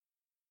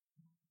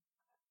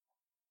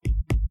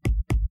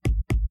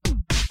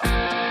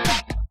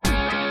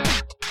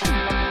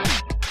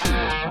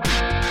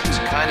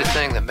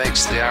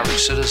makes the average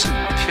citizen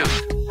puke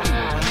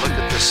and look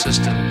at this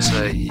system and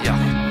say,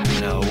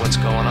 yuck, what's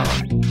going on?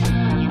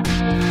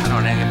 I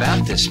don't know anything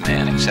about this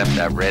man except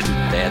I've read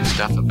bad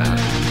stuff about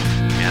him.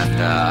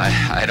 And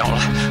I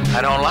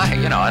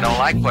don't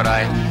like what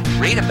I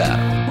read about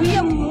him. We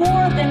are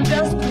more than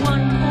just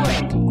one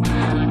coin.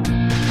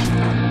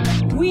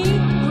 We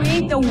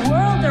create the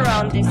world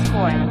around this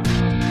coin.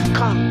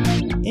 Come,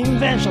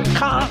 invention,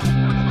 come.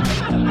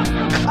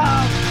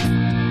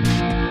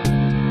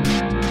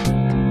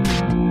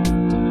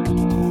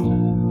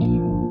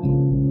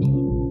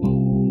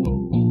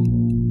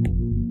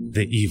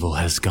 The evil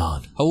has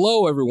gone.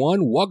 Hello,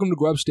 everyone. Welcome to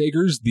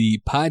Grubstakers,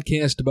 the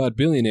podcast about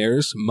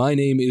billionaires. My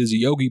name is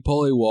Yogi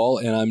Polywall,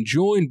 and I'm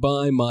joined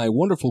by my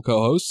wonderful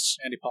co-hosts,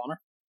 Andy Palmer,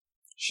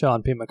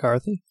 Sean P.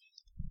 McCarthy,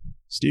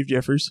 Steve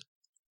Jeffers.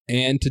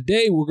 And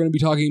today we're going to be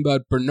talking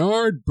about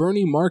Bernard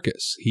Bernie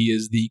Marcus. He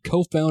is the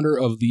co-founder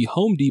of the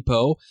Home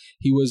Depot.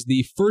 He was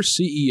the first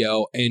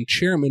CEO and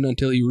chairman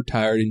until he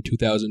retired in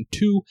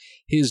 2002.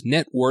 His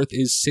net worth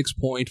is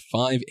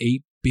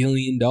 $6.58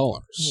 billion.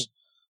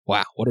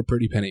 Wow, what a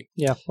pretty penny.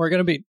 Yeah, we're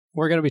gonna be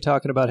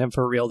talking about him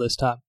for real this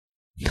time.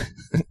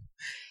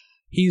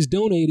 He's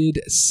donated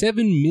 $7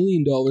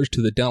 million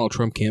to the Donald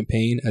Trump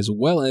campaign, as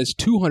well as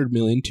 $200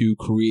 million to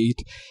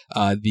create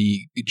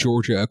the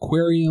Georgia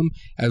Aquarium,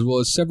 as well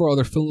as several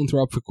other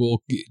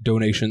philanthropical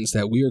donations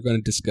that we are going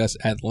to discuss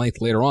at length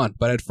later on.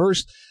 But at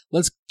first,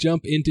 let's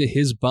jump into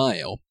his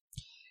bio.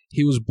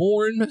 He was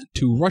born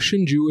to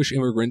Russian Jewish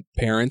immigrant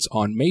parents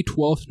on May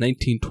 12,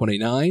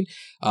 1929.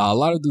 A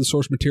lot of the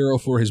source material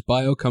for his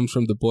bio comes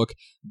from the book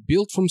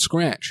Built from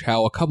Scratch,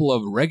 How a Couple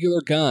of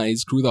Regular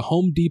Guys Grew the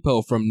Home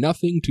Depot from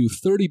Nothing to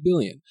 $30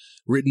 Billion,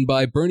 written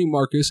by Bernie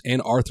Marcus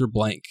and Arthur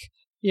Blank.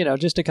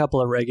 Just a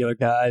couple of regular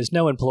guys,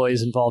 no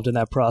employees involved in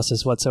that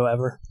process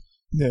whatsoever.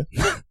 Yeah.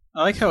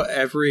 I like how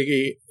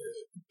every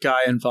guy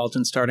involved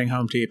in starting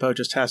Home Depot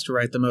just has to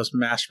write the most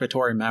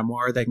masturbatory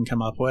memoir they can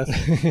come up with.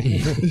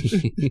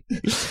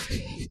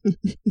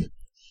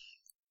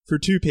 For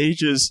two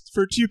pages,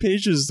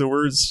 the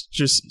words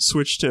just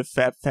switch to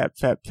fap.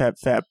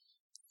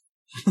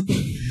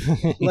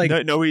 Like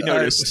nobody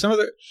noticed. Some of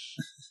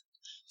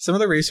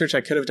the research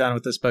I could have done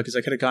with this book is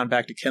I could have gone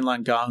back to Ken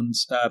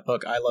Langong's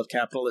book I Love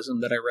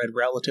Capitalism that I read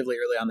relatively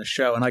early on the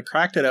show, and I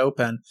cracked it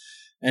open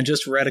and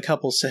just read a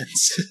couple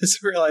sentences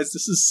and realized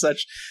this is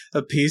such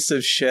a piece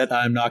of shit.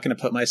 I'm not going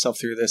to put myself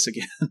through this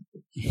again.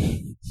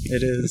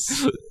 It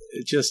is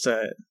just you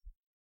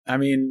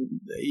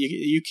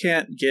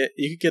could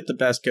get the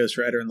best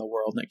ghostwriter in the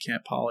world and it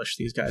can't polish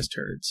these guys'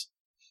 turds.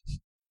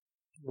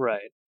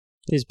 Right.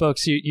 These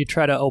books, you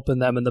try to open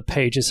them and the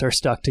pages are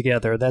stuck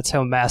together. That's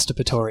how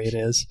masturbatory it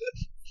is.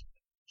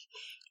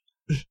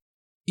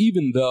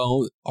 Even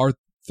though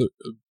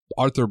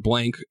Arthur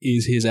Blank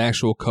is his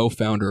actual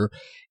co-founder,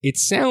 it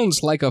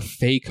sounds like a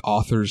fake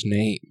author's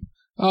name.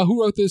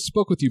 Who wrote this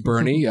book with you,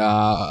 Bernie?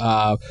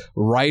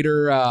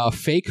 Writer,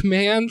 fake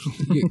man?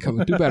 Come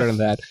on, do better than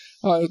that.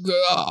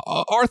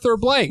 Arthur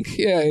Blank.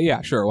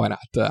 Yeah, sure, why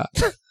not?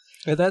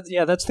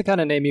 That's the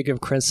kind of name you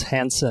give Chris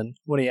Hansen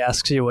when he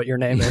asks you what your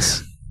name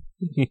is.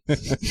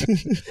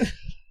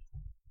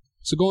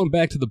 So going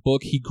back to the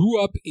book, he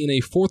grew up in a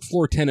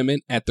fourth-floor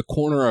tenement at the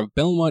corner of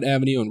Belmont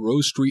Avenue and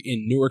Rose Street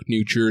in Newark,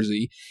 New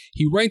Jersey.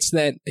 He writes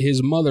that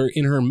his mother,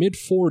 in her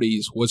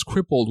mid-40s, was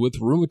crippled with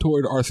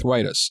rheumatoid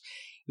arthritis.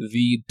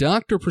 The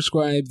doctor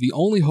prescribed the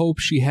only hope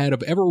she had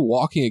of ever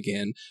walking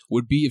again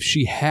would be if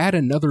she had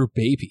another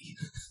baby.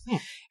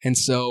 And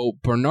so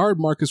Bernard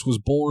Marcus was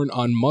born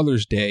on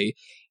Mother's Day.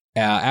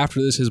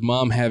 After this, his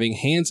mom having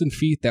hands and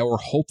feet that were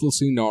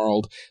hopelessly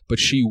gnarled, but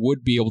she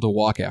would be able to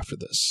walk after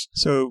this.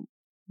 So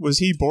was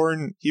he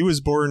born? He was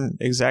born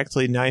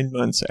exactly 9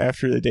 months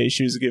after the day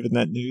she was given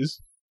that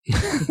news.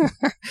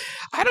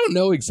 I don't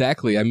know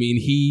exactly. I mean,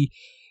 he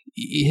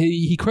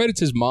credits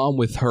his mom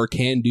with her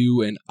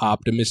can-do and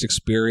optimistic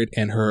spirit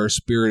and her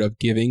spirit of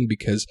giving,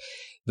 because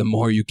the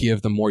more you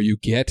give, the more you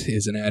get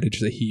is an adage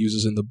that he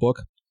uses in the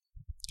book.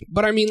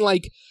 But I mean, I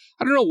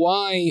don't know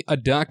why a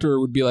doctor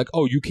would be like,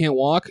 oh, you can't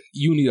walk?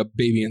 You need a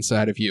baby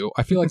inside of you.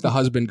 I feel like the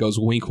husband goes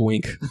wink,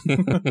 wink.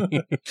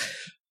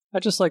 I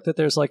just like that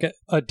there's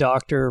a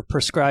doctor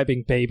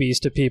prescribing babies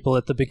to people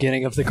at the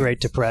beginning of the Great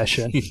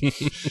Depression.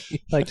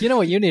 You know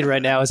what you need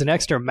right now is an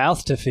extra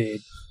mouth to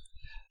feed.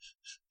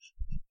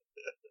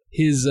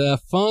 His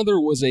father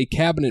was a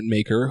cabinet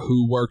maker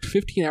who worked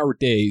 15-hour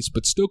days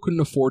but still couldn't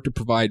afford to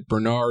provide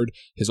Bernard,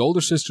 his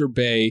older sister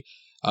B,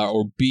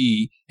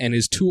 and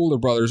his two older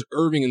brothers,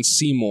 Irving and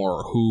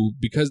Seymour, who,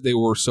 because they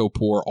were so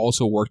poor,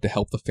 also worked to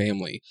help the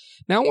family.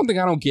 Now, one thing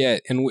I don't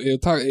get, and we'll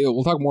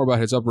talk more about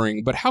his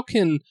upbringing, but how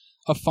can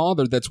a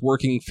father that's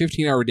working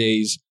 15-hour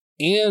days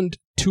and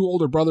two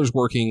older brothers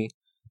working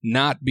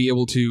not be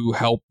able to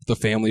help the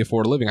family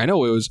afford a living? I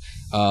know it was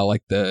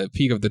the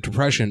peak of the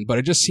Depression, but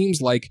it just seems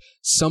like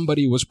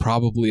somebody was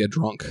probably a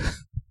drunk.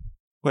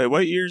 Wait,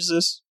 what year is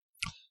this?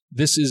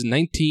 This is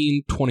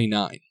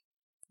 1929.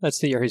 That's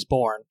the year he's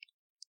born.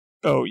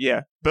 Oh,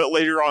 yeah. But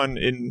later on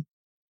in,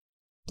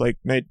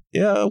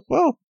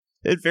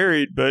 It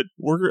varied, but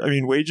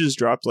wages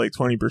dropped like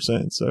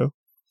 20%. So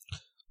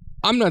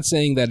I'm not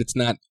saying that it's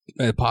not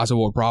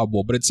possible or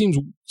probable, but it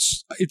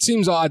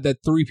seems odd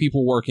that 3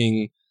 people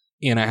working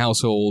in a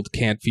household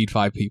can't feed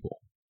 5 people.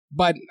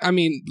 But I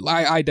mean,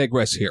 I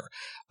digress here.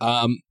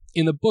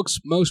 In the book's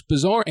most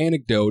bizarre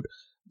anecdote,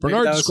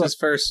 Bernard that was his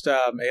first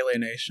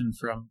alienation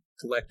from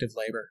collective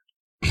labor.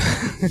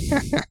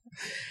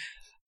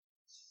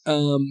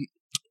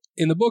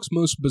 In the book's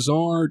most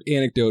bizarre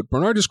anecdote,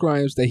 Bernard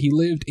describes that he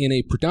lived in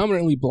a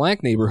predominantly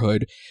black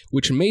neighborhood,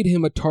 which made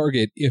him a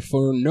target if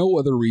for no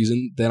other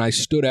reason than I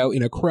stood out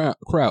in a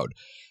crowd.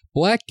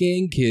 Black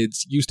gang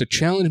kids used to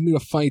challenge me to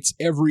fights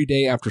every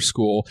day after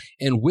school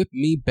and whip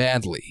me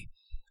badly.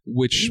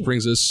 Which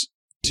brings us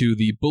to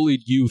the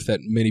bullied youth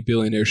that many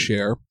billionaires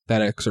share.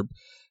 That excerpt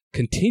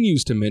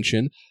continues to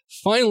mention,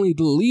 finally,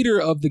 the leader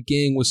of the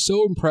gang was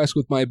so impressed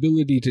with my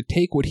ability to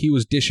take what he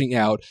was dishing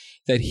out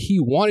that he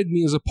wanted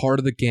me as a part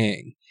of the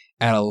gang.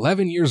 At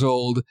 11 years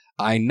old,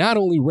 I not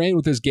only ran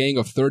with his gang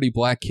of 30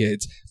 black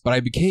kids, but I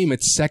became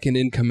its second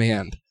in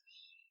command.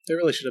 They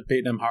really should have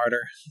beaten him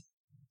harder.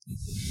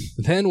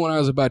 Then, when I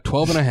was about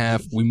 12 and a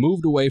half, we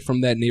moved away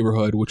from that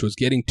neighborhood, which was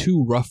getting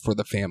too rough for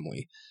the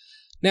family.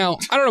 Now,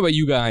 I don't know about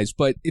you guys,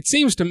 but it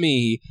seems to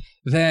me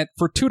that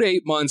for 2 to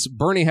 8 months,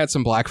 Bernie had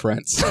some black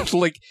friends.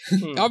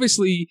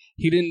 Obviously,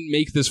 he didn't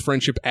make this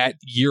friendship at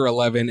year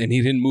 11, and he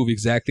didn't move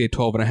exactly at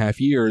 12 and a half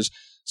years.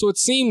 So it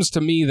seems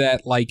to me that,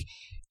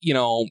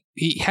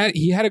 he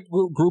had a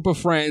group of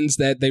friends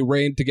that they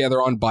ran together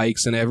on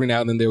bikes, and every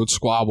now and then they would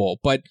squabble.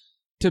 But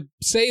to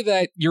say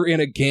that you're in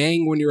a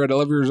gang when you're at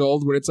 11 years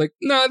old, where it's like,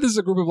 nah, this is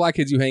a group of black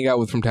kids you hang out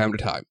with from time to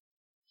time.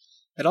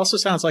 It also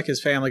sounds like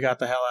his family got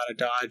the hell out of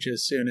Dodge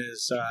as soon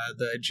as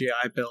the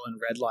GI Bill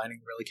and redlining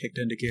really kicked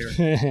into gear.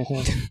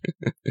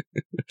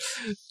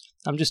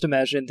 I'm just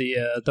imagining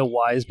the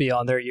wise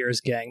beyond their years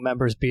gang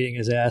members beating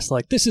his ass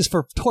like, this is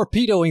for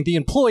torpedoing the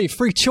Employee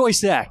Free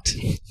Choice Act.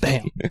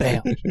 Bam,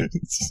 bam.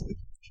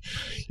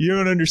 You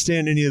don't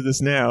understand any of this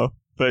now,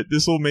 but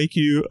this will make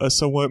you a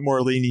somewhat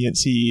more lenient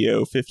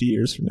CEO 50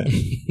 years from now.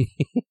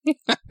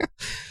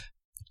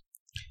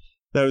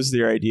 That was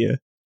their idea.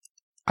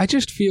 I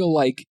just feel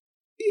like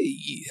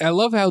I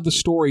love how the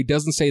story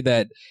doesn't say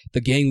that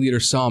the gang leader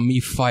saw me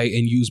fight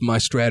and used my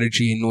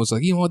strategy and was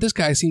like, you know what, this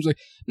guy seems like...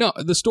 No,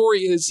 the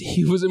story is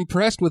he was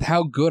impressed with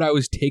how good I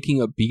was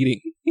taking a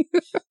beating.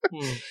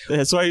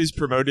 That's why he was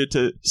promoted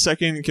to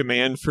second in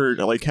command for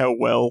how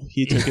well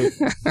he took it.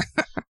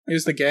 He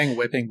was the gang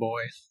whipping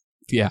boy.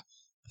 Yeah.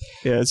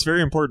 Yeah, it's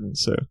very important.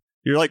 So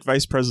you're like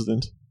vice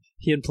president.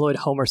 He employed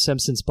Homer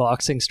Simpson's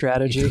boxing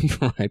strategy.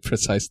 Right,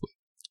 precisely.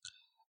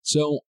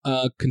 So,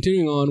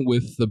 continuing on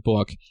with the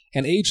book,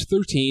 at age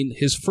 13,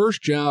 his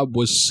first job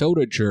was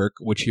soda jerk,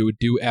 which he would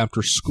do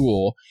after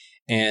school,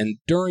 and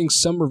during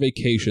summer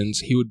vacations,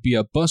 he would be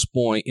a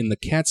busboy in the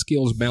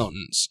Catskills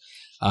Mountains.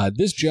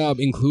 This job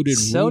included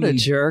soda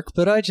jerk,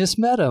 but I just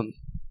met him.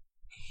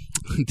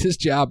 This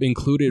job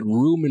included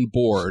room and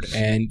board,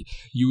 and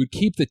you would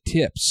keep the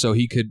tips so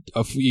he could,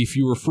 if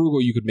you were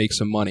frugal, you could make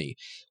some money.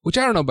 Which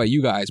I don't know about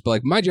you guys,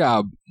 but my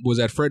job was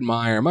at Fred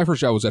Meyer. My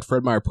first job was at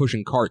Fred Meyer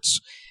pushing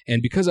carts,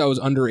 and because I was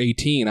under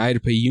 18, I had to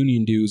pay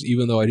union dues,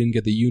 even though I didn't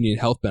get the union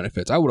health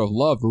benefits. I would have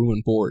loved room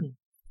and board.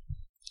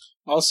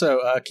 Also,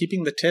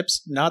 keeping the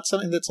tips, not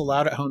something that's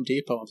allowed at Home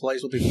Depot.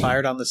 Employees will be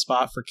fired on the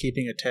spot for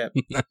keeping a tip,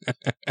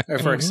 or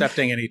for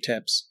accepting any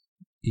tips.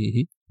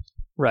 Mm-hmm.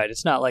 Right,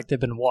 it's not like they've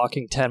been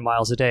walking 10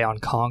 miles a day on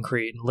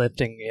concrete and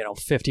lifting,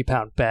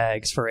 50-pound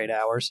bags for 8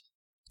 hours.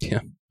 Yeah.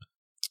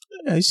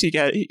 I see.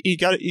 You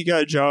got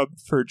a job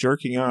for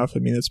jerking off. I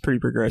mean, that's pretty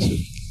progressive.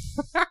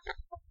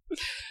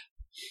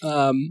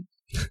 All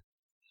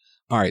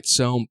right,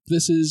 so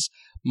this is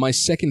my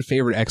second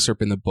favorite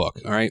excerpt in the book.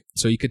 All right,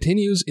 so he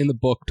continues in the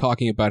book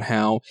talking about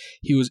how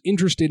he was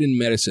interested in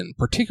medicine,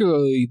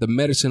 particularly the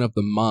medicine of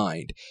the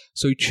mind.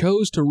 So he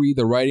chose to read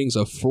the writings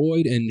of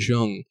Freud and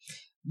Jung.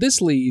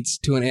 This leads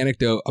to an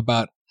anecdote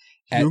about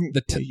Jung.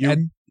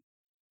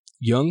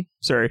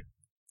 Sorry.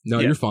 No,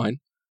 yeah. You're fine.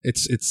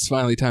 It's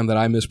finally time that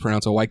I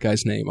mispronounce a white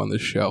guy's name on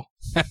this show.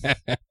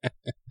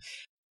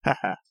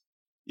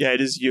 Yeah,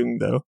 it is Jung,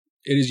 though.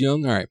 It is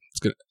Jung? All right, it's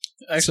good.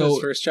 Actually,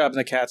 his first job in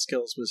the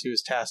Catskills was he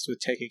was tasked with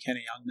taking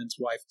Kenny Youngman's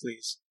wife,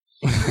 please.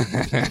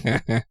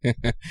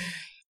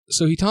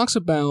 So he talks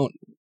about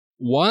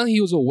while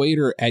he was a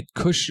waiter at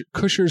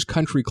Kusher's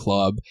Country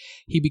Club,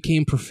 he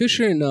became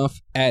proficient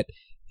enough at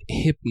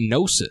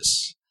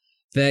hypnosis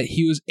that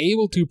he was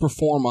able to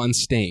perform on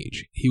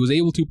stage. He was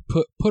able to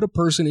put a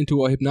person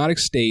into a hypnotic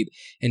state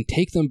and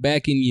take them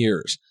back in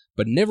years,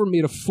 but never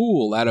made a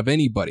fool out of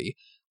anybody.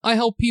 I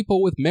help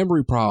people with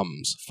memory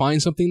problems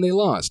find something they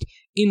lost.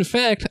 In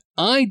fact,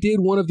 I did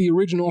one of the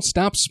original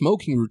stop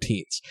smoking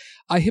routines.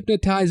 I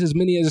hypnotized as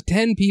many as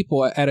 10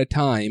 people at a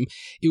time.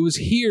 It was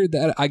here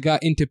that I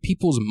got into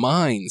people's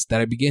minds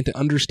that I began to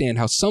understand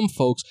how some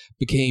folks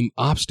became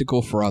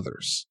obstacle for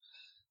others.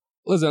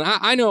 Listen,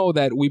 I know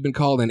that we've been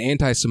called an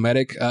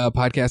anti-Semitic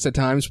podcast at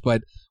times,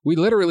 but we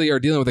literally are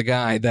dealing with a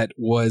guy that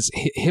was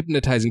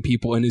hypnotizing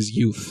people in his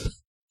youth.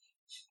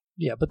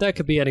 Yeah, but that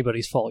could be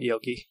anybody's fault,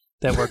 Yogi,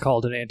 that we're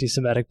called an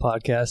anti-Semitic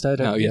podcast. I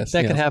don't.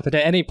 That could happen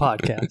to any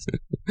podcast.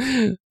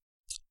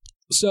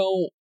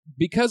 So,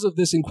 because of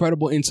this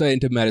incredible insight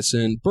into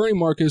medicine, Bernie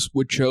Marcus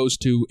would chose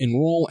to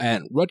enroll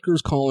at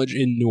Rutgers College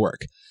in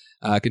Newark.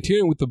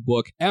 Continuing with the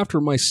book, after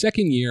my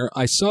second year,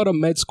 I sought a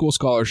med school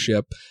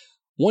scholarship.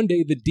 One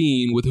day, the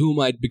dean, with whom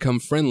I'd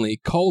become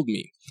friendly, called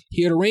me.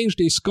 He had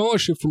arranged a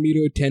scholarship for me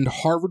to attend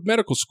Harvard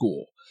Medical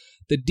School.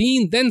 The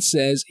dean then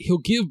says he'll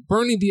give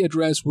Bernie the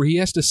address where he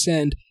has to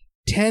send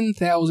 $10,000.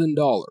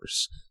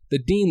 The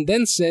dean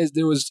then says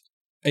there was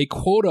a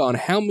quota on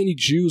how many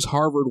Jews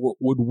Harvard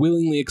would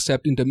willingly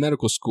accept into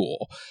medical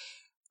school.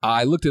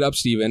 I looked it up,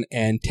 Stephen,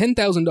 and $10,000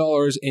 in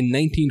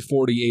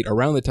 1948,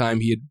 around the time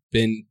he had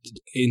been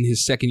in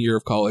his second year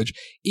of college,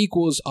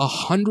 equals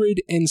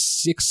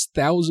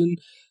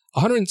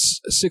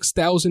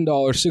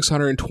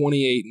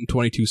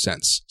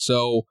 $106,628.22.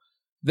 So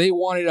they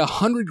wanted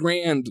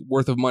 $100,000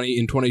 worth of money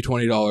in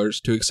 2020 dollars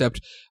to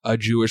accept a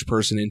Jewish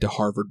person into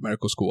Harvard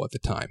Medical School at the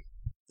time.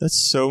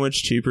 That's so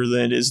much cheaper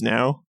than it is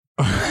now.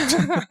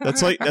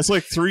 That's like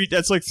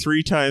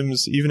three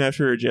times, even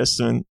after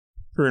adjustment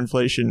for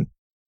inflation,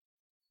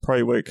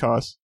 probably what it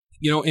costs.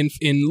 You know, in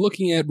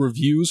looking at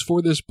reviews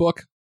for this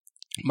book,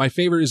 my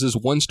favorite is this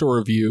one-star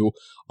review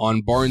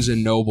on Barnes &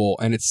 Noble,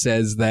 and it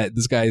says that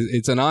this guy,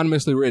 it's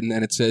anonymously written,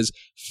 and it says,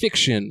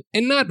 fiction,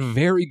 and not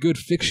very good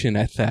fiction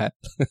at that.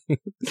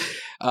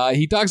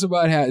 He talks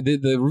about how,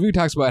 the review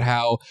talks about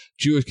how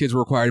Jewish kids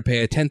were required to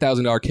pay a $10,000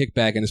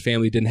 kickback, and his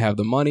family didn't have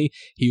the money.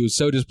 He was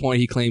so disappointed,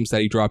 he claims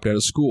that he dropped out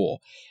of school.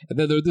 And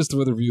then this is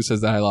what the review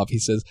says that I love. He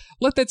says,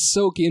 let that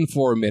soak in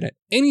for a minute.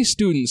 Any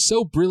student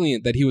so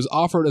brilliant that he was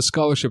offered a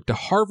scholarship to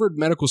Harvard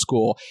Medical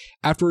School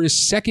after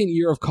his second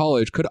year of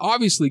college could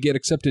obviously get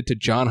accepted to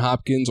Johns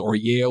Hopkins or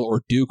Yale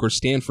or Duke or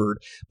Stanford,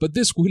 but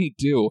this wouldn't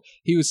do.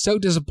 He was so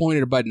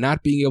disappointed about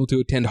not being able to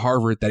attend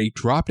Harvard that he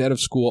dropped out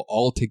of school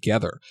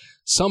altogether.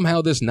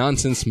 Somehow this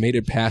nonsense made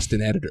it past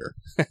an editor.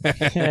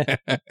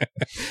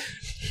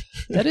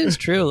 That is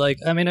true. Like,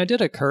 I mean, I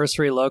did a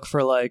cursory look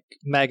for like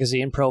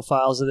magazine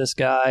profiles of this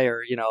guy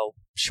or, you know,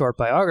 short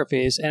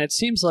biographies, and it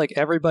seems like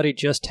everybody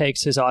just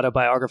takes his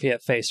autobiography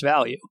at face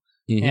value.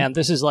 Mm-hmm. And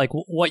this is like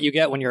what you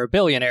get when you're a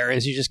billionaire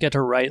is you just get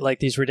to write like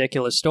these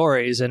ridiculous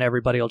stories and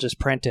everybody will just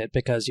print it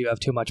because you have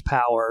too much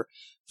power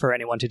for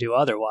anyone to do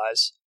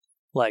otherwise.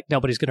 Like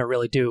nobody's going to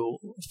really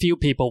few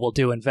people will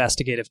do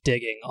investigative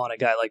digging on a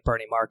guy like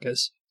Bernie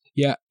Marcus.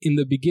 Yeah, in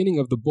the beginning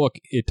of the book,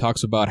 it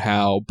talks about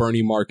how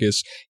Bernie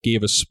Marcus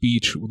gave a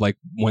speech like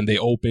when they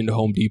opened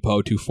Home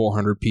Depot to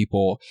 400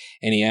 people,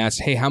 and he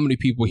asked, hey, how many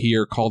people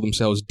here call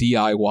themselves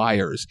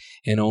DIYers?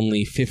 And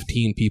only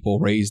 15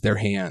 people raised their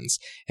hands.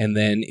 And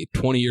then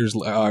 20 years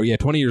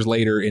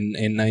later in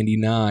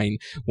 99,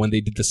 when they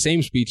did the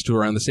same speech to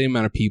around the same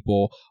amount of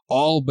people,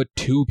 all but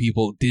 2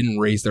 people didn't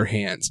raise their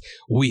hands.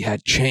 We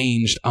had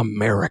changed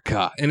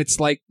America. And it's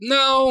like,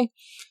 no.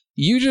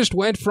 You just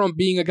went from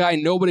being a guy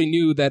nobody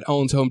knew that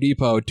owns Home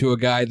Depot to a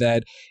guy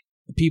that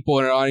people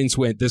in an audience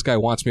went, this guy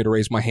wants me to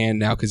raise my hand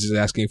now because he's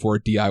asking for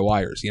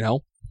DIYers, you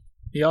know?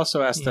 He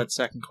also asked that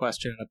second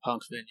question in a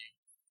punk venue.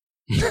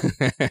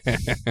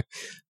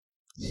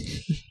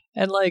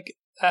 And like,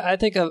 I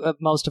think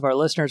most of our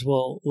listeners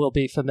will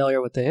be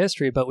familiar with the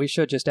history, but we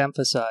should just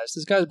emphasize,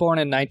 this guy was born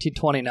in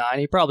 1929.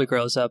 He probably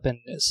grows up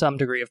in some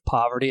degree of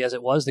poverty as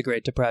it was the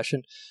Great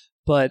Depression.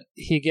 But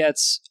he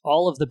gets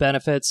all of the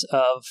benefits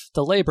of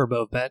the labor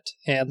movement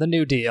and the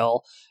New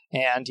Deal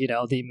and, you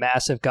know, the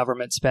massive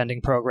government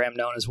spending program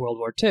known as World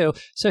War II.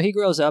 So he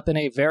grows up in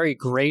a very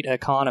great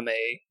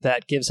economy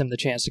that gives him the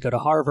chance to go to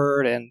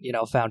Harvard and, you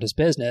know, found his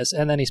business.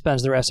 And then he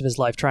spends the rest of his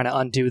life trying to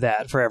undo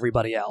that for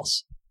everybody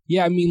else.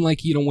 Yeah, I mean,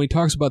 like, you know, when he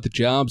talks about the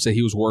jobs that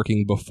he was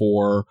working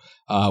before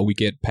we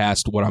get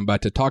past what I'm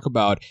about to talk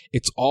about,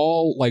 it's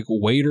all like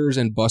waiters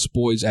and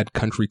busboys at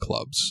country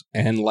clubs.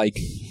 And like,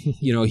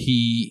 you know,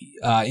 he,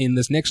 in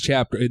this next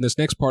chapter, in this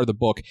next part of the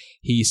book,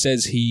 he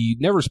says he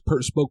never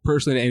spoke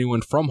personally to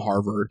anyone from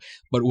Harvard,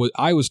 but what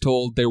I was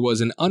told there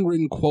was an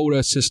unwritten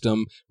quota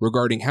system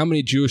regarding how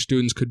many Jewish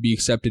students could be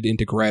accepted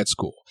into grad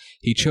school.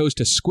 He chose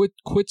to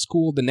quit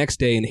school the next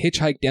day and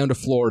hitchhike down to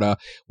Florida,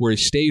 where he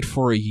stayed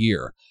for a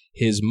year.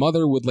 His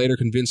mother would later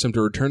convince him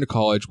to return to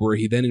college, where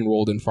he then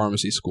enrolled in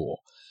pharmacy school.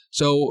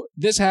 So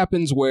this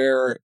happens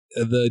where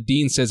the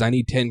dean says, I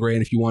need $10,000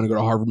 if you want to go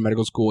to Harvard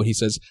Medical School. And he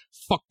says,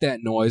 fuck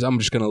that noise. I'm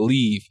just going to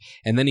leave.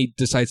 And then he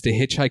decides to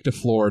hitchhike to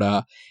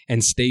Florida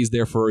and stays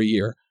there for a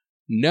year.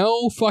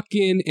 No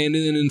fucking, and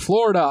then in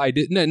Florida, I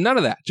didn't, none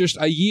of that. Just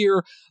a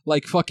year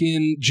like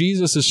fucking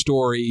Jesus'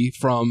 story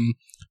from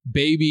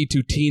baby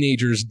to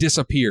teenagers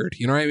disappeared.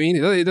 You know what I mean?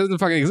 It doesn't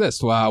fucking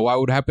exist. Wow, why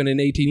would it happen in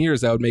 18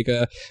 years? That would make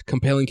a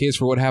compelling case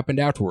for what happened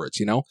afterwards,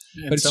 you know?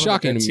 Yeah, but it's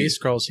shocking to me.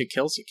 Scrolls, he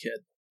kills a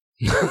kid.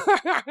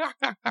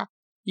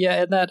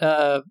 Yeah, and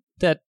I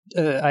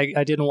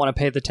didn't want to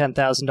pay the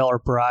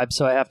 $10,000 bribe,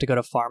 so I have to go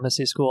to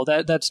pharmacy school.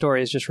 That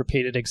story is just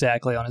repeated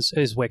exactly on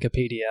his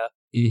Wikipedia.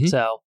 Mm-hmm.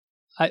 So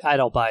I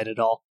don't buy it at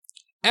all.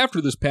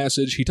 After this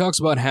passage, he talks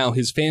about how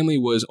his family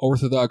was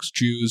Orthodox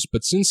Jews,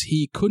 but since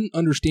he couldn't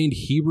understand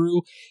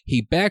Hebrew,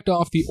 he backed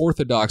off the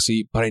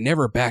orthodoxy, but I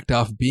never backed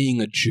off being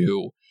a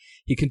Jew.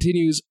 He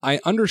continues, I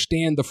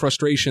understand the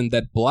frustration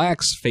that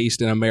blacks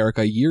faced in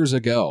America years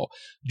ago.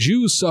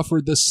 Jews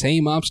suffered the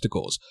same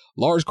obstacles.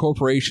 Large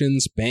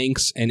corporations,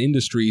 banks, and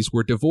industries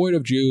were devoid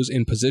of Jews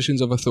in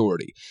positions of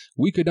authority.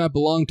 We could not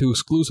belong to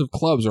exclusive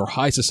clubs or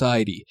high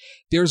society.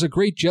 There's a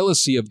great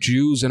jealousy of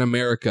Jews in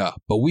America,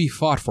 but we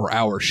fought for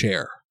our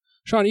share.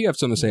 Sean, you have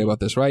something to say about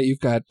this, right?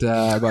 You've got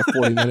about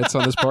 40 minutes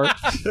on this part.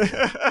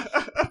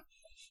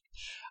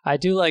 I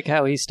do like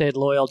how he stayed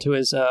loyal to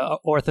his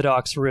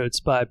Orthodox roots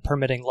by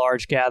permitting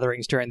large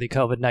gatherings during the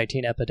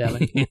COVID-19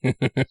 epidemic.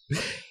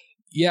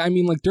 Yeah, I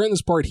mean, like, during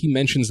this part, he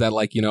mentions that,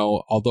 like, you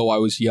know, although I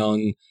was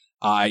young,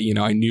 I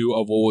knew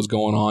of what was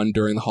going on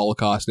during the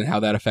Holocaust and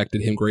how that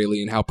affected him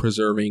greatly and how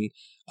preserving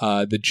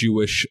the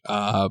Jewish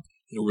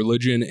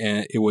religion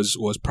and it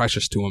was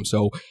precious to him.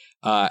 So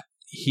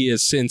he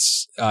has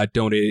since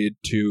donated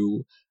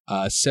to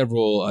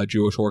several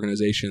Jewish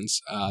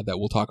organizations that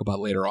we'll talk about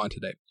later on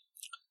today.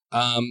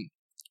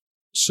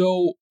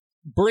 So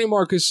Bernie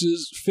Marcus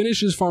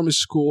finishes pharmacy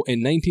school in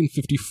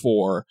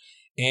 1954,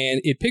 and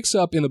it picks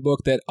up in the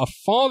book that a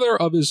father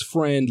of his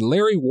friend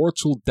Larry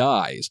Wurtzel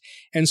dies,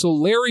 and so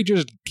Larry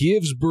just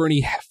gives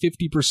Bernie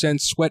 50%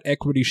 sweat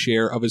equity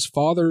share of his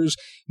father's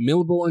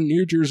Millburn,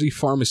 New Jersey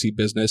pharmacy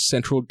business,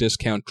 Central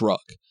Discount Drug.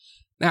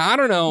 Now, I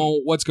don't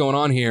know what's going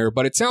on here,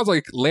 but it sounds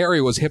like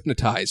Larry was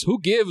hypnotized. Who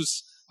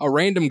gives a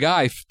random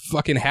guy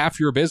fucking half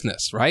your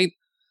business, right?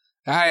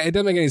 It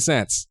doesn't make any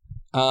sense.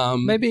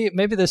 Maybe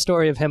the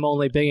story of him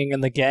only being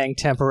in the gang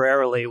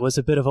temporarily was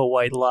a bit of a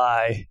white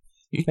lie.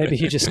 Maybe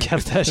he just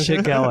kept that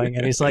shit going,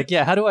 and he's like,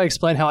 yeah, how do I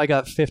explain how I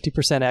got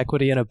 50%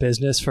 equity in a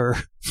business for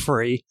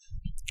free?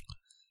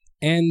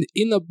 And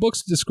in the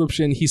book's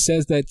description, he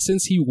says that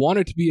since he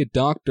wanted to be a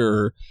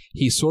doctor,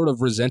 he sort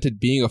of resented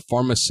being a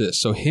pharmacist,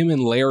 so him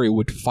and Larry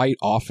would fight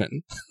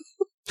often.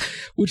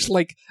 Which,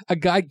 like, a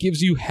guy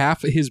gives you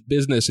half of his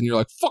business, and you're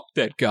like, fuck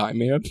that guy,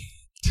 man.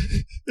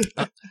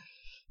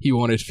 He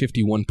wanted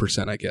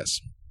 51%, I guess.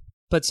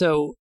 But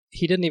so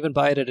he didn't even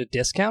buy it at a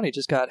discount? He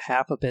just got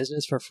half a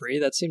business for free?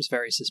 That seems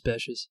very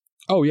suspicious.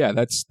 Oh, yeah,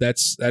 that's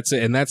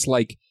it. And that's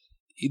like,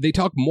 they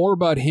talk more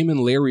about him and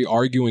Larry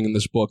arguing in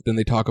this book than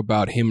they talk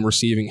about him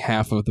receiving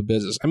half of the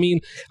business. I mean,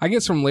 I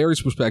guess from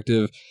Larry's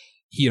perspective,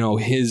 you know,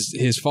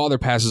 his father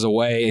passes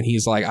away, and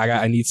he's like,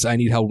 I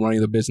need help running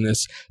the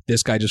business.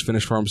 This guy just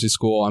finished pharmacy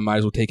school. I might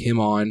as well take him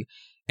on.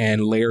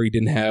 And Larry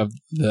didn't have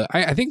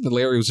I think that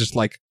Larry was just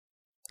like,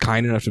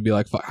 kind enough to be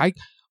like,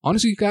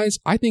 honestly, guys,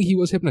 I think he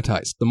was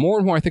hypnotized. The more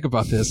and more I think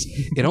about this,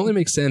 it only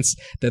makes sense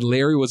that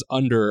Larry was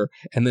under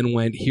and then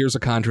went, here's a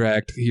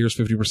contract, here's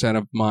 50%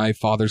 of my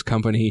father's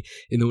company.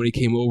 And then when he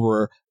came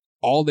over,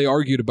 all they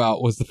argued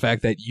about was the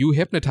fact that you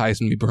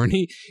hypnotized me,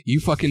 Bernie. You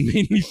fucking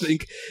made me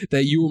think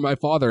that you were my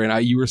father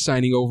and you were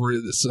signing over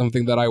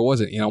something that I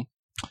wasn't, you know?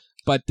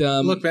 But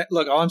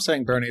look, all I'm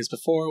saying, Bernie, is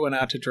before I went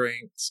out to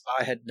drinks,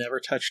 I had never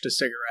touched a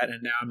cigarette,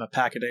 and now I'm a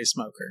pack-a-day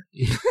smoker.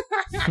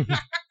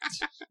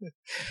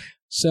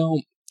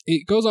 So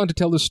it goes on to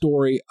tell the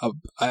story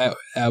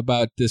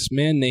about this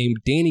man named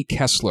Danny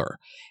Kessler,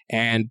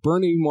 and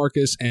Bernie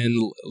Marcus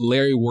and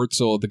Larry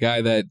Wurtzel, the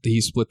guy that he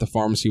split the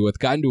pharmacy with,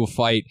 got into a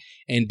fight,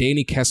 and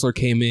Danny Kessler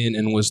came in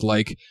and was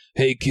like,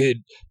 hey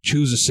kid,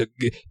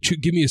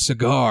 give me a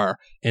cigar.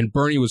 And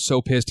Bernie was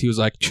so pissed, he was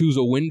like, choose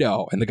a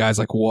window. And the guy's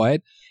like,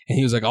 what? And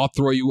he was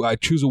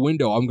like, choose a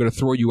window. I'm going to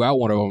throw you out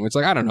one of them. It's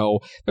like, I don't know.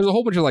 There's a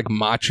whole bunch of like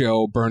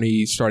macho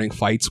Bernie starting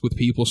fights with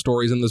people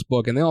stories in this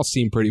book, and they all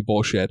seem pretty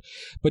bullshit.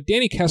 But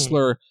Danny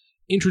Kessler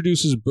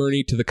introduces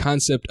Bernie to the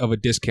concept of a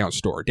discount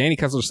store. Danny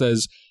Kessler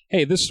says,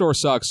 hey, this store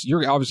sucks.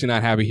 You're obviously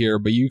not happy here,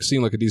 but you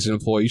seem like a decent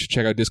employee. You should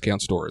check out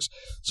discount stores.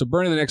 So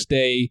Bernie the next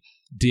day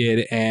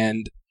did,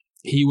 and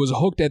he was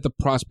hooked at the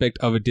prospect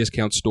of a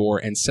discount store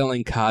and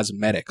selling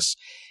cosmetics.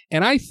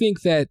 And I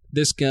think that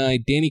this guy,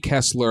 Danny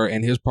Kessler,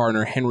 and his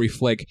partner, Henry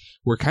Flick,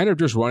 were kind of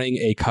just running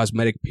a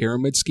cosmetic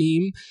pyramid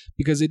scheme,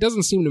 because it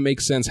doesn't seem to make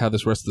sense how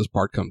this rest of this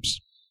part comes.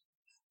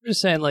 I'm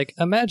just saying, like,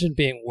 imagine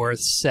being worth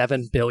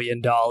 $7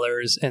 billion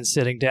and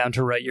sitting down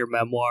to write your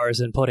memoirs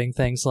and putting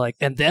things like,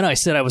 and then I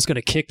said I was going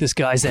to kick this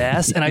guy's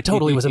ass, and I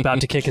totally was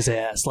about to kick his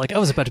ass. Like, I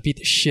was about to beat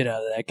the shit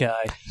out of that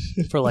guy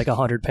for like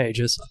 100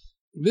 pages.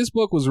 This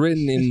book was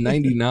written in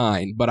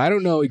 99, but I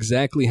don't know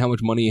exactly how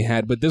much money he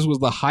had, but this was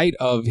the height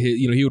of his,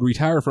 he would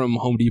retire from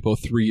Home Depot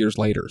 3 years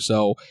later.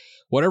 So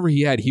whatever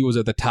he had, he was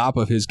at the top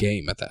of his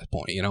game at that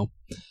point,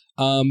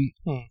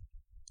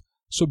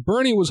 So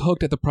Bernie was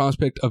hooked at the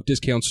prospect of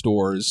discount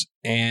stores,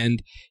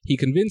 and he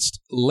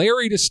convinced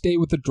Larry to stay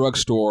with the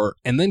drugstore,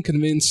 and then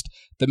convinced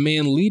the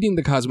man leading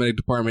the cosmetic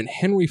department,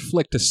 Henry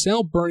Flick, to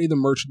sell Bernie the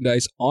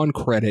merchandise on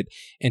credit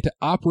and to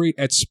operate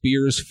at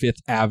Spears 5th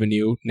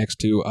Avenue next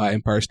to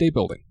Empire State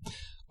Building.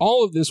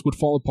 All of this would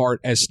fall apart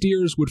as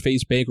Steers would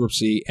face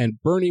bankruptcy,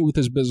 and Bernie with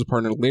his business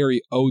partner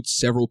Larry owed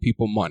several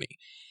people money.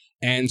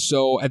 And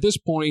so at this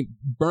point,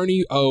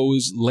 Bernie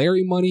owes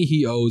Larry money,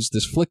 he owes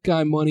this Flick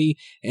guy money,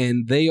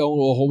 and they owe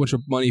a whole bunch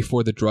of money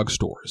for the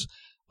drugstores.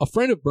 A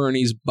friend of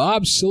Bernie's,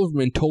 Bob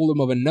Silverman, told him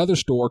of another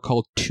store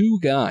called Two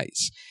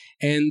Guys.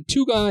 And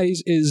Two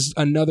Guys is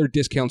another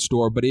discount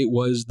store, but it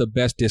was the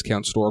best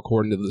discount store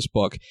according to this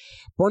book.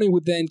 Bernie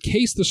would then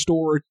case the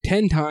store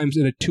 10 times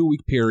in a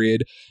 2-week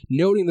period,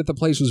 noting that the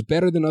place was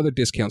better than other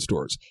discount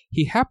stores.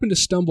 He happened to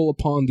stumble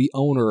upon the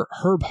owner,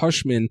 Herb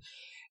Hushman,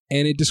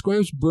 and it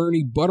describes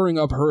Bernie buttering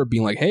up Herb,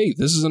 being like, hey,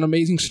 this is an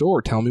amazing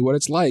store. Tell me what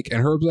it's like.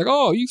 And Herb's like,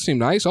 oh, you seem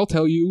nice. I'll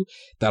tell you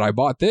that I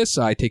bought this.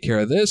 I take care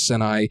of this.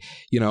 And I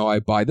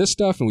buy this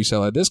stuff and we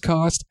sell at this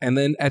cost. And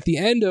then at the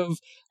end of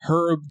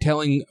Herb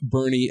telling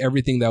Bernie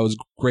everything that was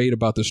great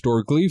about the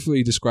store,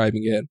 gleefully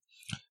describing it,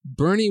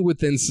 Bernie would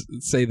then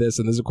say this,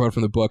 and this is a quote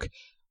from the book,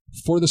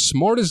 for the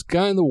smartest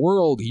guy in the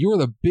world, you're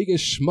the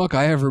biggest schmuck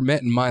I ever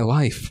met in my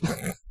life.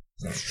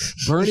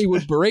 Bernie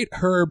would berate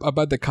Herb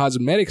about the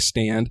cosmetic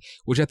stand,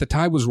 which at the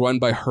time was run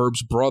by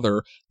Herb's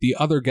brother, the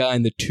other guy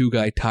in the Two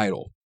Guy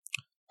title.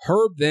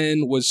 Herb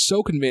then was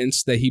so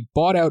convinced that he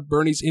bought out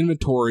Bernie's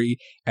inventory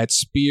at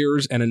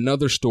Spears and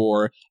another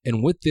store,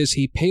 and with this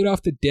he paid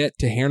off the debt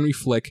to Henry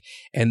Flick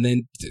and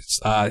then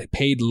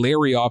paid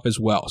Larry off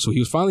as well. So he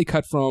was finally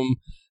cut from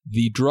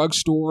the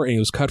drugstore, and he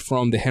was cut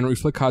from the Henry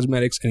Flick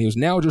Cosmetics, and he was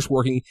now just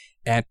working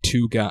at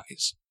Two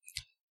Guys.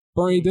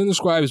 Bernie then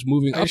describes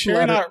moving up the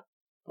ladder.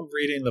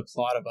 Reading the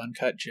plot of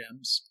Uncut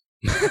Gems.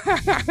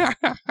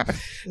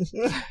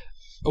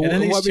 And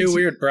then these two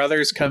weird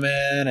brothers come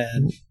in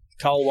and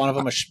call one of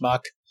them a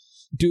schmuck.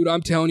 Dude,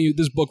 I'm telling you,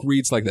 this book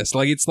reads like this.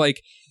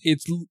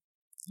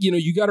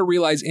 You got to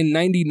realize in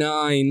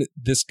 99,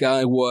 this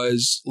guy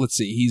was,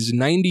 he's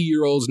 90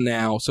 years old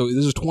now. So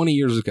this is 20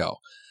 years ago.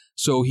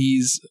 So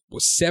he's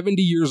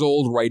 70 years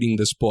old writing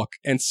this book.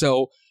 And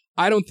so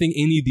I don't think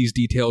any of these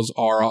details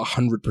are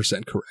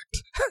 100%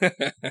 correct.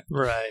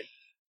 Right.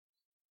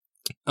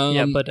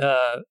 But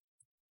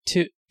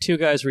Two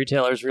Guys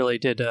retailers really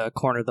did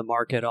corner the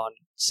market on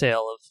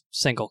sale of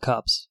single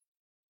cups.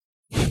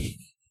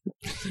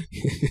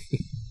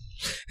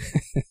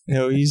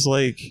 He's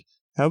like,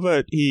 how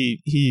about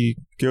he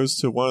goes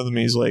to one of them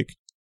and he's like,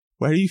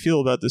 why do you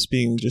feel about this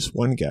being just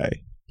one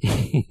guy?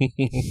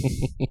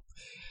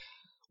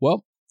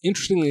 Well,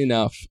 interestingly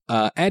enough,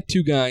 at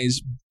Two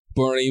Guys,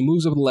 Bernie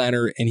moves up the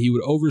ladder and he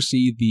would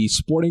oversee the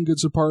sporting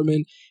goods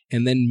department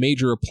and then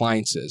major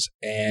appliances.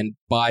 And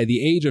by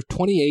the age of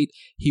 28,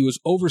 he was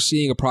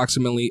overseeing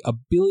approximately $1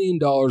 billion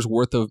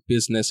worth of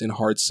business in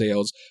hard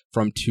sales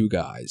from Two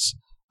Guys.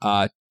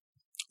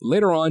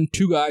 Later on,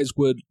 Two Guys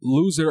would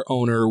lose their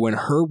owner when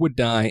Herb would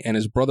die and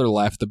his brother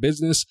left the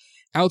business.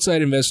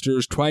 Outside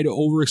investors tried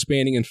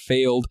overexpanding and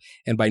failed,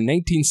 and by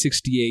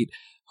 1968,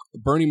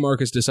 Bernie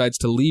Marcus decides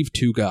to leave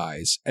Two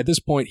Guys. At this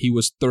point, he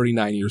was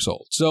 39 years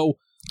old. So,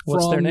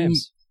 what's their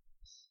names?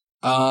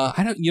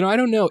 I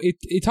don't know.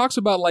 It talks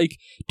about like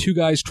Two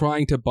Guys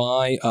trying to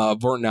buy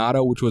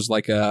Vornado, which was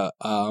like an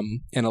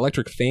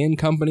electric fan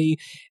company,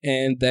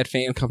 and that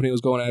fan company was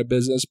going out of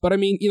business. But I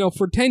mean,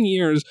 for 10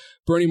 years,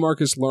 Bernie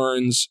Marcus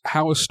learns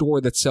how a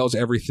store that sells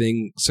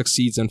everything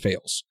succeeds and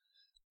fails.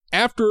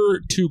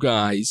 After Two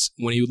Guys,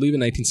 when he would leave in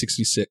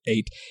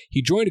 1968,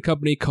 he joined a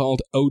company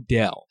called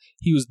Odell.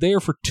 He was there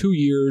for 2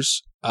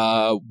 years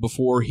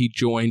before he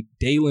joined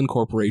Dalen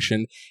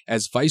Corporation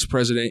as vice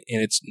president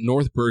in its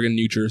North Bergen,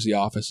 New Jersey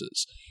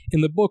offices. In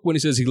the book, when he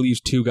says he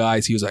leaves Two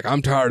Guys, he was like,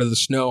 I'm tired of the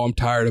snow. I'm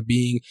tired of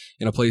being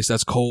in a place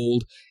that's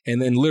cold.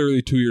 And then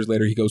literally 2 years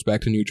later, he goes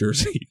back to New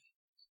Jersey.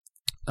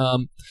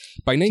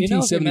 By 1970, do you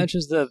know if he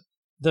mentions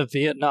the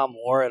Vietnam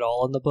War at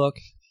all in the book?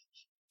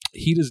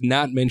 He does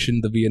not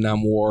mention the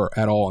Vietnam War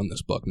at all in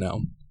this book,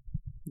 no.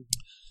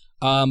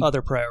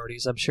 Other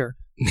priorities, I'm sure.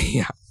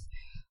 Yeah.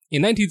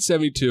 In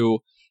 1972,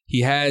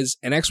 he has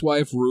an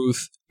ex-wife,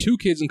 Ruth, 2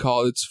 kids in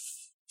college,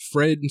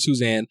 Fred and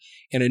Suzanne,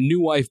 and a new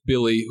wife,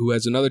 Billy, who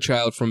has another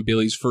child from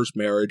Billy's first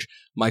marriage,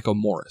 Michael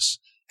Morris.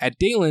 At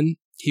Dalen,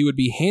 he would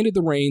be handed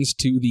the reins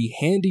to the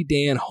Handy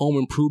Dan Home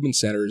Improvement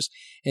Centers,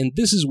 and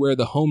this is where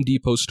the Home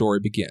Depot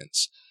story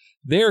begins.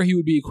 There, he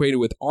would be equated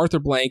with Arthur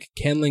Blank,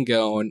 Ken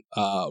Langone,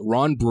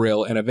 Ron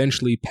Brill, and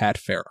eventually Pat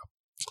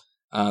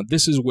Farah.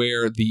 This is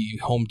where the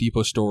Home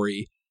Depot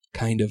story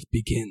kind of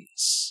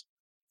begins.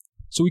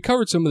 So we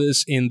covered some of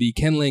this in the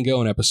Ken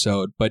Langone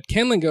episode, but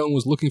Ken Langone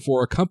was looking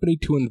for a company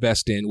to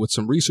invest in. With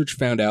some research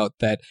found out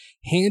that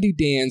Handy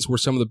Dan's were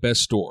some of the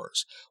best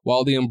stores.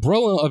 While the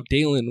umbrella of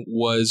Dalen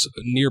was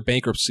near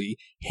bankruptcy,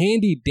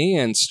 Handy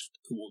Dan's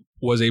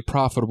was a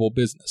profitable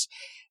business.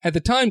 At the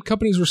time,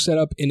 companies were set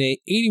up in a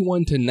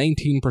 81 to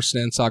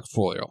 19% stock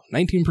portfolio,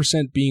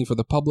 19% being for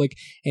the public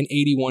and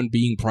 81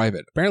 being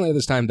private. Apparently at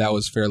this time that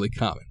was fairly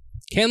common.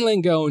 Ken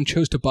Langone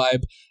chose to buy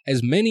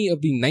as many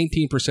of the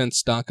 19%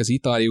 stock as he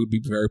thought it would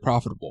be very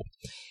profitable.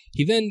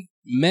 He then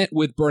met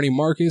with Bernie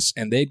Marcus,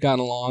 and they'd gotten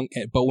along,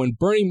 but when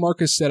Bernie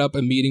Marcus set up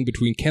a meeting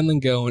between Ken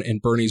Langone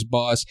and Bernie's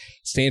boss,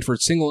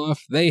 Stanford Singleoff,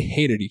 they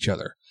hated each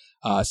other.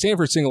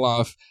 Sanford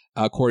Singleoff,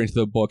 according to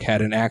the book,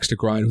 had an axe to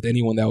grind with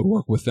anyone that would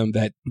work with them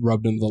that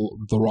rubbed him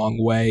the wrong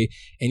way,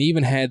 and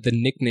even had the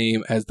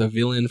nickname as the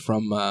villain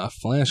from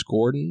Flash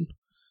Gordon.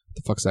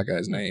 The fuck's that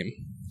guy's name?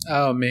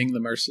 Oh, Ming the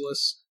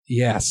Merciless.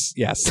 Yes.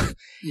 Yeah.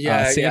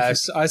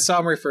 I saw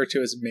him referred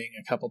to as Ming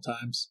a couple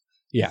times.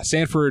 Yeah,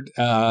 Sanford,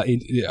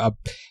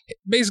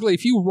 basically,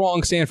 if you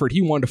wrong Sanford,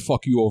 he wanted to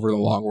fuck you over in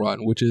the long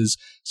run, which is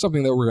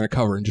something that we're going to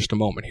cover in just a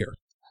moment here.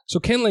 So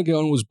Ken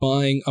Langone was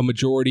buying a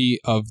majority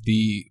of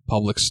the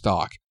public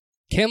stock.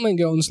 Ken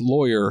Langone's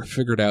lawyer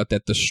figured out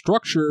that the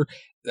structure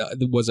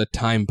was a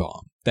time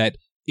bomb, that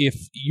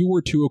if you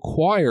were to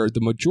acquire the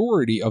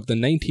majority of the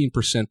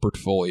 19%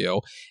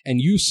 portfolio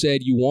and you said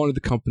you wanted the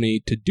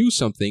company to do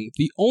something,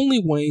 the only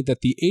way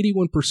that the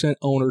 81%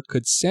 owner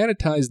could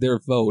sanitize their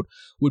vote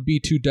would be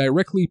to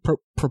directly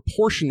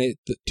proportionate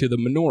to the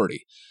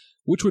minority,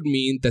 which would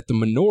mean that the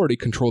minority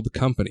controlled the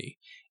company.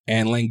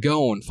 And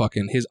Langone,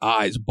 his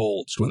eyes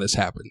bulged when this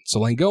happened. So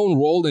Langone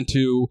rolled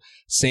into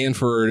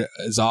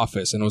Sanford's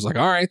office and was like,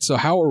 all right, so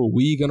how are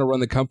we going to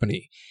run the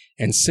company?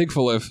 And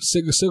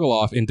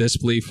Singleoff, in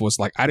disbelief, was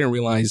like, I didn't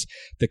realize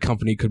the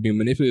company could be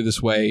manipulated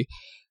this way.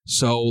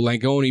 So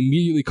Langone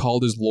immediately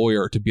called his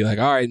lawyer to be like,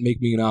 all right, make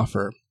me an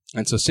offer.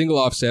 And so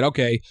Singleoff said,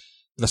 okay,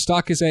 the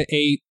stock is at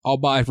 8, I'll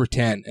buy for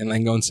 10. And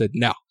Langone said,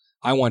 no,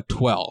 I want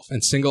 12.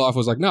 And Singleoff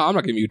was like, no, I'm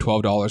not giving you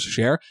 $12 a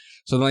share.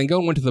 So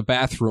Langone went to the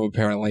bathroom,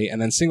 apparently,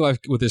 and then Singleoff,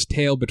 with his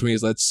tail between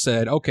his legs,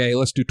 said, okay,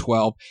 let's do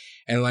 12.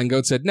 And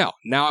Langone said, no,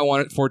 now I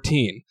want it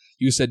 14.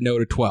 You said no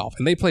to 12.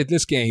 And they played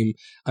this game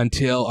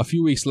until a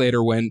few weeks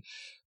later when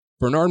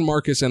Bernard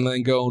Marcus and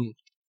Langone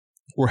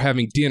were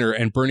having dinner,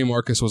 and Bernie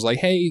Marcus was like,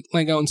 hey,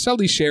 Langone, sell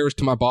these shares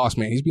to my boss,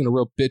 man. He's being a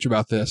real bitch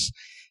about this.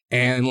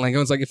 And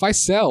Langone's like, if I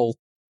sell,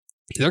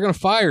 they're going to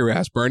fire your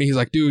ass, Bernie. He's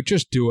like, dude,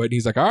 just do it. And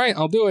he's like, all right,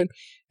 I'll do it.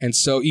 And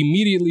so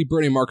immediately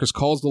Bernie Marcus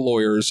calls the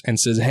lawyers and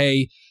says,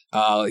 hey,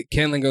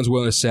 Ken Langone's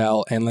willing to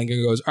sell. And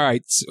Langone goes, all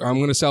right, I'm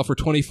going to sell for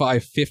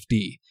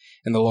 $25.50.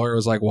 And the lawyer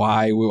was like,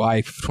 why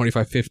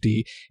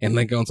 $25.50? And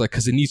Langone's like,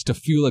 because it needs to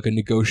feel like a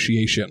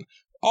negotiation.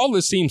 All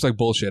this seems like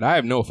bullshit. I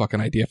have no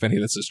fucking idea if any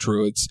of this is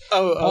true. It's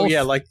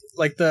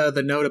like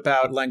the note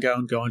about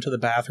Langone going to the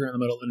bathroom in the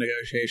middle of a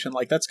negotiation.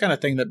 Like, that's kind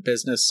of thing that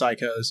business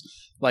psychos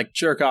like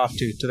jerk off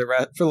to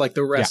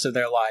the rest of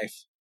their life.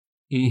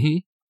 Mm-hmm.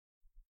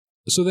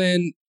 So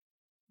then,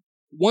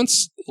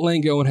 once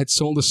Langone had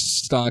sold the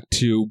stock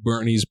to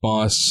Bernie's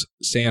boss,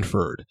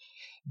 Sanford,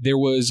 there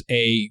was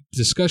a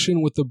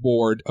discussion with the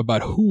board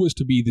about who was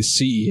to be the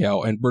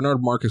CEO, and Bernard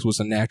Marcus was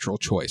a natural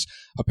choice.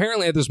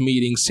 Apparently at this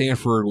meeting,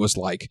 Sanford was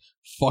like,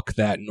 fuck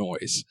that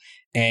noise,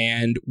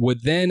 and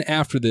would then,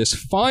 after this,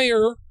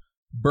 fire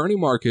Bernie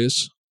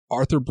Marcus,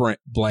 Arthur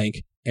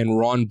Blank, and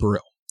Ron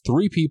Brill.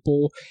 3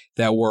 people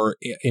that were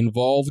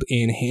involved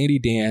in Handy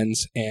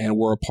Dan's and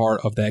were a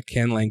part of that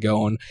Ken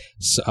Langone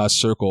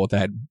circle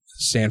that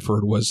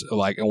Sanford was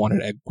like, wanted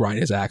to grind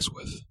his axe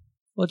with.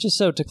 Well, just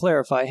so to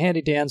clarify,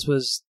 Handy Dan's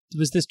was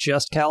this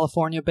just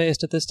California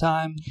based at this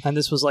time? And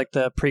this was like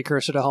the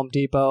precursor to Home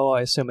Depot? I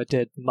assume it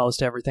did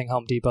most everything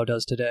Home Depot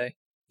does today.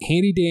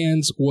 Handy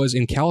Dan's was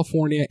in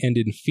California and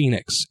in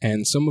Phoenix,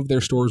 and some of their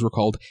stores were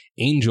called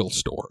Angel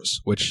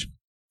stores, which,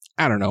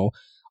 I don't know,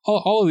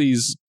 all of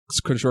these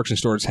construction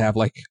stores have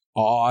like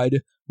odd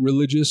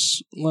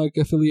religious like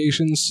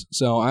affiliations,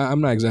 so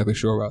I'm not exactly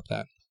sure about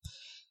that.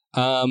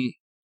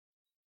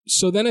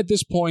 So then at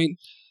this point,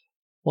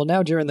 well,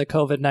 now during the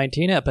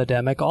COVID-19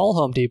 epidemic, all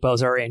Home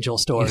Depots are Angel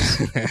stores.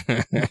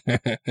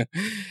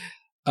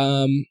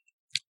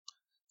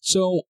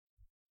 So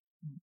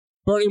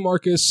Bernie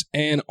Marcus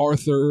and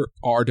Arthur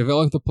are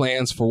developing the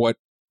plans for what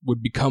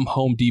would become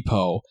Home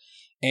Depot.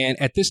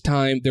 And at this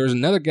time, there's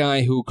another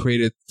guy who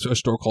created a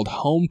store called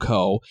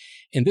Homeco,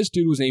 and this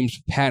dude was named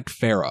Pat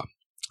Farah.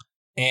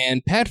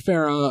 And Pat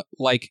Farah,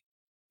 like,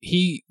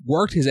 he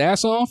worked his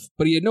ass off,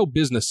 but he had no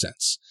business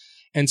sense.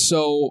 And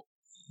so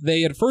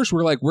they at first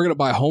were like, we're going to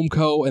buy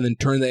Homeco and then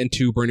turn that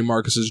into Bernie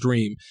Marcus's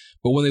dream.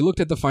 But when they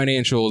looked at the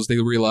financials, they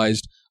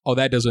realized, oh,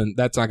 that's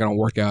not going to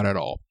work out at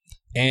all.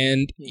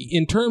 And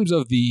in terms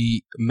of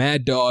the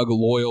Mad Dog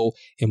loyal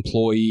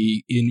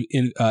employee,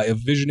 a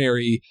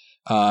visionary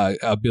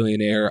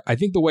billionaire, I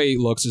think the way it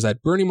looks is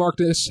that Bernie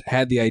Marcus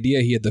had the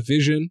idea, he had the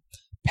vision.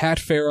 Pat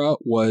Farah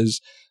was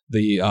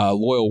the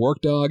loyal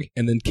work dog,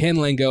 and then Ken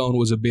Langone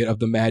was a bit of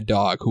the Mad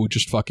Dog who would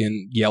just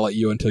fucking yell at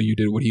you until you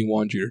did what he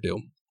wanted you to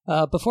do.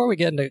 Before we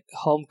get into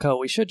Homeco,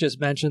 we should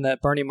just mention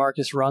that Bernie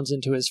Marcus runs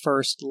into his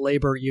first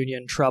labor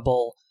union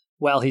trouble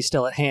while he's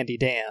still at Handy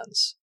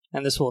Dan's.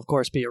 And this will, of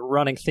course, be a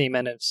running theme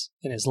in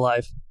his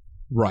life.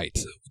 Right.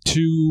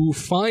 To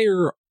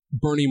fire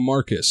Bernie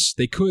Marcus,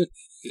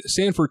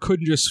 Sanford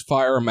couldn't just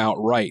fire him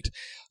outright.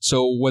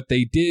 So what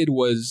they did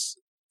was,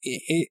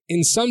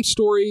 in some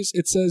stories,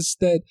 it says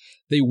that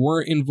they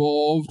weren't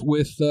involved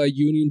with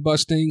union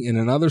busting, and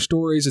in other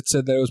stories, it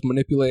said that it was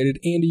manipulated.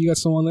 Andy, you got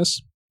some on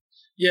this?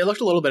 Yeah, I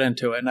looked a little bit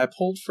into it, and I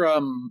pulled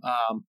from,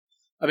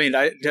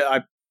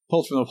 I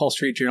pulled from the Wall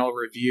Street Journal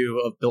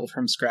review of Built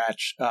from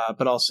Scratch,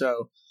 but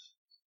also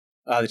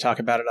they talk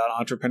about it on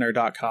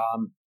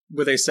entrepreneur.com.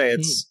 where they say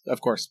it's,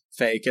 of course,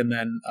 fake. And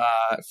then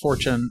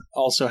Fortune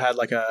also had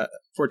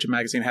Fortune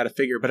magazine had a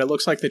figure, but it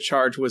looks like the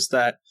charge was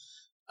that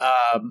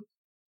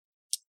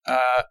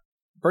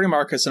Bernie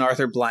Marcus and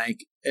Arthur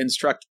Blank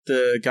instruct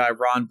the guy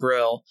Ron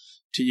Brill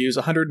to use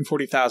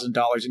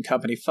 $140,000 in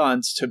company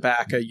funds to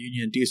back a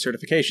union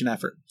decertification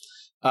effort,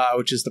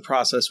 which is the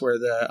process where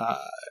the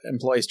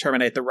employees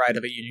terminate the right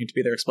of a union to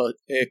be their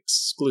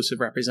exclusive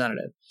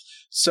representative.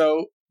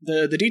 So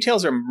the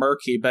details are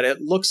murky, but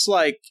it looks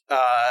like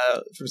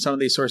from some of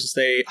these sources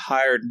they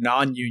hired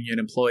non-union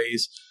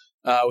employees,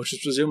 which was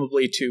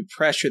presumably to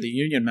pressure the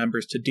union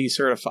members to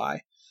decertify.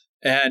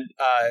 And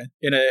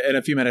in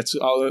a few minutes,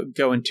 I'll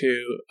go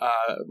into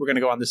we're going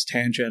to go on this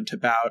tangent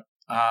about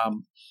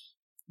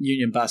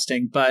union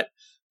busting, but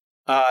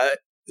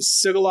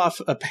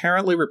Sigaloff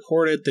apparently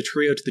reported the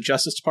trio to the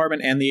Justice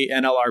Department and the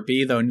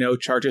NLRB, though no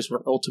charges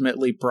were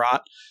ultimately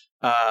brought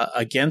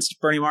against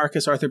Bernie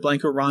Marcus, Arthur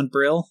Blank, or Ron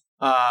Brill.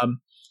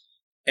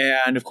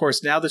 And of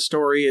course, now the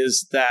story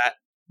is that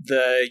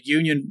the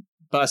union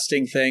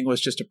busting thing was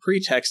just a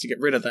pretext to get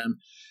rid of them.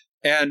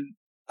 And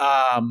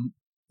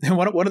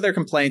one of their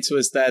complaints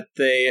was that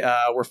they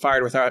were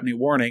fired without any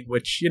warning,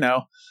 which,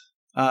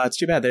 it's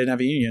too bad they didn't have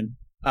a union.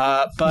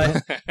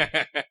 But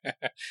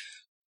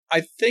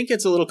I think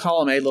it's a little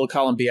column A, little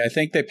column B. I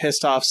think they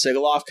pissed off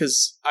Sigaloff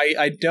because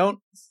I don't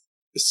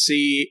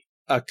see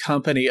a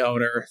company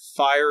owner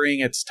firing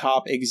its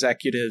top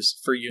executives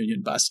for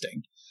union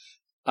busting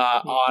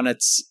on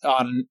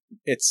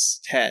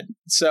its head.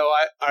 So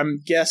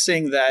I'm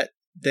guessing that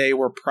they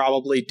were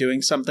probably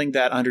doing something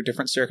that under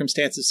different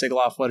circumstances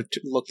Sigaloff would have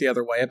looked the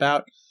other way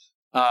about.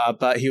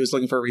 But he was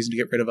looking for a reason to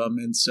get rid of them,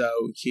 and so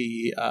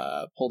he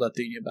pulled out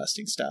the union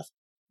busting stuff.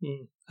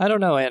 I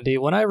don't know, Andy.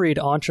 When I read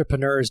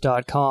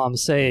entrepreneurs.com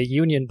say a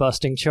union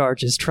busting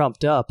charge is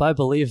trumped up, I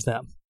believe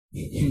them.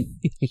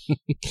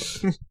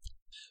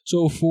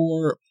 So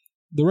for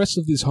the rest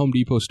of this Home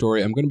Depot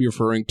story, I'm going to be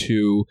referring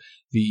to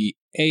the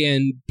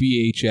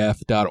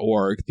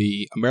ANBHF.org,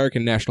 the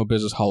American National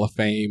Business Hall of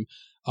Fame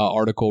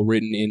article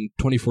written in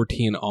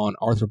 2014 on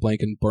Arthur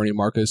Blank and Bernie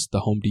Marcus,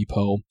 the Home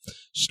Depot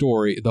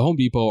story. The Home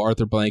Depot,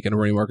 Arthur Blank and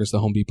Bernie Marcus, the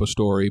Home Depot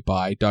story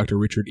by Dr.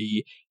 Richard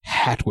E.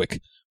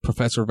 Hatwick,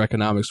 professor of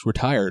economics,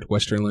 retired,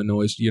 Western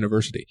Illinois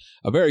University.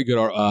 A very good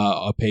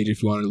page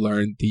if you want to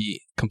learn the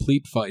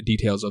complete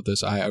details of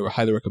this. I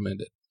highly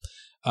recommend it.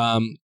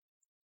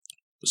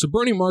 So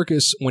Bernie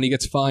Marcus, when he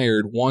gets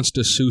fired, wants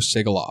to sue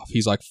Sigaloff.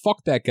 He's like,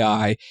 fuck that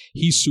guy.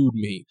 He sued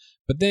me.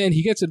 But then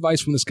he gets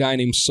advice from this guy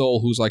named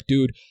Sol, who's like,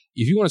 dude,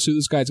 if you want to sue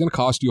this guy, it's going to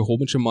cost you a whole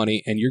bunch of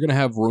money, and you're going to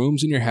have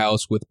rooms in your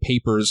house with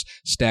papers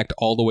stacked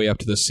all the way up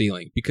to the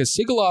ceiling. Because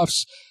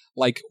Sigaloff's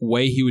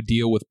way he would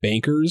deal with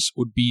bankers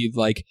would be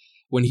like,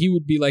 when he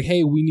would be like,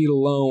 hey, we need a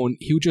loan,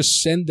 he would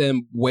just send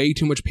them way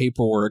too much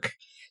paperwork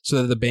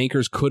so that the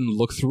bankers couldn't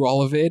look through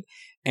all of it.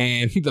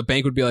 And the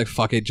bank would be like,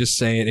 fuck it, just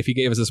say it. If he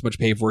gave us this much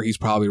paperwork, he's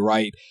probably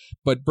right.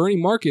 But Bernie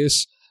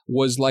Marcus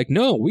was like,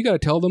 no, we got to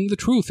tell them the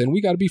truth, and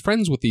we got to be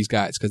friends with these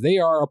guys because they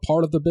are a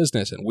part of the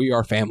business and we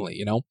are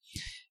family,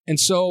 And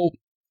so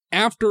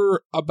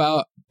after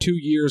about 2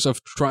 years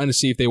of trying to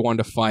see if they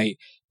wanted to fight,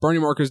 Bernie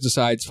Marcus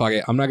decides, fuck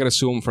it, I'm not going to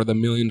sue him for the $1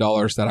 million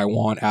that I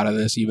want out of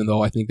this, even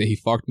though I think that he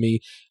fucked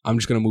me. I'm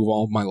just going to move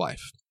on with my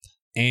life.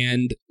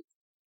 And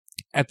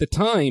at the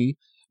time,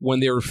 when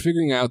they were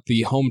figuring out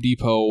the Home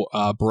Depot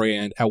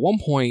brand, at one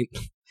point,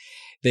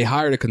 they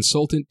hired a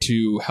consultant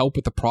to help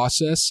with the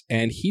process,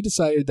 and he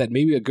decided that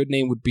maybe a good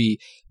name would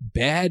be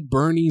Bad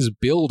Bernie's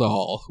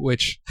Build-All,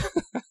 which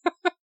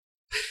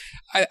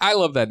I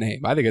love that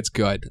name. I think it's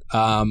good.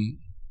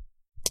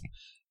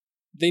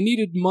 They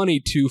needed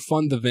money to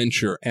fund the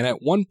venture, and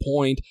at one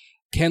point,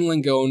 Ken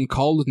Langone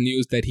called with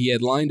news that he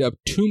had lined up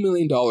 $2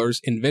 million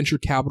in venture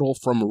capital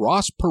from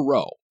Ross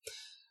Perot.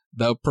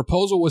 The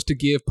proposal was to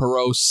give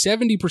Perot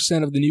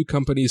 70% of the new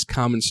company's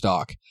common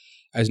stock.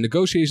 As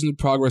negotiations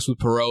progressed with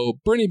Perot,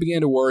 Bernie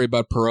began to worry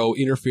about Perot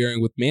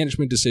interfering with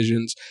management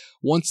decisions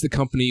once the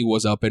company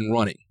was up and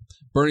running.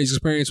 Bernie's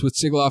experience with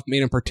Sigaloff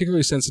made him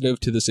particularly sensitive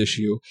to this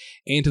issue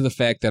and to the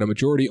fact that a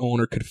majority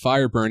owner could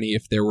fire Bernie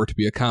if there were to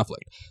be a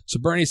conflict. So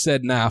Bernie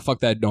said, nah, fuck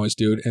that noise,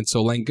 dude. And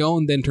so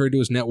Langone then turned to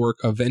his network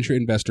of venture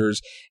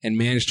investors and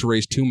managed to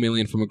raise $2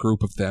 million from a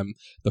group of them.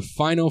 The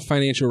final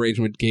financial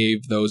arrangement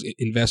gave those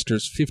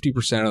investors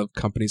 50% of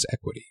the company's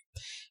equity.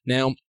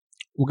 Now,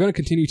 we're going to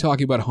continue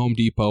talking about Home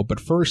Depot, but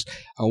first,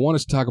 I want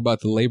us to talk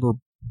about the labor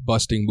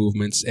busting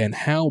movements and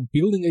how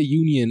building a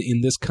union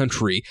in this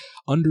country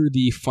under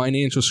the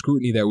financial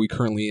scrutiny that we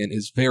currently in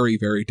is very,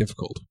 very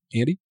difficult.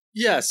 Andy?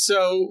 Yeah,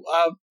 so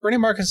Bernie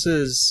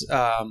Marcus's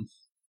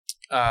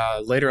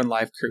later in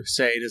life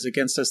crusade is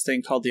against this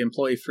thing called the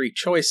Employee Free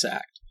Choice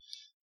Act.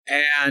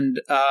 And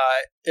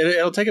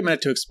it'll take a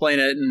minute to explain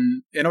it,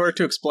 and in order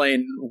to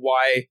explain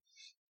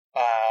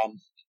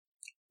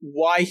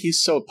why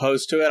he's so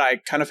opposed to it, I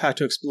kind of have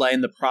to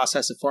explain the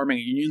process of forming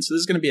a union. So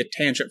this is going to be a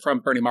tangent from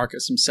Bernie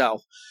Marcus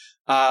himself.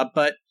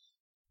 But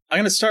I'm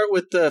going to start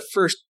with the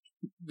first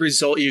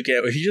result you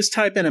get. If you just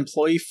type in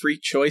Employee Free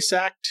Choice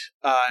Act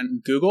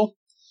on Google,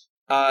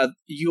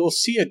 you'll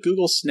see a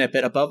Google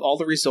snippet above all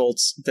the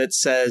results that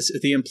says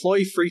the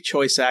Employee Free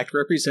Choice Act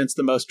represents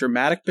the most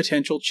dramatic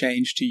potential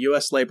change to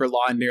U.S. labor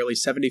law in nearly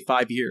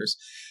 75 years.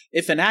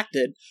 If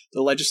enacted,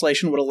 the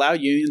legislation would allow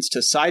unions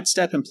to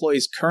sidestep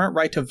employees' current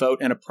right to vote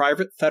in a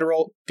private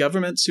federal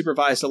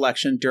government-supervised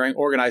election during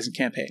organizing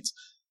campaigns.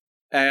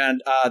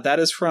 And that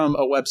is from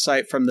a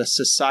website from the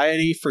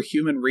Society for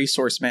Human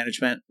Resource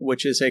Management,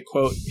 which is a,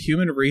 quote,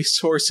 human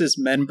resources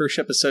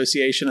membership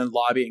association and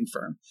lobbying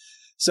firm.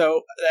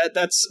 So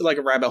that's like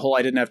a rabbit hole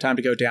I didn't have time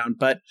to go down.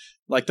 But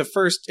like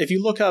if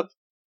you look up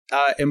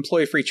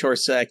Employee Free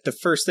Choice Act, the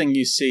first thing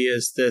you see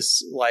is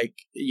this like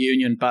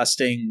union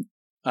busting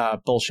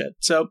bullshit.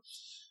 So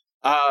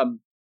to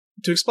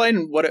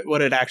explain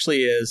what it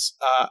actually is,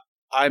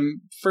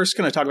 I'm first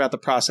going to talk about the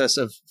process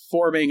of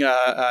forming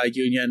a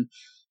union,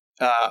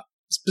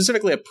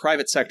 specifically a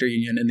private sector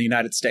union in the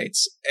United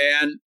States.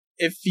 And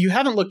if you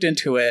haven't looked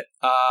into it,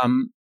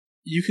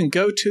 you can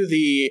go to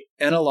the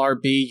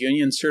NLRB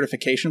union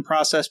certification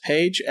process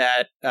page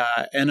at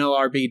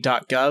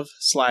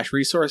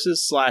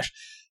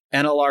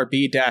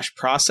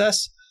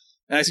nlrb.gov/resources/NLRB-process.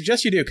 And I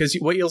suggest you do, because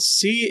what you'll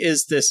see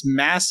is this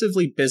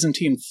massively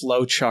Byzantine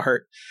flow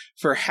chart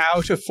for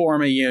how to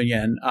form a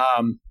union.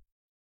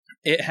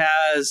 It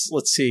has,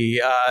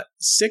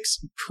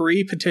 6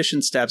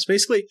 pre-petition steps.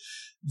 Basically,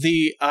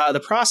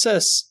 the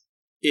process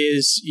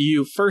is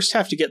you first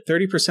have to get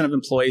 30% of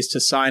employees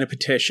to sign a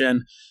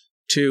petition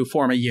to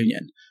form a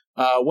union.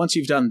 Once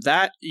you've done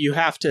that, you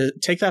have to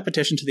take that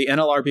petition to the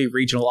NLRB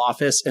regional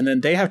office, and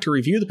then they have to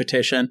review the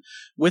petition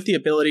with the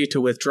ability to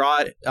withdraw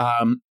it,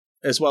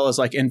 as well as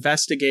like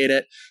investigate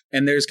it.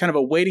 And there's kind of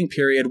a waiting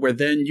period where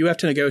then you have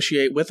to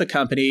negotiate with the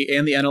company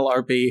and the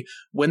NLRB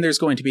when there's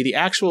going to be the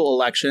actual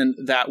election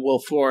that will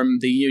form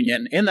the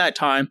union. In that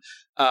time,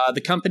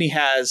 the company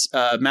has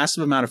a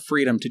massive amount of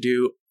freedom to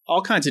do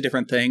all kinds of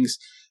different things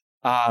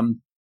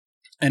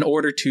in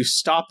order to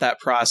stop that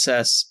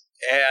process.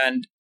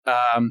 And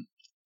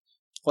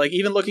like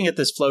even looking at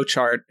this flow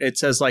chart, it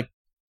says like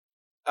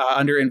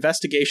under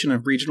investigation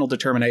of regional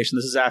determination,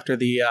 this is after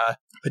the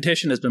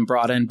petition has been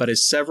brought in, but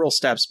is several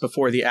steps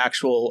before the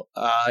actual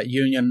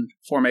union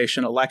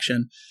formation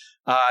election.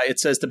 It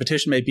says the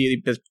petition may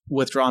be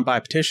withdrawn by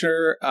a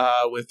petitioner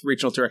with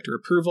regional director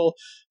approval.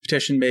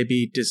 Petition may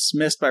be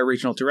dismissed by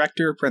regional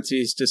director.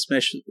 Parentheses,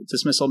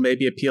 dismissal may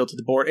be appealed to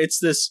the board. It's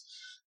this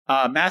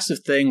massive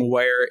thing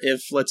where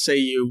if, let's say,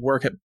 you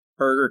work at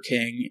Burger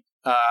King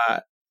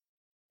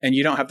and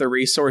you don't have the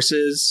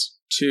resources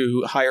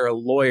to hire a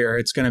lawyer,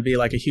 it's going to be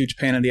like a huge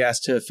pain in the ass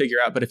to figure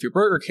out. But if you're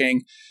Burger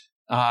King,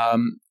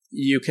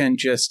 you can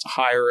just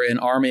hire an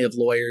army of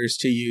lawyers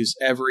to use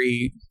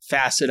every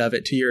facet of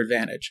it to your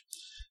advantage.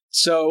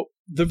 So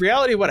the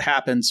reality of what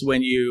happens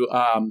when you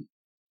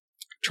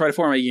try to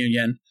form a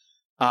union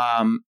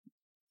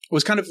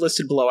was kind of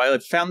listed below. I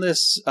found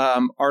this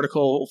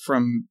article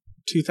from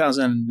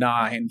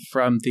 2009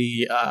 from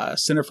the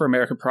Center for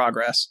American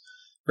Progress,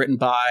 written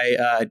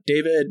by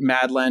David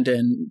Madland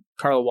and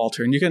Carla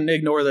Walter. And you can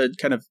ignore the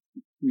kind of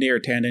near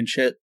tangent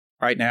shit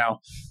right now,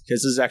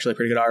 because this is actually a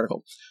pretty good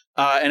article.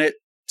 And it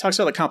talks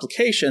about the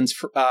complications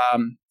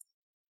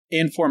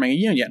in forming a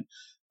union.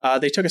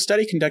 They took a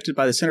study conducted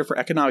by the Center for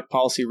Economic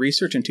Policy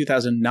Research in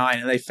 2009,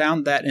 and they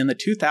found that in the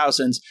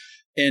 2000s,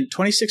 in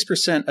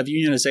 26% of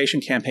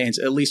unionization campaigns,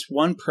 at least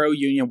one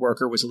pro-union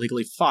worker was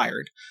illegally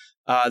fired.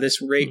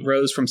 This rate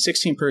rose from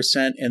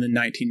 16% in the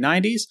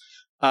 1990s,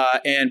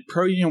 and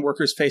pro-union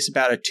workers face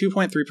about a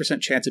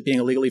 2.3% chance of being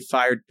illegally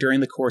fired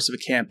during the course of a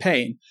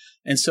campaign.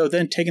 And so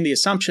then taking the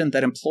assumption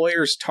that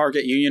employers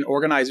target union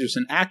organizers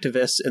and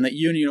activists, and that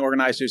union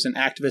organizers and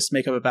activists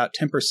make up about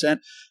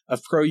 10%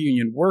 of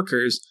pro-union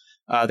workers,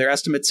 their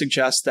estimates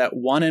suggest that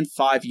 1 in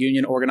 5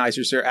 union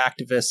organizers or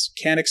activists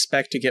can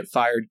expect to get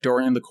fired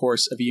during the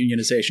course of a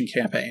unionization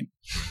campaign.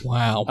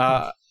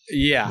 Wow.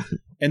 Yeah.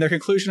 And their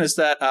conclusion is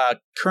that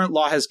current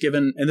law has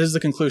given, and this is the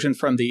conclusion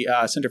from the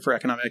Center for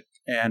Economic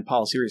and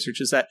Policy Research,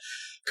 is that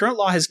current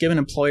law has given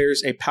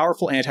employers a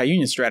powerful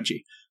anti-union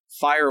strategy.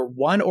 Fire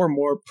one or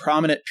more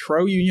prominent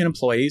pro-union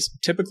employees,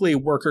 typically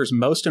workers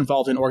most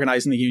involved in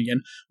organizing the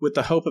union, with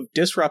the hope of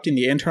disrupting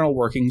the internal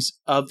workings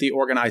of the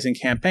organizing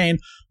campaign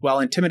while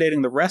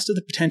intimidating the rest of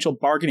the potential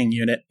bargaining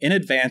unit in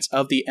advance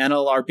of the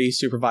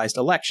NLRB-supervised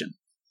election.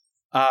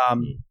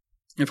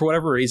 And for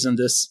whatever reason,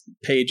 this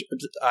page,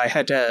 I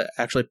had to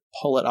actually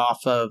pull it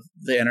off of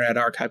the Internet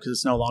Archive because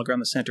it's no longer on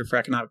the Center for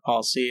Economic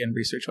Policy and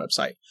Research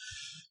website.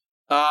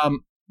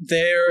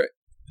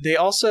 They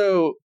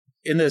also,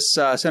 in this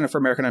Center for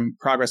American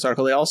Progress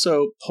article, they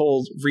also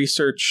pulled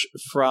research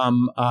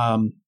from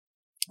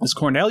this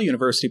Cornell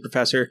University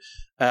professor,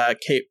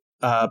 Kate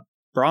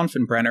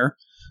Bronfenbrenner.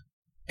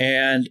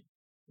 And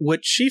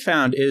what she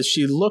found is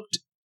she looked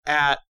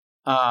at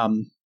a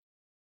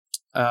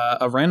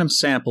random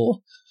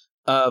sample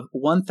of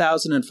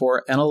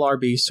 1,004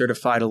 NLRB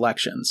certified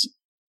elections.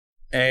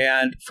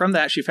 And from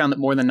that, she found that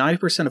more than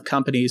 90% of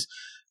companies,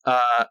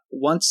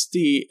 once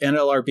the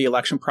NLRB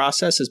election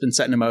process has been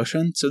set into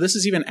motion, so this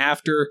is even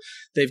after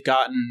they've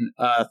gotten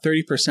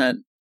 30%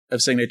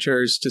 of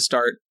signatures to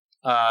start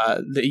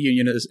the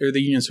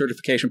union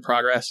certification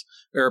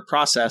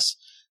process,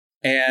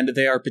 and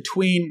they are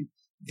between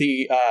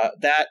the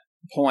that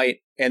point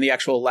and the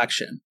actual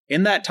election.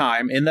 In that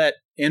time, in that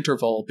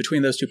interval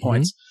between those 2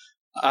 points,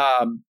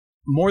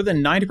 more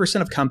than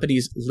 90% of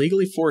companies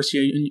legally force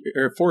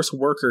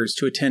workers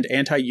to attend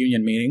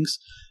anti-union meetings.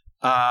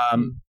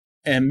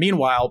 And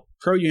meanwhile,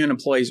 pro-union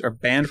employees are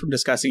banned from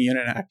discussing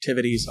union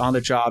activities on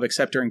the job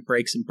except during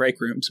breaks and break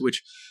rooms,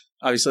 which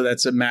obviously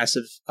that's a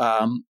massive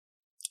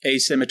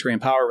asymmetry in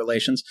power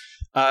relations.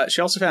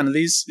 She also found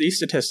these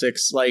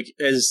statistics, like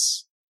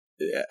as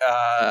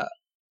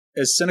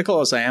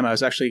cynical as I am, I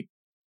was actually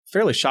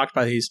fairly shocked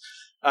by these.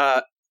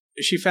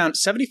 She found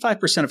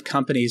 75% of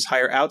companies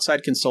hire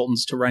outside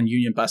consultants to run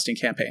union busting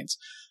campaigns.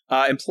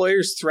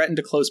 Employers threatened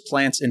to close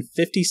plants in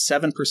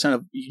 57%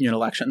 of union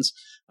elections.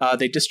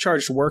 They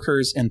discharged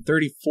workers in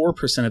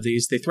 34% of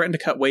these. They threatened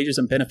to cut wages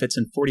and benefits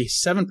in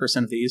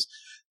 47% of these.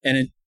 And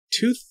in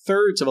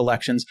 2/3 of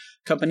elections,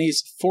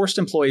 companies forced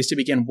employees to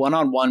begin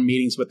one-on-one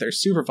meetings with their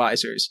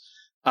supervisors.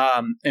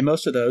 In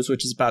most of those,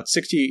 which is about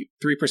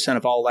 63%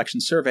 of all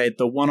elections surveyed,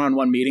 the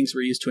one-on-one meetings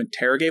were used to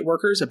interrogate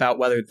workers about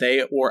whether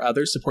they or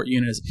others support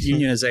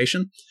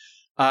unionization.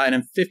 And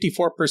in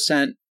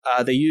 54%,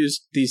 they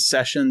used these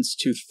sessions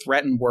to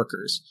threaten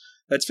workers.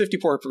 That's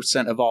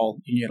 54% of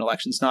all union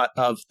elections, not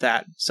of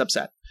that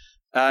subset.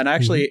 And I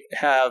actually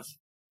have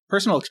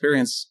personal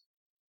experience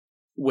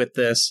with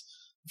this.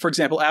 For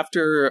example,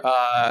 after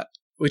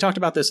we talked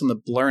about this in the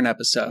Blurn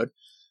episode,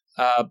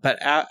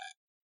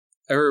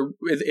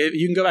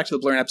 you can go back to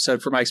the Blurn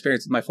episode for my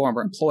experience with my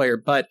former employer.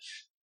 But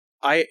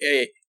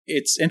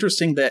it's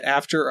interesting that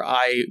after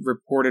I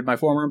reported my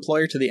former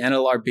employer to the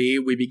NLRB,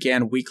 we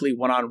began weekly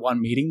one-on-one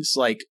meetings,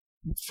 like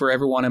for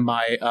everyone in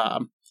my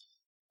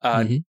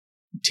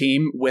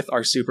team with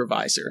our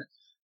supervisor,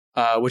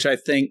 which I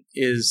think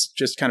is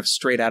just kind of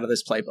straight out of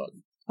this playbook.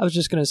 I was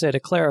just going to say, to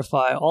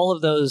clarify, all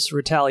of those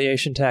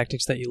retaliation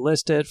tactics that you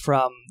listed,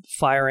 from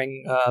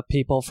firing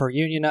people for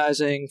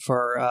unionizing,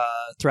 for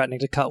threatening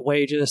to cut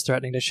wages,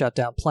 threatening to shut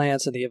down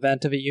plants in the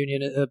event of a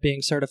union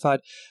being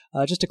certified,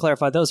 just to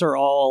clarify, those are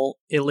all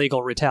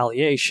illegal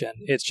retaliation.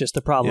 It's just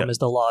the problem is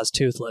the law is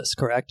toothless,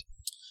 correct?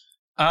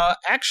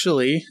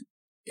 Actually,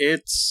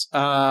 it's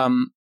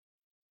some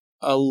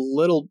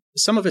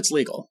of it's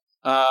legal.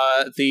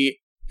 The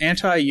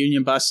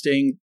anti-union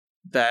busting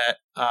that...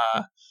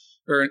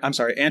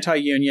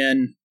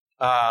 anti-union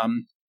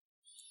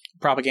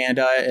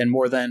propaganda in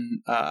more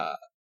than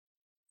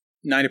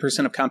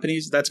 90% of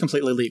companies, that's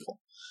completely legal.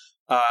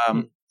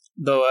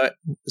 Though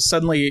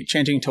suddenly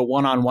changing to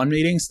one-on-one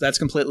meetings, that's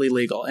completely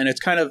legal. And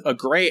it's kind of a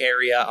gray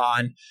area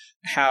on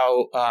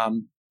how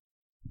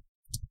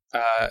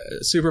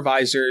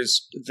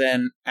supervisors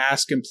then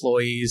ask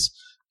employees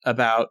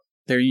about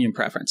their union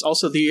preference.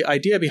 Also, the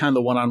idea behind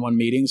the one-on-one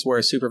meetings where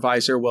a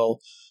supervisor will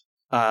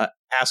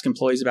ask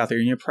employees about their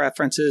union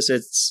preferences,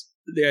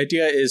 the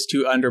idea is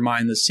to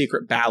undermine the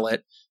secret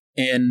ballot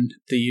in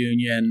the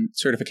union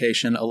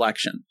certification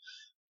election.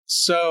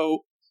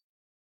 So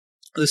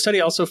the study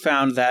also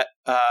found that,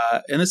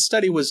 and this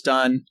study was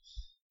done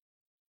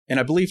in,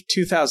 I believe,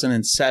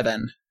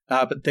 2007,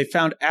 but they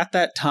found at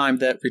that time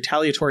that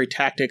retaliatory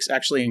tactics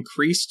actually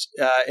increased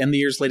in the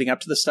years leading up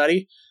to the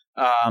study.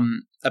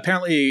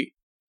 Apparently,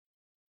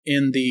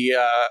 in the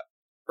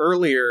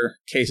earlier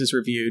cases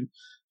reviewed,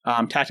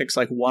 tactics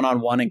like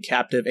one-on-one and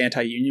captive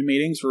anti-union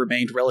meetings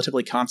remained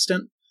relatively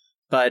constant,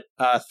 but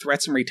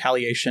threats and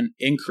retaliation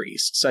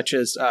increased, such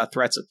as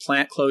threats of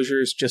plant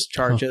closures,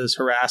 discharges,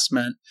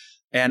 harassment,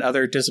 and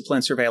other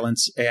discipline,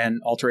 surveillance,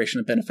 and alteration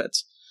of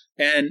benefits.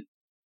 And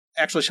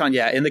actually, Sean,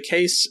 in the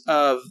case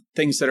of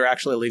things that are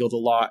actually illegal, the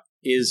law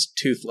is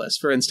toothless.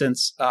 For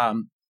instance,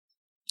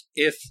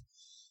 if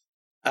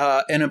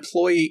an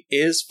employee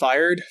is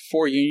fired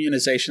for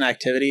unionization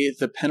activity,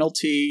 the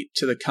penalty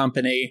to the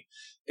company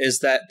is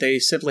that they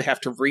simply have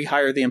to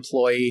rehire the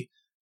employee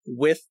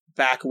with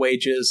back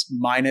wages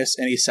minus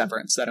any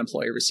severance that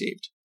employee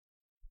received.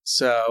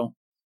 So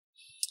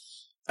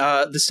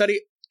the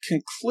study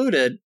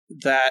concluded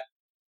that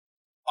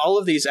all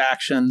of these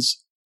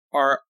actions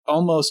are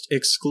almost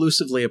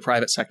exclusively a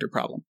private sector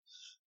problem.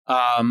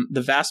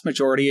 The vast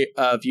majority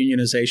of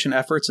unionization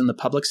efforts in the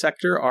public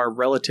sector are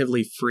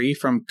relatively free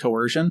from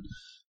coercion.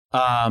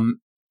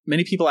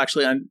 Many people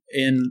actually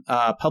in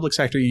public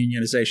sector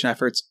unionization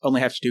efforts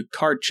only have to do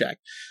card check,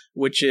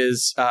 which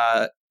is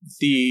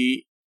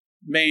the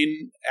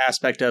main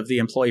aspect of the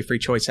Employee Free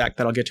Choice Act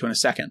that I'll get to in a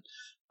second.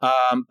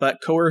 But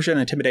coercion,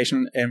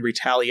 intimidation, and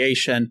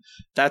retaliation,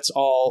 that's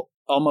all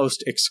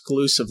almost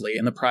exclusively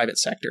in the private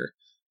sector.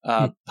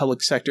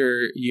 Public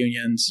sector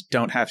unions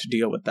don't have to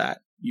deal with that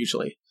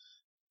usually.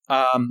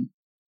 And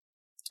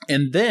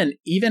then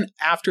even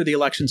after the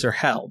elections are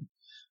held,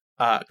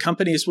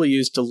 companies will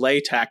use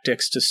delay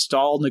tactics to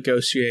stall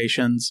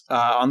negotiations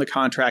on the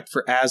contract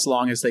for as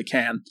long as they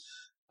can.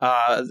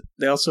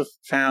 They also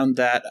found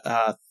that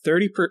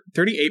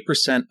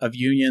 38% of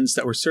unions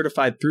that were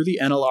certified through the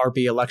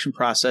NLRB election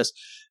process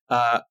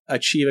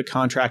achieve a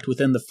contract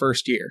within the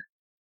first year.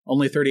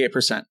 Only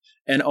 38%.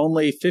 and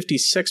only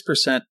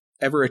 56%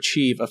 ever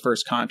achieve a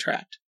first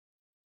contract.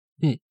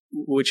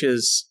 Which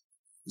is,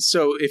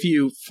 so if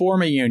you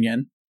form a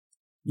union,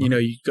 you know,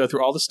 you go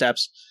through all the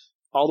steps,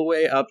 all the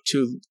way up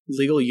to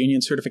legal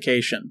union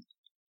certification.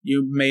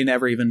 You may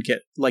never even get,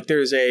 like,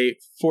 there's a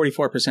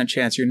 44%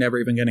 chance you're never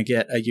even going to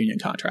get a union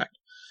contract.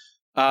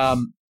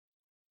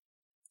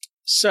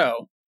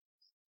 So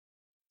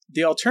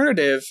the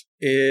alternative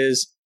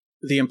is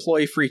the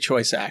Employee Free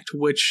Choice Act,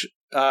 which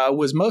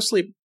was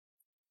mostly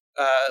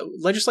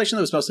legislation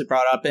that was mostly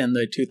brought up in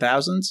the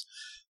 2000s.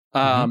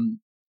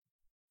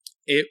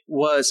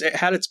 It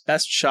had its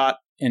best shot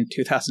in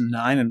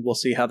 2009, and we'll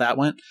see how that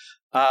went.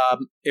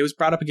 It was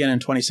brought up again in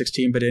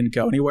 2016, but didn't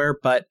go anywhere.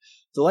 But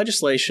the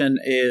legislation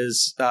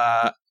is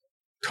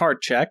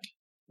card check,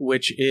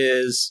 which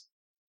is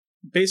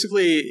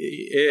basically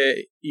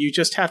you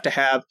just have to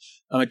have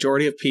a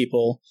majority of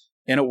people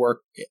in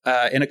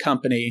a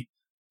company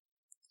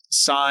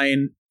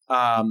sign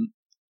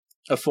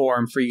a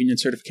form for union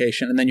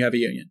certification, and then you have a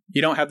union.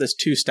 You don't have this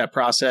two-step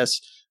process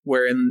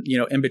where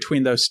in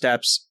between those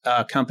steps,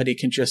 a company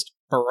can just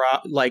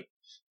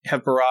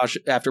have barrage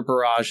after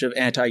barrage of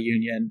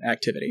anti-union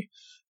activity.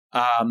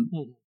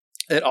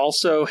 It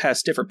also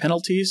has different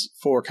penalties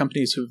for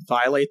companies who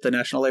violate the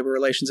National Labor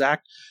Relations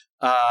Act.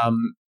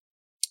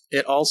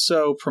 It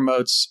also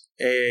promotes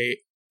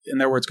in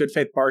their words, good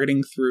faith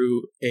bargaining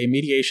through a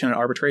mediation and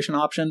arbitration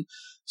option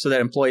so that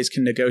employees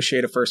can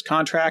negotiate a first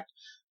contract.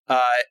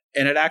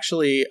 And it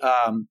actually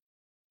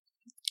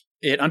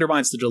it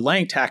undermines the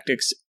delaying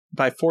tactics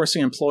by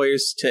forcing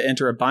employers to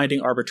enter a binding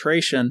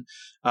arbitration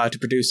to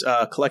produce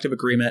a collective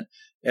agreement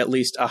at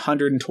least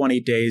 120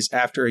 days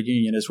after a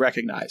union is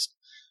recognized.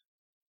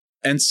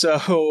 And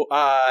so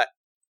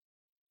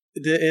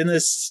in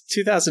this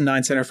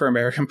 2009 Center for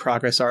American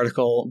Progress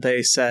article,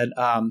 they say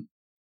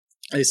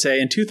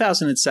in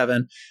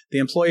 2007, the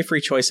Employee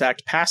Free Choice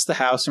Act passed the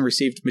House and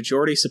received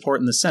majority support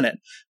in the Senate,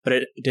 but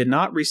it did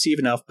not receive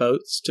enough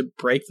votes to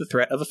break the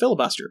threat of a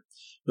filibuster.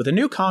 With a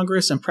new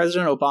Congress and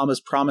President Obama's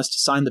promise to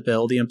sign the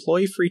bill, the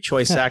Employee Free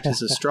Choice Act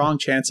has a strong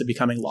chance of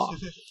becoming law.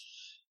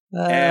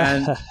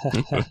 And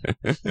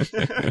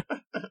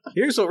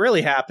here's what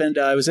really happened.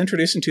 It was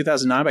introduced in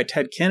 2009 by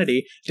Ted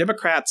Kennedy.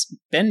 Democrats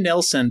Ben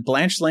Nelson,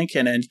 Blanche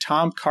Lincoln, and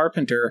Tom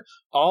Carpenter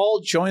all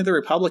joined the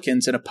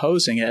Republicans in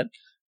opposing it.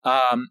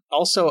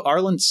 Also,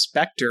 Arlen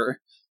Specter,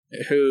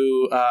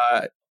 who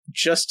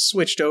just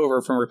switched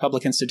over from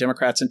Republicans to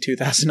Democrats in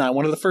 2009.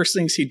 One of the first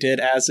things he did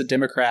as a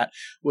Democrat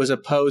was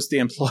oppose the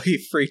Employee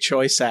Free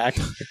Choice Act.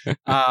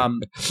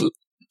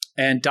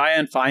 And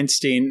Dianne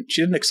Feinstein,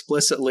 she didn't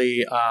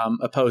explicitly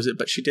oppose it,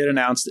 but she did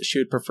announce that she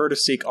would prefer to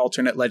seek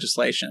alternate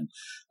legislation.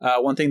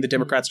 One thing the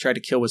Democrats tried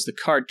to kill was the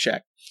card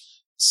check.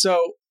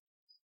 So,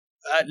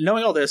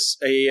 knowing all this,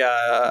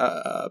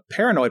 a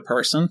paranoid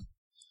person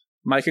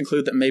might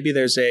conclude that maybe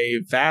there's a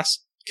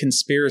vast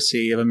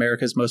conspiracy of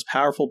America's most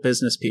powerful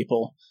business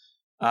people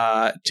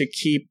to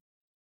keep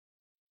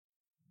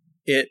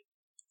it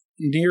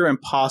near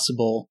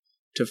impossible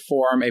to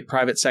form a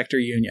private sector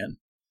union.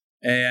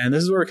 And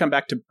this is where we come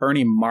back to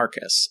Bernie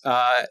Marcus.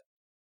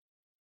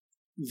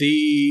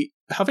 The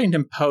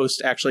Huffington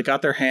Post actually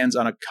got their hands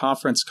on a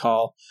conference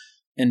call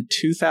in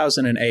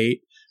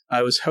 2008.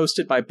 It was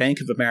hosted by Bank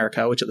of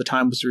America, which at the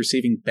time was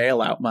receiving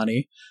bailout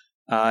money.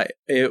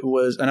 It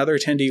was another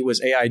attendee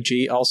was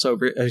AIG, also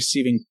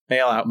receiving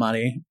bailout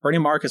money. Bernie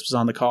Marcus was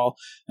on the call,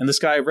 and this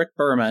guy Rick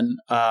Berman,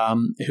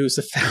 who's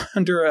the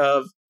founder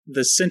of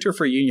the Center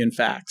for Union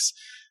Facts,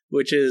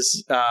 which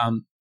is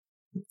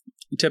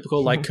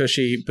typical like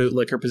cushy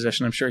bootlicker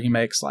position. I'm sure he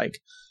makes like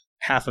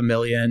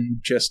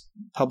 $500,000 just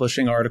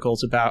publishing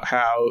articles about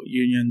how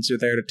unions are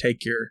there to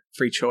take your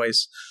free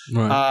choice.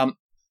 Right.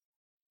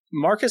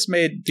 Marcus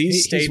made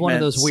these statements. He's one of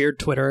those weird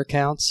Twitter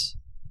accounts.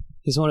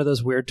 He's one of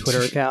those weird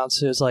Twitter accounts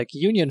who's like,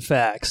 Union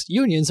Facts.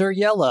 Unions are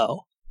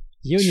yellow.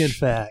 Union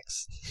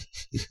Facts.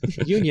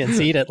 Unions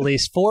eat at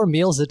least 4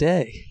 meals a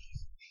day.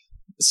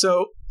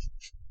 So,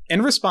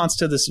 in response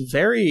to this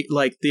very,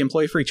 like, the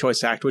Employee Free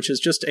Choice Act, which is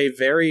just a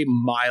very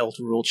mild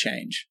rule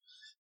change,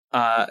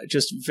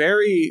 just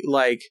very,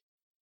 like,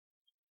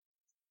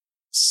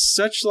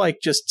 such, like,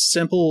 just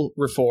simple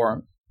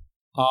reform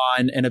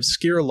on an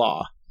obscure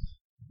law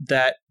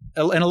that,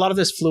 and a lot of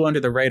this flew under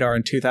the radar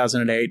in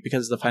 2008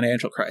 because of the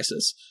financial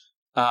crisis.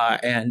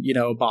 And,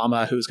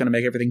 Obama, who's going to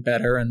make everything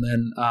better. And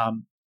then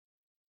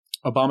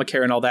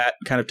Obamacare and all that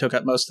kind of took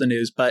up most of the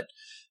news. But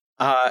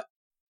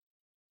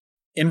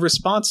in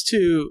response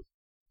to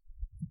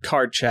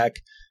card check,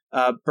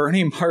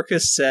 Bernie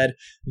Marcus said,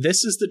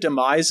 "This is the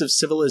demise of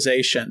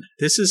civilization.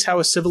 This is how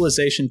a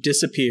civilization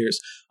disappears.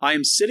 I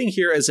am sitting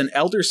here as an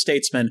elder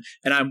statesman,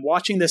 and I'm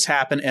watching this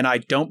happen, and I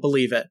don't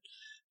believe it."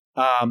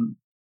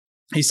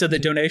 He said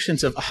that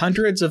donations of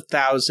hundreds of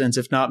thousands,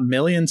 if not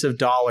millions of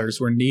dollars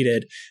were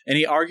needed, and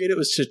he argued it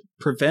was to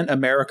prevent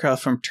America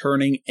from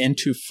turning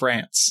into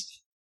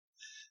France.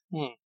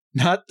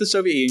 Not the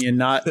Soviet Union,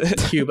 not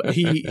Cuba.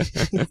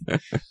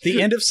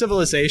 The end of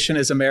civilization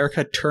is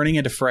America turning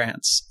into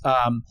France.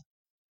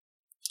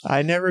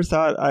 I never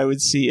thought I would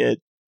see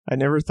it I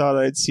never thought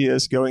I'd see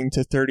us going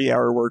to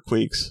 30-hour work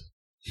weeks.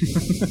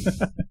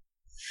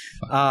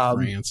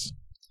 France.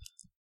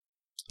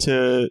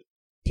 To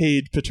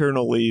paid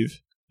paternal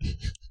leave.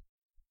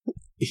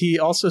 He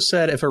also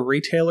said if a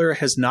retailer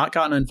has not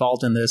gotten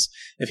involved in this,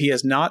 if he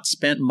has not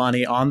spent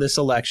money on this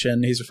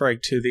election, he's referring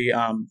to the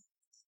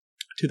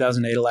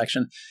 2008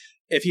 election,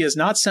 if he has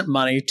not sent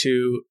money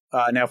to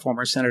now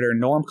former Senator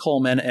Norm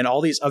Coleman and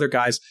all these other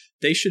guys,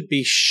 they should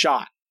be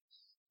shot.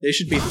 They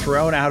should be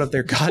thrown out of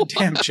their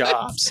goddamn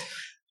jobs.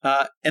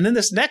 And then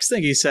this next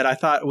thing he said I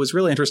thought was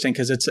really interesting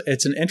because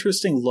it's an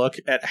interesting look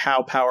at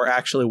how power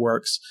actually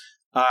works.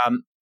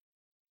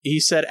 He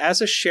said,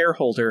 as a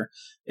shareholder,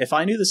 if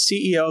I knew the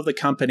CEO of the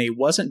company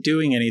wasn't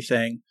doing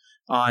anything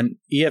on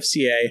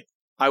EFCA,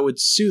 I would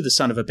sue the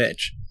son of a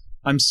bitch.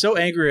 I'm so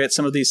angry at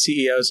some of these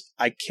CEOs,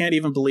 I can't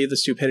even believe the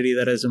stupidity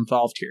that is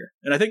involved here.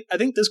 And I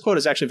think this quote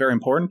is actually very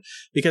important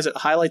because it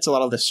highlights a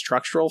lot of the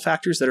structural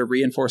factors that are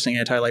reinforcing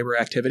anti-labor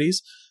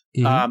activities.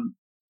 Mm-hmm.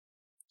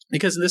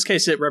 Because in this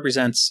case, it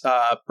represents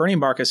Bernie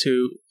Marcus,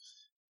 who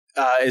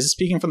is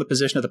speaking from the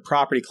position of the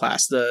property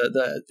class,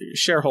 the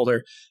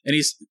shareholder, and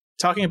he's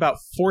talking about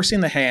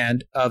forcing the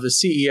hand of the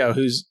CEO,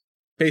 who's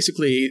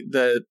basically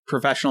the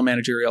professional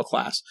managerial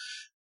class.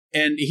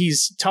 And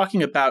he's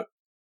talking about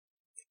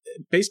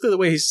basically the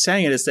way he's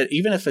saying it is that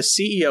even if a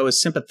CEO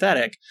is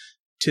sympathetic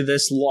to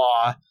this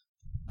law,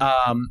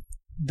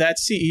 that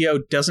CEO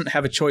doesn't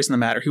have a choice in the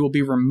matter. He will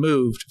be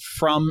removed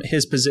from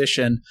his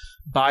position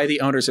by the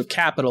owners of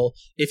capital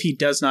if he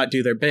does not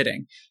do their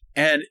bidding.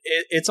 And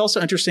it's also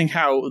interesting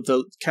how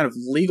the kind of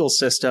legal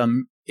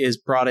system is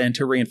brought in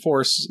to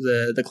reinforce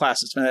the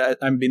class system.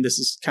 I mean, this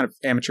is kind of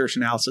amateurish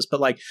analysis, but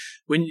like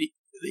when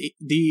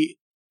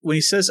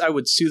he says I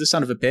would sue the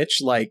son of a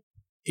bitch, like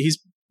he's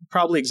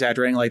probably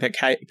exaggerating. Like that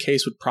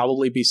case would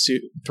probably be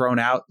thrown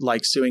out,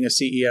 like suing a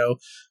CEO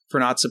for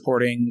not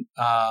supporting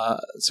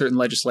certain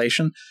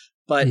legislation.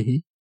 But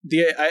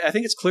I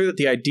think it's clear that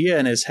the idea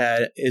in his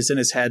head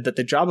that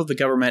the job of the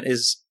government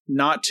is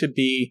not to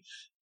be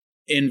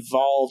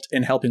involved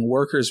in helping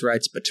workers'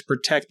 rights, but to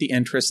protect the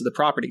interests of the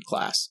property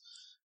class.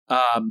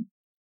 And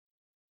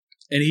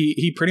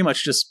he pretty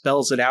much just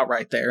spells it out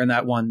right there in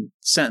that one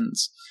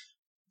sentence.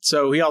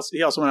 So he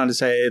also went on to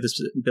say this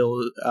bill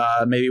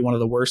may be one of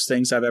the worst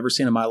things I've ever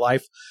seen in my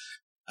life.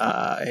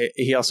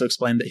 He also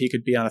explained that he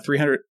could be on a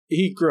 300.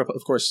 He grew up,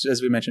 of course,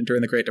 as we mentioned,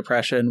 during the Great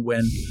Depression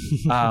when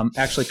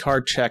actually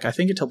card check, I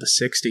think until the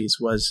 60s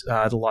was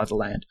the law of the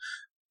land.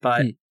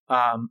 But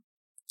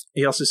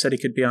he also said he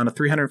could be on a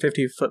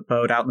 350-foot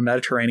boat out in the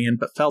Mediterranean,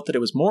 but felt that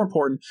it was more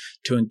important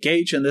to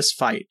engage in this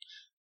fight.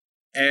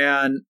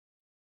 And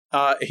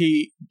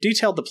he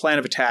detailed the plan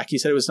of attack. He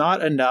said it was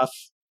not enough.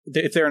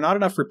 If there are not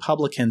enough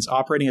Republicans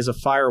operating as a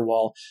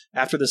firewall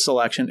after this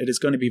election, it is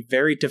going to be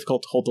very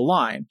difficult to hold the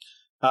line.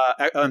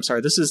 I'm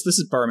sorry, this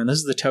is Berman. This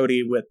is the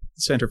toady with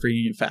Center for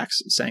Union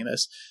Facts saying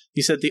this.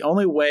 He said the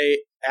only way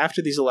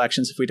after these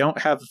elections, if we don't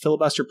have a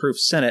filibuster-proof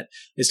Senate,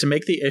 is to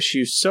make the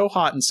issue so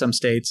hot in some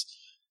states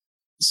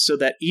so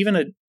that even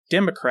a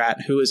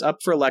Democrat who is up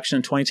for election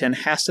in 2010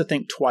 has to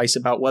think twice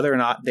about whether or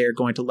not they're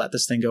going to let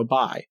this thing go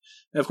by.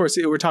 And of course,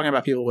 we're talking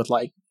about people with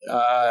like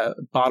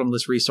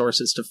bottomless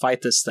resources to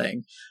fight this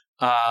thing,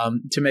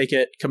 to make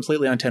it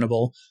completely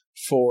untenable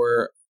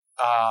for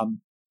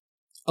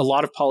a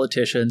lot of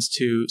politicians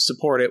to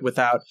support it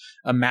without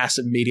a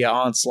massive media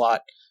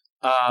onslaught.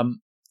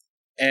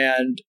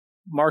 And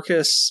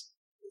Marcus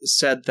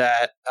said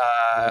that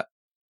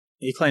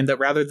he claimed that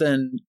rather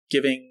than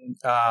giving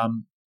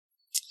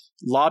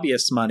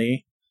lobbyists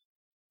money,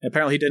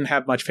 apparently he didn't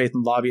have much faith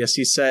in lobbyists.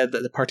 He said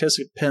that the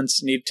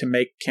participants need to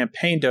make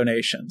campaign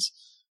donations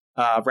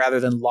rather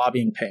than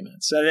lobbying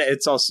payments. And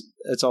it's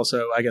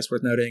also, I guess,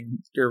 worth noting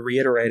or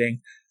reiterating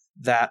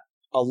that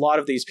a lot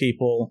of these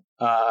people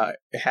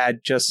had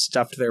just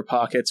stuffed their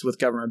pockets with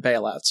government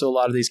bailouts. So a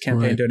lot of these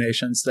campaign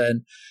donations,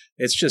 then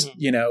it's just,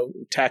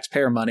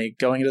 taxpayer money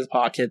going into the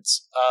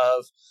pockets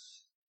of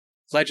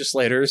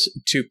legislators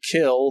to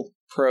kill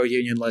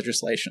pro-union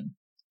legislation.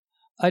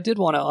 I did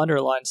want to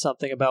underline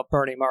something about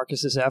Bernie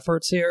Marcus's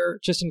efforts here,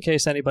 just in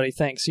case anybody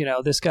thinks,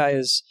 this guy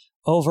is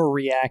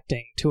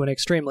overreacting to an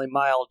extremely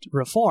mild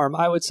reform.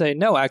 I would say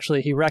no,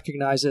 actually, he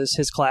recognizes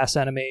his class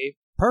enemy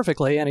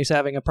perfectly, and he's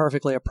having a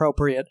perfectly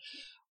appropriate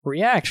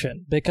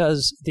reaction,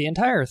 because the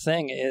entire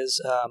thing is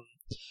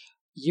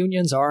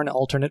unions are an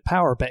alternate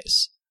power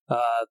base.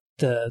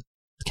 The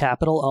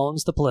capital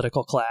owns the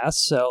political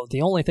class, so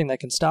the only thing that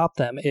can stop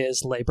them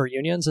is labor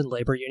unions and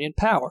labor union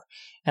power.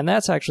 And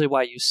that's actually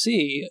why you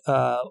see,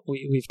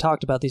 we've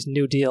talked about these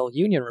New Deal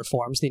union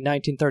reforms, the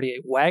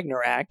 1938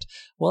 Wagner Act.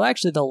 Well,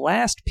 actually, the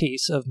last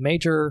piece of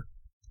major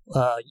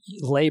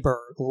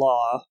labor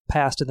law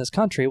passed in this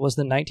country was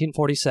the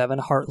 1947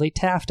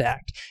 Hartley-Taft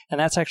Act. And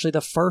that's actually the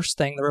first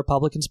thing the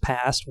Republicans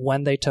passed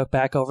when they took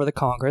back over the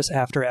Congress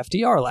after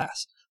FDR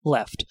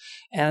left.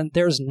 And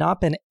there's not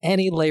been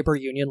any labor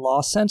union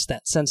law since then,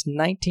 since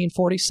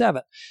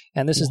 1947.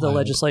 And this is the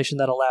legislation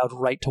that allowed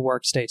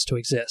right-to-work states to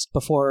exist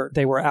before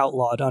they were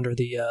outlawed under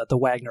the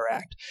Wagner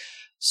Act.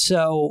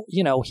 So,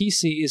 he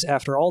sees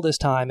after all this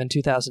time in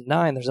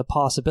 2009, there's a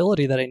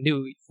possibility that a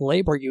new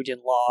labor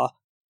union law,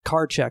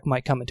 card check,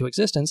 might come into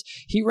existence.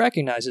 He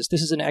recognizes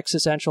this is an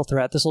existential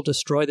threat. This will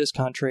destroy this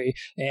country,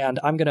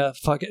 and I'm going to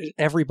fuck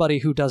everybody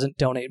who doesn't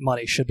donate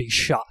money should be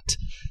shot.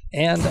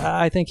 And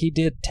I think he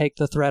did take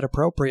the threat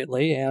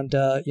appropriately, and,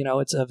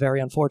 it's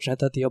very unfortunate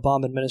that the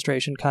Obama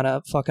administration kind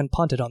of fucking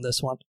punted on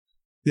this one.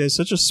 Yeah,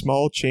 such a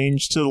small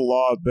change to the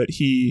law, but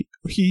he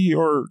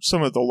or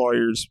some of the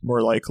lawyers,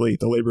 more likely,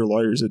 the labor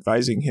lawyers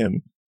advising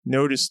him,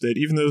 noticed that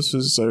even though this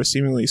was a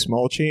seemingly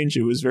small change,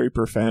 it was very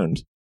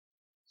profound.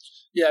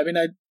 Yeah, I mean,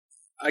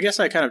 I guess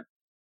I kind of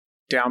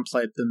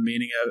downplayed the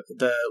meaning of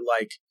the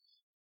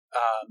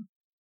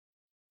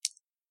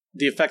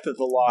effect that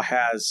the law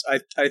has.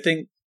 I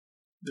think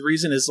the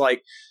reason is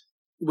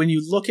when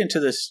you look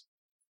into this,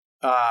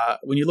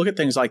 when you look at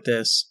things like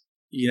this,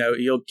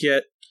 you'll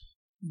get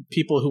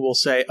people who will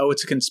say, oh,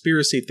 it's a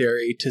conspiracy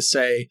theory to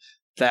say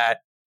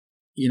that,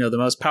 the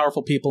most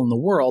powerful people in the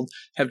world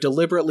have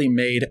deliberately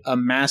made a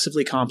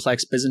massively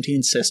complex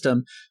Byzantine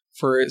system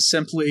for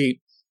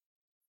simply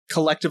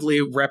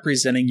collectively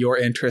representing your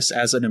interests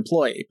as an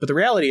employee. But the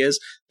reality is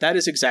that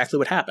is exactly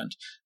what happened.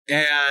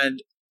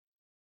 And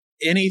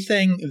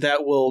anything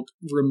that will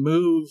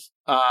remove,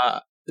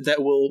 that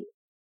will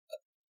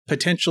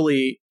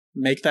potentially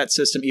make that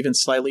system even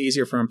slightly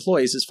easier for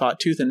employees is fought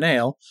tooth and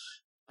nail.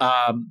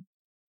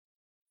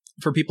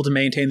 For people to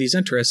maintain these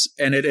interests,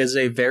 and it is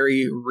a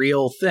very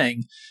real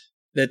thing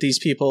that these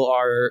people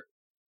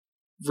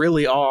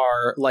really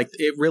are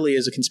it really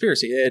is a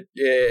conspiracy. It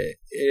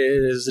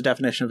is the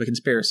definition of a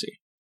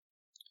conspiracy.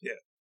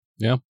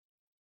 Yeah.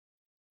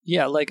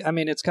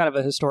 It's kind of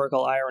a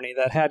historical irony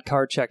that had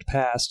card check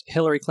passed,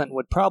 Hillary Clinton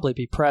would probably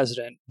be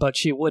president, but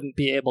she wouldn't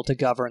be able to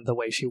govern the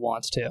way she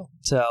wants to.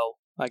 So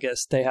I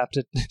guess they have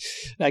to,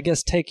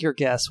 take your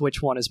guess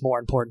which one is more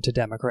important to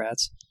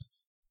Democrats.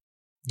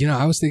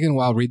 I was thinking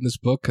while reading this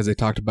book, because they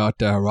talked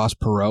about Ross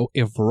Perot,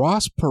 if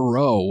Ross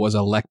Perot was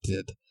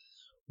elected,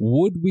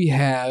 would we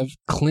have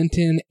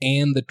Clinton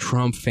and the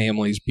Trump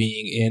families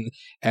being in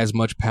as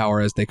much power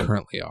as they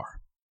currently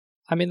are?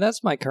 I mean,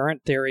 that's my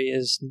current theory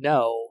is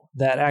no,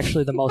 that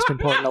actually the most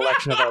important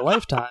election of our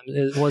lifetime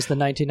was the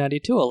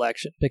 1992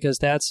 election, because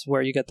that's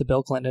where you get the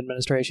Bill Clinton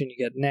administration, you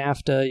get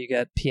NAFTA, you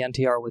get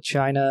PNTR with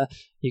China,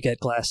 you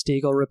get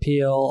Glass-Steagall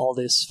repeal, all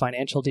this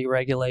financial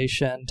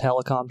deregulation,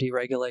 telecom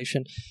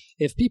deregulation.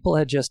 If people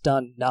had just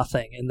done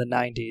nothing in the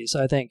 90s,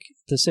 I think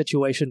the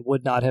situation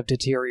would not have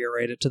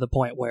deteriorated to the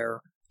point where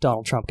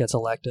Donald Trump gets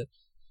elected.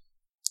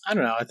 I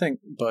don't know. I think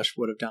Bush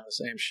would have done the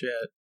same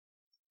shit.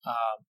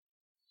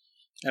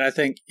 And I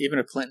think even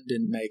if Clinton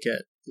didn't make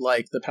it,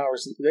 the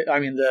powers,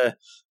 the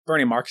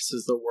Bernie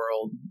Marcuses of the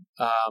world,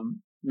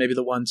 maybe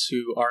the ones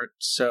who aren't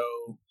so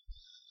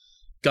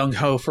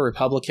gung-ho for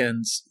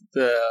Republicans,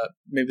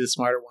 maybe the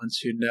smarter ones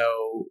who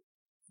know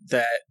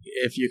that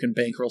if you can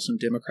bankroll some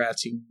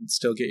Democrats, you can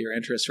still get your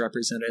interests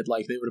represented.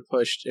 They would have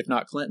pushed, if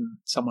not Clinton,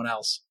 someone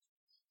else.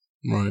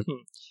 Right.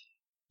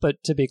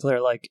 But to be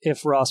clear,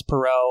 if Ross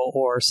Perot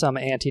or some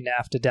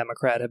anti-NAFTA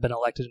Democrat had been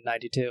elected in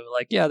 92,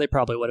 they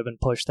probably would have been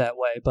pushed that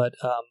way. But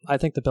I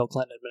think the Bill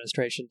Clinton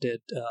administration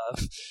did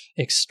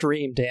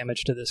extreme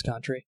damage to this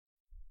country.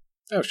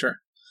 Oh, sure.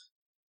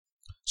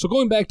 So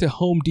going back to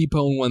Home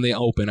Depot and when they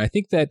open, I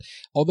think that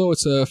although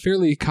it's a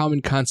fairly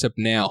common concept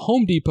now,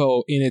 Home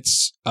Depot in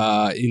its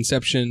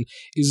inception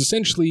is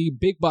essentially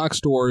big box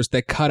stores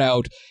that cut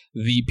out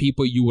the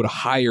people you would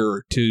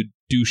hire to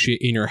do shit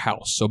in your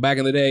house. So back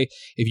in the day,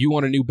 if you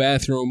want a new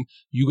bathroom,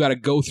 you got to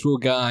go through a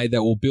guy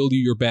that will build you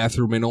your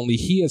bathroom, and only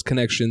he has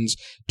connections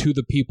to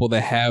the people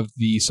that have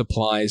the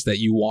supplies that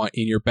you want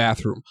in your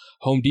bathroom.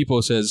 Home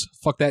Depot says,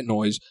 fuck that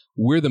noise.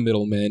 We're the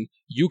middlemen.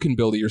 You can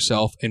build it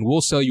yourself, and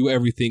we'll sell you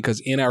everything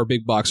because in our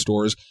big box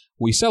stores,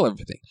 we sell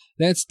everything.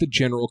 That's the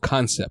general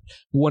concept.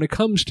 But when it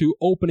comes to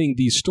opening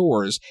these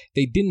stores,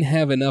 they didn't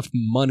have enough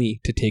money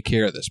to take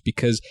care of this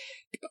because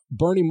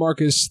Bernie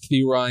Marcus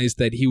theorized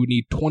that he would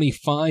need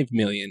 $25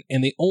 million,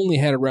 and they only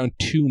had around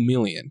 $2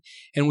 million.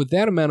 And with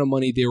that amount of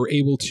money, they were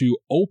able to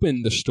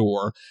open the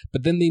store,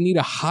 but then they need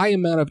a high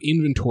amount of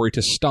inventory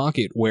to stock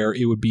it where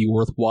it would be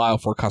worthwhile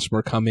for a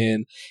customer to come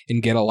in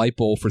and get a light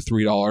bulb for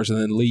 $3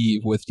 and then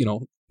leave with,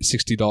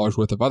 $60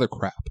 worth of other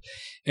crap.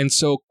 And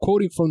so,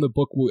 quoting from the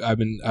book I've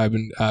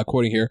been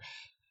quoting here,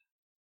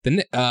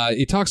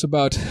 it talks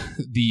about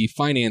the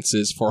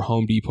finances for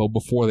Home Depot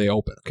before they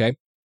open, okay?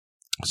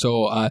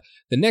 So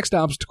the next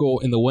obstacle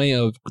in the way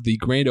of the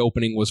grand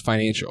opening was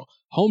financial.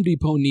 Home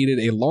Depot needed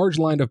a large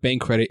line of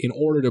bank credit in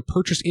order to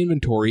purchase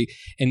inventory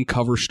and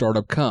cover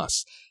startup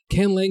costs.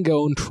 Ken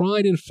Langone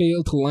tried and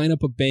failed to line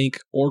up a bank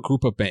or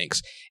group of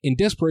banks. In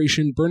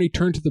desperation, Bernie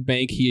turned to the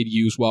bank he had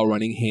used while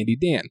running Handy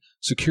Dan,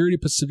 Security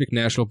Pacific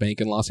National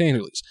Bank in Los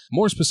Angeles.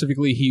 More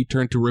specifically, he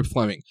turned to Rip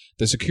Fleming,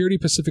 the Security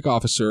Pacific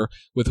officer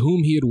with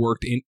whom he had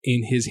worked in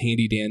his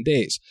Handy Dan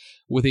days.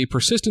 With a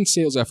persistent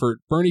sales effort,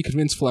 Bernie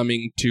convinced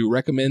Fleming to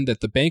recommend that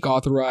the bank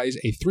authorize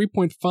a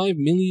 $3.5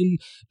 million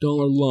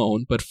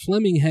loan, but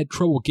Fleming had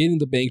trouble getting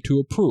the bank to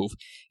approve.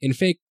 In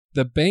fact,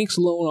 The bank's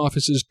loan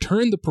offices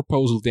turned the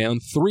proposal down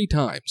 3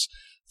 times.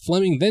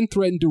 Fleming then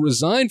threatened to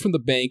resign from the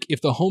bank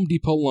if the Home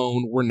Depot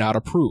loan were not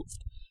approved.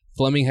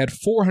 Fleming had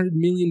 $400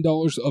 million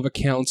of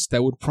accounts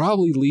that would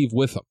probably leave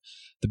with him.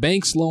 The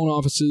bank's loan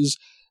offices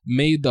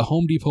made the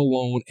Home Depot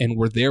loan and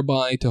were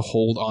thereby to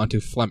hold on to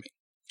Fleming.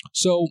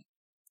 So,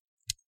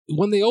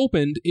 when they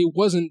opened, it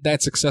wasn't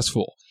that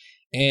successful.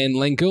 And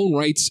Langone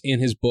writes in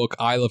his book,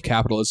 I Love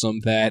Capitalism,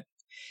 that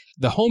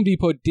the Home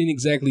Depot didn't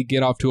exactly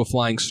get off to a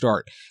flying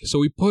start. So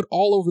we put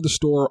all over the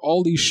store,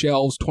 all these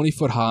shelves, 20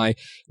 foot high.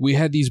 We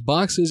had these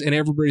boxes and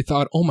everybody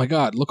thought, oh my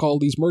God, look all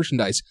these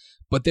merchandise.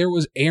 But there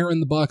was air in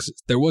the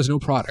boxes. There was no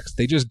products.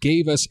 They just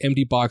gave us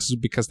empty boxes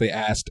because they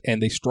asked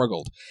and they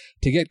struggled.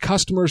 To get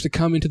customers to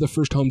come into the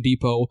first Home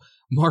Depot,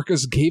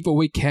 Marcus gave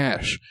away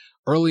cash.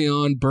 Early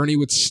on, Bernie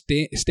would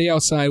stay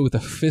outside with a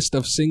fist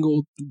of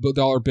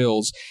single-dollar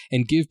bills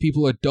and give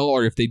people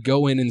 $1 if they'd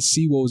go in and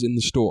see what was in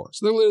the store.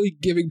 So they're literally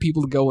giving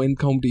people to go in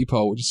Home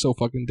Depot, which is so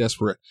fucking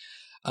desperate.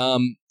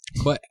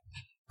 But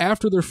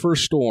after their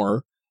first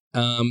store,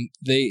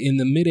 they in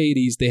the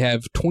mid-'80s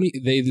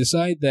they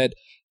decide that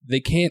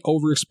they can't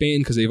overexpand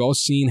because they've all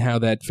seen how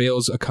that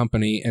fails a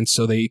company, and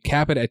so they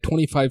cap it at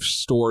 25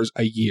 stores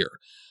a year.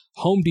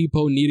 Home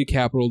Depot needed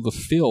capital to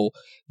fill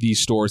these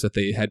stores that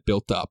they had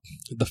built up.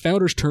 The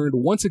founders turned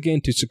once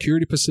again to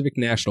Security Pacific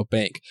National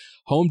Bank.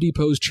 Home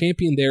Depot's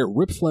champion there,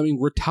 Rip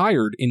Fleming,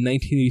 retired in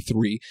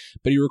 1983,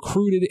 but he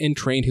recruited and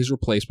trained his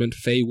replacement,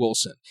 Fay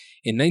Wilson.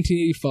 In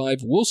 1985,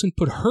 Wilson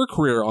put her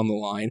career on the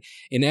line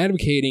in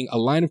advocating a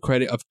line of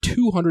credit of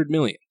 $200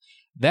 million.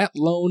 That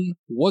loan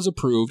was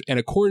approved, and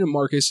according to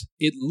Marcus,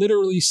 it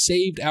literally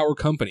saved our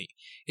company.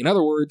 In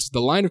other words,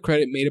 the line of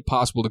credit made it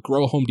possible to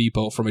grow Home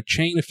Depot from a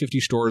chain of 50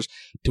 stores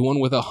to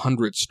one with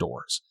 100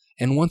 stores.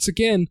 And once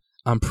again,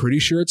 I'm pretty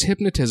sure it's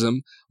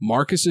hypnotism.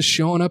 Marcus is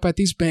showing up at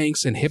these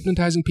banks and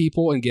hypnotizing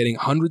people and getting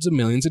hundreds of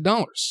millions of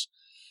dollars.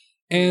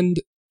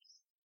 And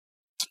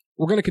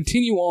we're going to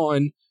continue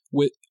on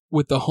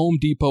with the Home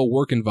Depot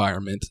work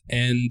environment.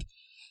 And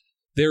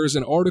there is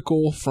an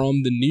article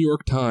from the New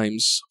York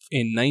Times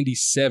in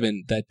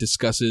 1997 that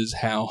discusses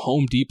how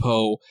Home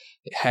Depot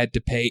had to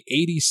pay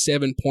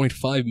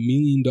 $87.5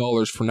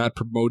 million for not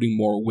promoting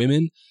more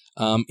women.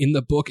 In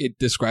the book, it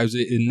describes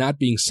it in not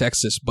being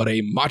sexist, but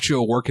a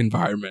macho work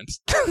environment.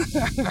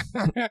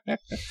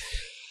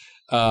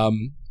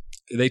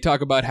 They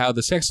talk about how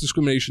the sex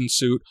discrimination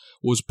suit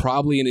was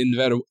probably an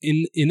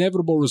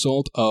inevitable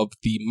result of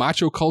the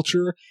macho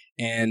culture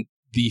and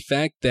the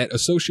fact that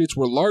associates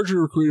were largely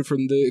recruited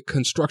from the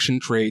construction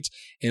trades,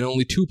 and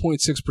only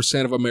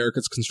 2.6% of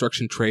America's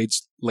construction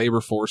trades labor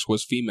force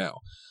was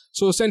female.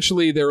 So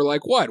essentially, they were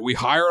like, what? We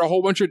hired a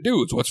whole bunch of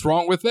dudes. What's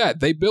wrong with that?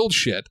 They build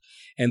shit.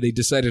 And they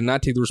decided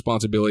not to take the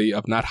responsibility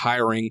of not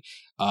hiring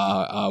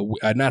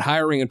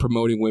and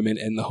promoting women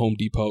in the Home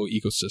Depot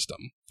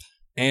ecosystem.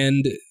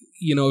 And,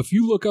 you know, if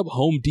you look up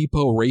Home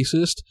Depot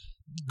racist,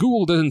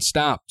 Google doesn't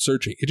stop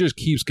searching. It just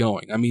keeps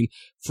going. I mean,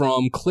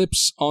 from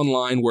clips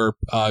online where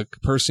a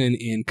person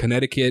in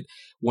Connecticut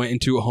went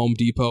into a Home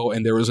Depot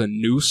and there was a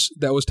noose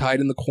that was tied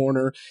in the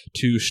corner,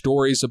 to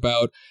stories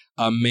about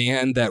a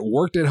man that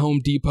worked at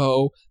Home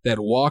Depot that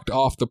walked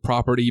off the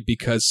property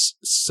because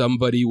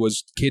somebody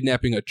was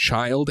kidnapping a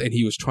child and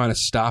he was trying to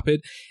stop it.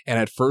 And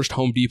at first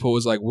Home Depot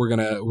was like, we're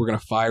gonna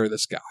fire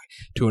this guy.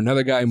 To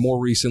another guy more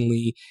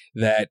recently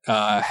that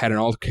had an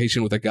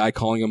altercation with a guy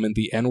calling him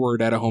the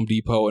N-word at a Home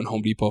Depot, and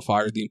Home Depot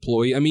fired the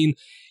employee. I mean,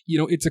 you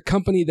know, it's a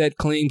company that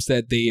claims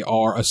that they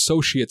are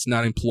associates,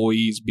 not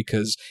employees,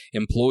 because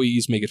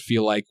employees make it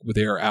feel like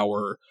they're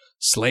our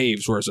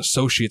slaves, whereas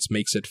associates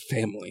makes it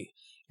family.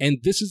 And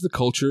this is the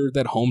culture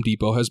that Home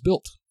Depot has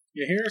built.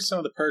 Yeah, here are some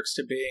of the perks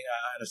to being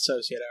an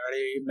associate. I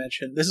already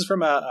mentioned, this is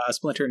from a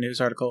Splinter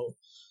News article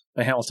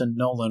by Hamilton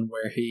Nolan,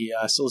 where he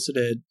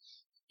solicited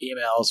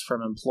emails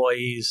from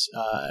employees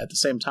at the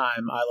same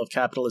time I Love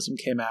Capitalism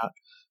came out.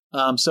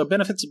 So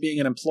benefits of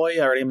being an employee,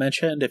 I already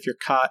mentioned. If you're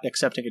caught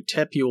accepting a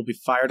tip, you will be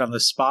fired on the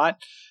spot.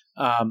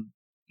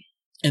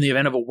 In the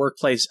event of a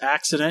workplace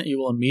accident, you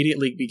will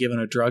immediately be given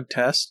a drug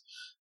test.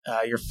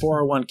 Your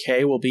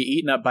 401k will be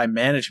eaten up by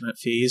management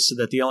fees, so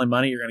that the only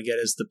money you're going to get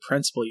is the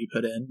principal you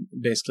put in.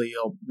 Basically,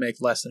 you'll make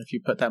less than if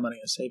you put that money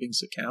in a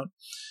savings account.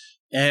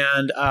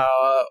 And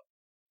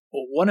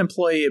one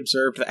employee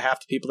observed that half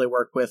the people they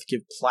work with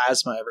give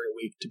plasma every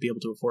week to be able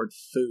to afford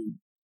food.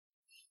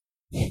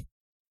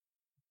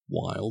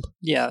 Wild.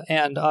 Yeah,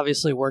 and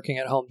obviously working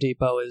at Home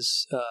Depot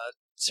is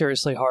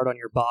seriously hard on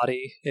your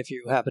body if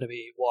you happen to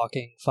be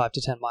walking 5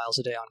 to 10 miles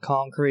a day on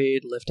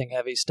concrete, lifting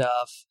heavy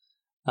stuff.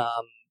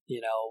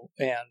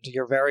 And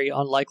you're very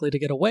unlikely to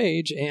get a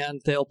wage,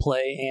 and they'll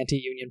play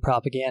anti-union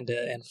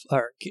propaganda,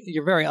 or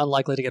you're very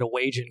unlikely to get a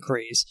wage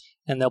increase,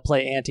 and they'll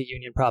play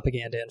anti-union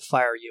propaganda and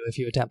fire you if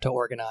you attempt to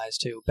organize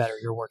to better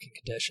your working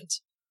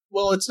conditions.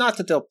 Well, it's not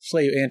that they'll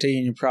play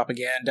anti-union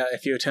propaganda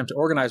if you attempt to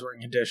organize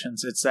working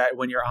conditions. It's that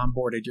when you're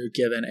onboarded, you're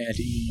given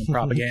anti-union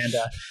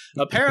propaganda.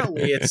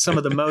 Apparently, it's some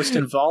of the most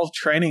involved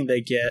training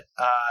they get.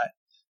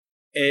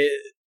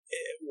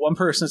 one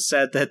person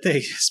said that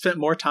they spent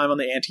more time on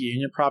the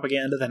anti-union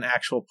propaganda than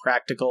actual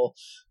practical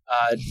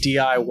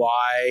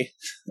DIY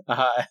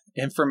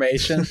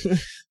information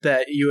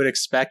that you would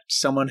expect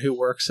someone who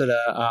works at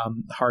a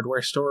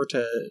hardware store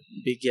to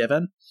be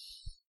given.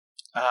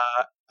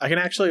 I can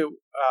actually,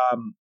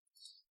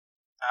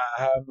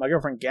 my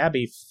girlfriend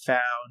Gabby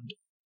found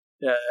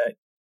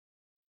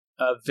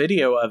a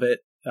video of it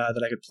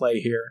that I could play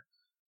here.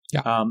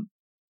 Yeah.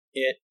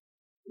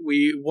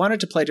 We wanted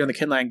to play during the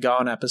Kinlan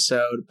Gone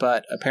episode,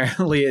 but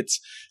apparently it's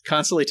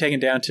constantly taken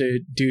down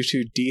due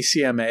to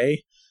DCMA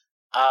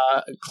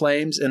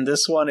claims. In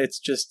this one, it's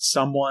just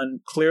someone,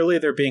 clearly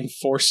they're being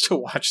forced to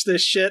watch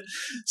this shit,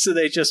 so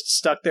they just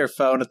stuck their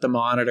phone at the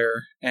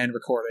monitor and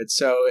recorded.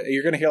 So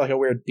you're going to hear like a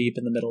weird beep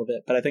in the middle of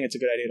it, but I think it's a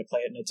good idea to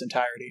play it in its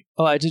entirety.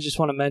 Oh, I did just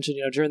want to mention,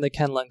 during the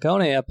Ken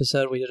Langone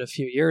episode we did a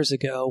few years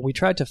ago, I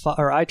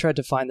tried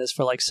to find this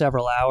for like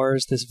several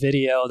hours, this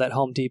video that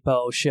Home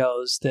Depot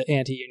shows the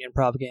anti-union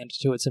propaganda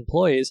to its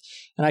employees,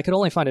 and I could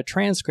only find a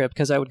transcript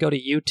because I would go to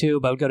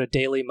YouTube, I would go to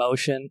Daily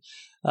Motion,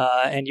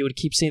 and you would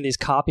keep seeing these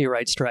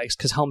copyright strikes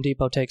because Home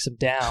Depot takes them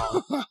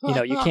down.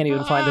 You can't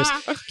even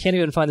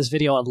find this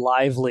video on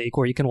LiveLeak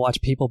where you can watch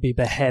people be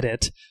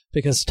beheaded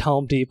because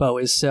Home Depot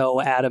is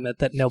so adamant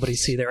that nobody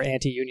see their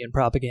anti-union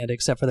propaganda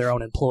except for their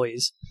own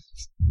employees.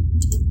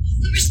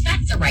 We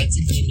respect the rights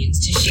of unions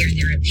to share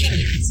their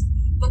opinions,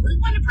 but we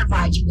want to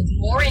provide you with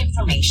more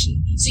information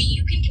so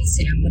you can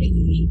consider what a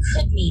union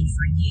could mean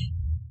for you,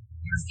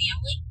 your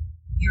family,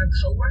 your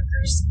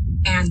coworkers,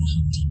 and the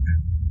Home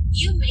Depot.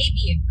 You may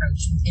be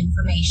approached with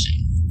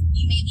information.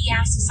 You may be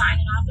asked to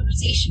sign an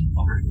authorization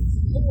form,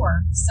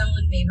 or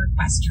someone may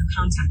request your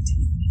contact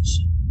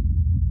information.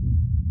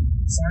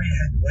 Sorry I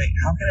had to wait.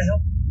 How can I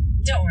help?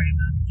 Don't worry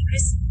about it.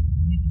 Chris,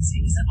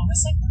 is it always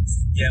like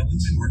this? Yeah, we've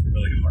been working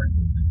really hard.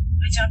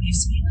 My job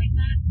used to be like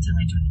that until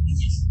I joined the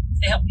union.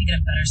 They helped me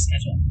get a better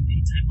schedule and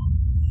any time off.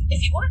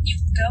 If you want, you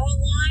can go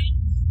online,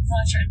 fill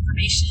out your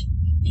information,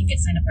 and you can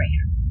get signed up right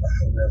here.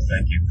 Oh, no,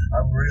 thank you.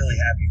 I'm really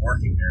happy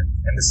working here.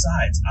 And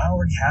besides, I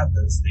already have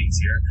those things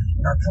here,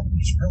 and our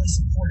company's really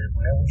supportive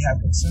whenever we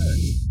have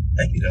concerns.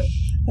 Thank you, though.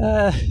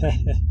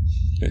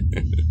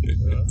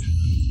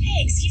 Hey,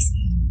 excuse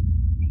me.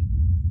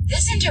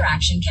 This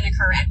interaction can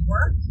occur at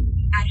work,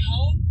 at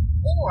home,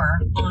 or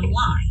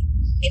online.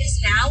 It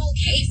is now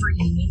okay for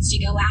unions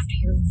to go after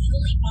your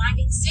legally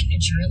binding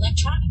signature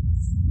electronically.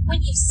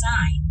 When you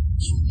sign,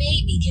 you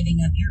may be giving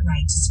up your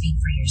right to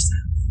speak for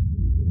yourself.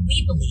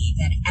 We believe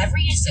that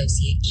every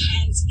associate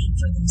can speak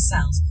for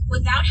themselves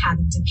without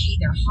having to pay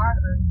their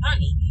hard-earned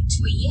money to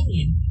a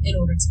union in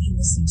order to be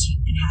listened to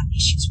and have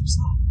issues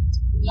resolved.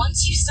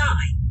 Once you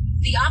sign,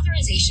 the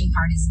authorization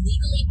card is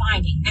legally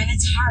binding and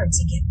it's hard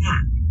to get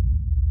back.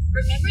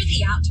 Remember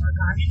the outdoor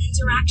garden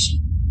interaction?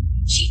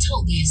 She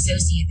told the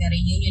associate that a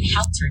union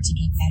helped her to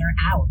get better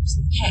hours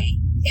and pay.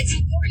 It's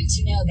important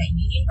to know that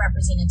union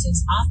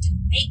representatives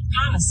often make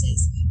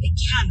promises they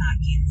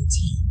cannot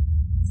guarantee.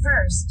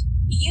 First,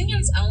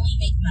 unions only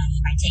make money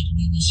by taking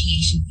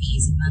initiation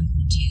fees and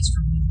monthly dues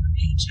from your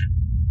paycheck.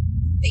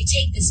 They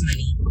take this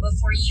money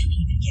before you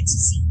even get to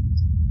see it.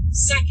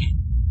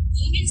 Second,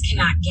 unions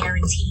cannot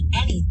guarantee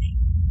anything.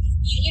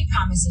 Union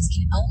promises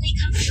can only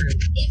come true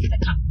if the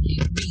company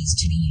agrees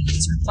to the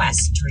union's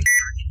request during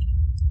bargaining.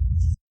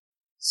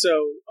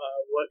 So,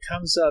 what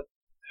comes up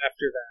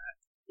after that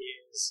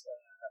is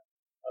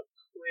a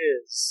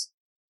quiz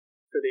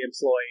for the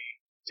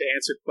employee to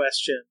answer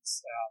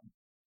questions.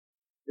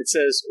 It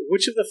says,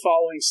 which of the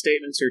following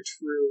statements are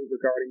true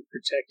regarding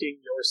protecting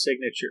your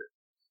signature?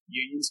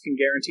 Unions can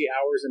guarantee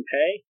hours and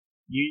pay.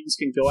 Unions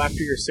can go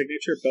after your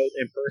signature both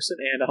in person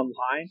and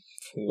online.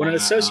 Wow. When an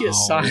associate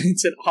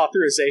signs an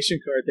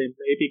authorization card, they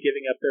may be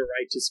giving up their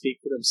right to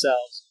speak for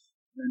themselves.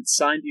 And then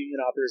signed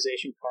union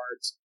authorization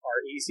cards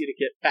are easy to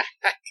get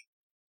back.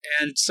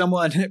 And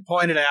someone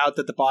pointed out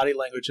that the body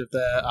language of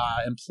the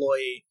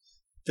employee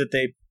that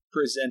they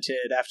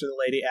presented after the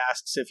lady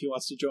asks if he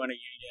wants to join a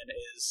union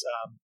is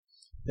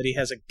that he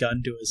has a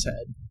gun to his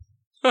head.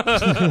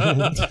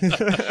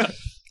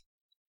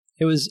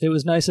 It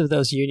was nice of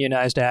those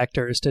unionized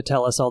actors to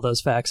tell us all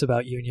those facts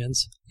about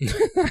unions.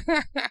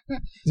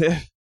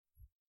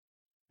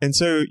 And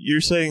so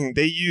you're saying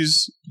they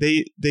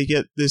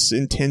get this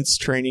intense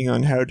training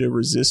on how to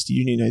resist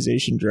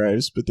unionization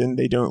drives, but then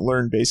they don't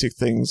learn basic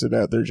things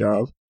about their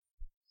job.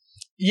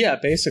 Yeah,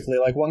 basically.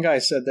 Like one guy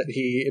said that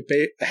he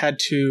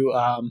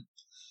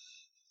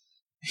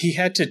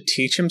had to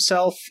teach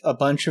himself a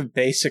bunch of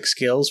basic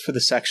skills for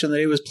the section that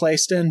he was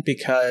placed in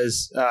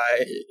because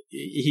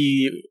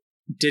he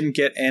didn't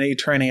get any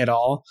training at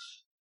all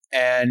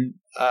and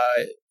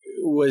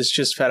was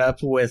just fed up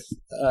with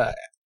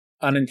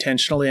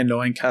unintentionally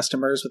annoying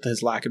customers with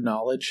his lack of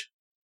knowledge.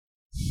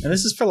 And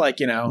this is for $8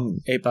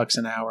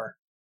 an hour.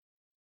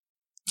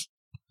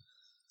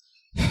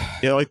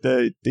 Yeah, like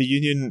the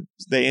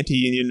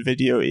anti-union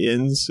video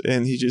ends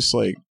and he just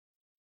like,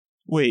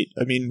 wait,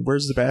 I mean,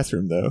 where's the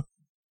bathroom though?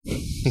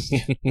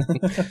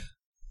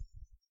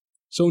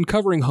 So in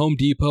covering Home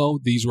Depot,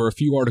 these were a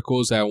few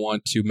articles that I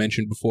want to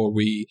mention before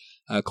we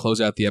close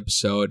out the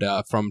episode.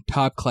 From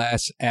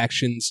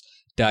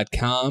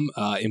topclassactions.com,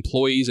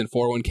 employees and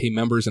 401k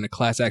members in a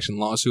class action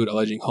lawsuit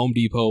alleging Home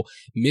Depot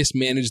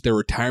mismanaged their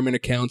retirement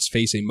accounts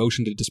face a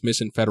motion to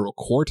dismiss in federal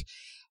court.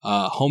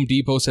 Home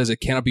Depot says it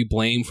cannot be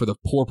blamed for the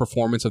poor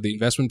performance of the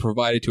investment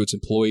provided to its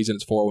employees and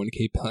its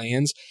 401k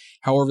plans.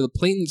 However,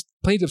 the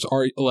plaintiffs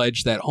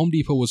allege that Home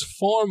Depot was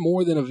far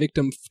more than a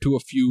victim to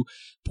a few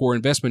poor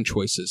investment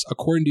choices.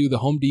 According to the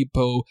Home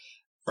Depot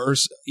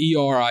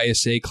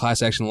ERISA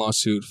class action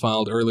lawsuit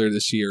filed earlier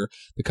this year,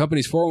 the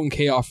company's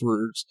 401k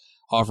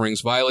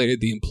offerings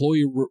violated the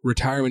Employee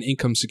Retirement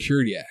Income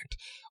Security Act.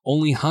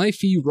 Only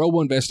high-fee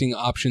robo-investing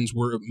options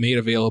were made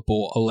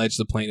available, allege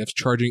the plaintiffs,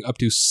 charging up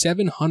to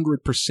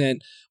 700%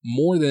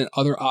 more than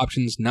other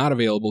options not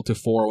available to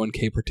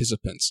 401k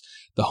participants.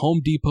 The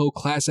Home Depot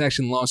class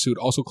action lawsuit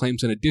also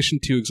claims in addition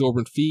to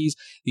exorbitant fees,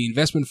 the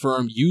investment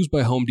firm used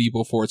by Home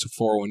Depot for its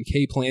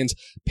 401k plans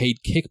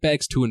paid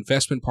kickbacks to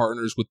investment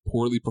partners with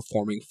poorly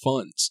performing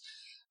funds.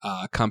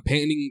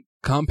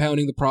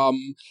 Compounding the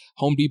problem,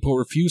 Home Depot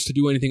refused to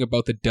do anything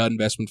about the dud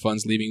investment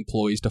funds, leaving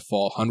employees to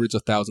fall hundreds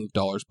of thousands of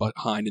dollars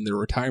behind in their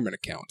retirement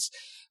accounts.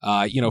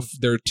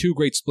 There are two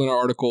great Splinter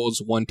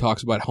articles. One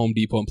talks about Home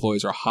Depot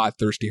employees are hot,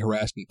 thirsty,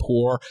 harassed, and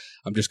poor.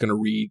 I'm just going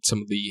to read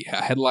some of the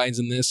headlines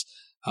in this.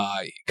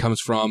 It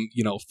comes from,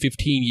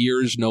 15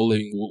 years, no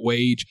living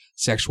wage,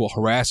 sexual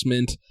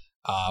harassment,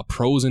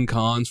 pros and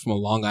cons from a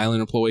Long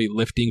Island employee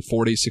lifting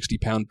 40 to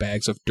 60-pound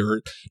bags of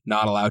dirt,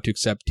 not allowed to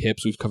accept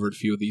tips. We've covered a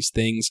few of these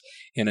things.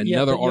 And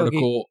another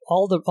article...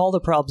 Yogi, all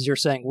the problems you're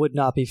saying would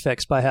not be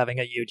fixed by having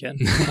a union.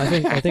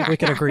 I think we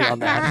can agree on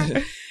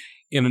that.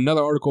 In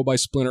another article by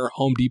Splinter,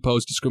 Home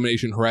Depot's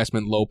discrimination,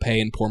 harassment, low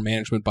pay, and poor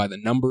management by the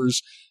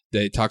numbers.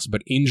 That talks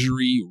about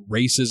injury,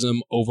 racism,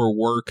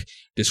 overwork,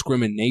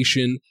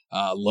 discrimination,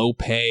 low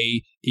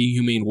pay,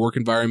 inhumane work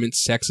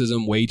environments,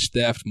 sexism, wage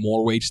theft,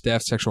 more wage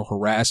theft, sexual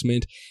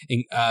harassment.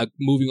 And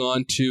moving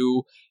on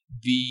to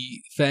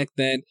the fact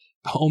that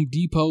Home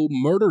Depot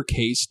murder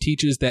case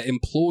teaches that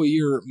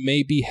employer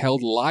may be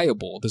held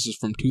liable. This is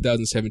from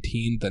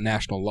 2017, the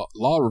National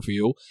Law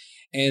Review.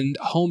 And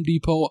Home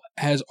Depot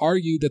has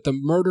argued that the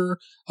murder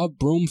of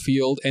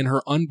Broomfield and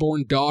her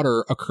unborn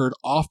daughter occurred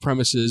off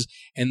premises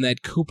and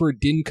that Cooper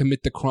didn't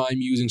commit the crime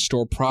using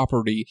store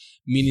property,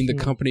 meaning the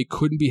company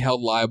couldn't be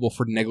held liable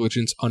for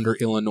negligence under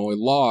Illinois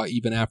law,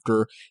 even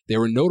after they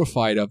were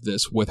notified of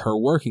this with her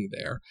working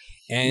there.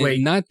 And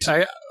wait,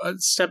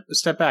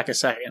 step back a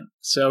second.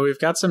 So we've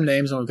got some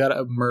names and we've got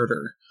a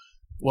murder.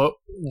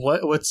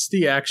 What's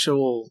the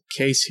actual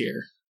case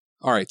here?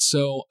 All right,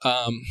 so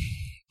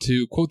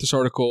to quote this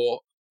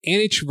article,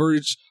 Anich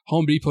versus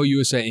Home Depot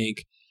USA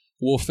Inc.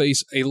 will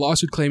face a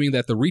lawsuit claiming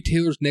that the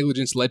retailer's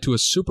negligence led to a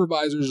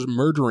supervisor's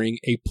murdering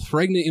a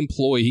pregnant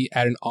employee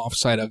at an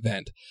off-site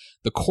event.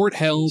 The court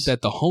held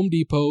that the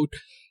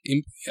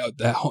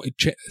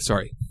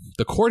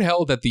court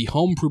held that the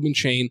home improvement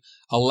chain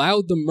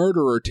allowed the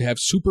murderer to have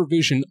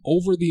supervision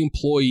over the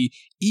employee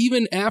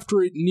even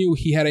after it knew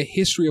he had a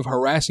history of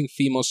harassing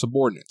female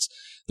subordinates.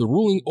 The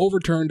ruling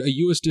overturned a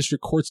U.S.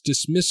 District Court's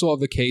dismissal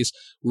of the case,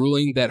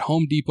 ruling that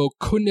Home Depot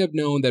couldn't have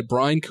known that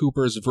Brian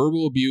Cooper's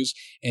verbal abuse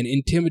and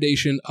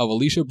intimidation of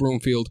Alicia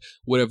Broomfield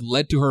would have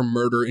led to her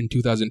murder in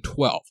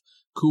 2012.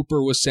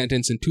 Cooper was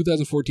sentenced in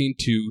 2014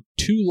 to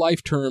 2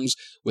 life terms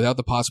without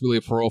the possibility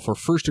of parole for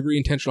first-degree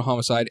intentional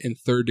homicide and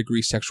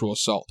third-degree sexual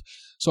assault.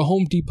 So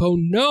Home Depot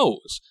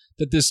knows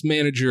that this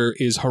manager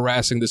is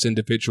harassing this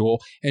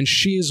individual, and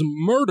she is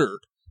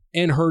murdered,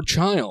 and her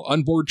child,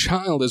 unborn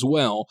child as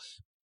well,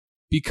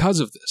 because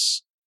of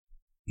this.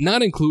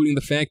 Not including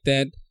the fact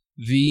that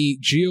the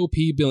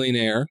GOP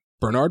billionaire,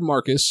 Bernard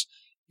Marcus,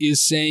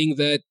 is saying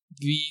that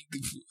the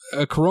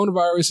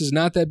coronavirus is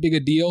not that big a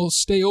deal.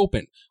 Stay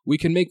open. We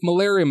can make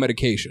malaria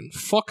medication.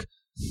 Fuck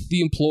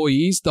the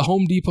employees. The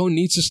Home Depot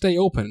needs to stay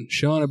open.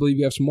 Sean, I believe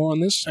you have some more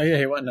on this? Oh, yeah,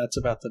 he went nuts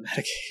about the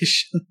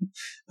medication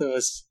that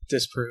was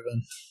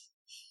disproven.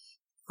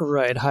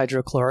 Right,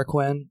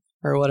 hydrochloroquine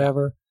or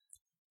whatever.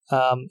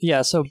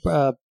 So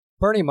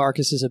Bernie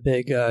Marcus is a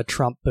big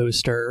Trump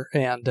booster,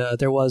 and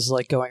there was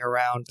going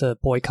around the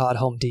boycott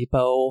Home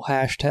Depot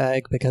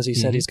hashtag because he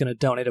said he's going to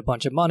donate a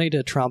bunch of money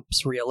to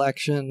Trump's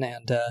reelection,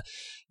 and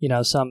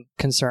some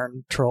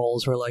concerned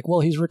trolls were like,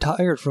 well, he's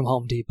retired from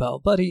Home Depot,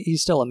 but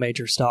he's still a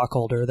major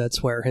stockholder.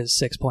 That's where his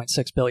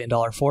 $6.6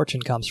 billion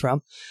fortune comes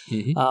from.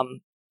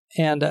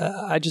 And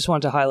I just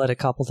wanted to highlight a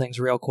couple things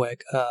real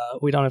quick.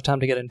 We don't have time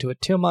to get into it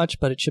too much,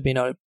 but it should be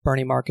noted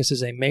Bernie Marcus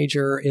is a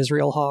major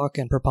Israel hawk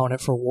and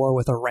proponent for war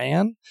with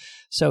Iran.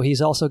 So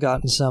he's also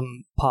gotten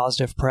some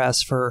positive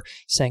press for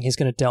saying he's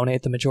going to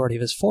donate the majority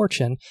of his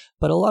fortune.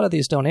 But a lot of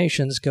these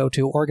donations go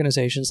to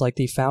organizations like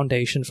the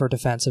Foundation for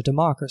Defense of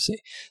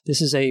Democracy.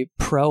 This is a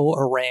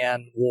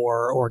pro-Iran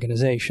war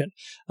organization.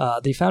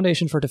 The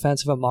Foundation for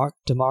Defense of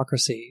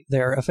Democracy,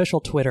 their official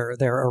Twitter,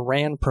 their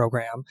Iran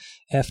program,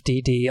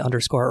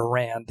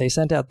 FDD_Iran, they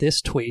sent out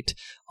this tweet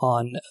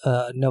on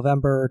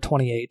November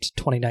 28,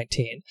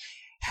 2019.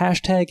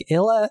 Hashtag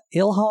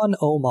Ilhan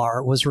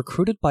Omar was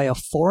recruited by a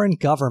foreign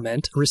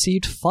government,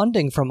 received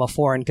funding from a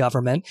foreign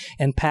government,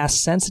 and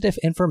passed sensitive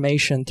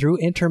information through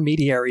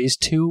intermediaries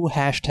to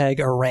hashtag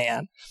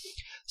Iran.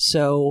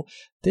 So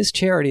this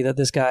charity that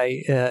this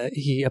guy,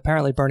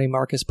 Bernie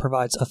Marcus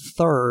provides a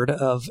third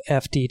of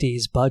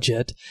FDD's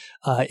budget,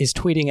 is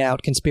tweeting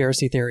out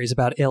conspiracy theories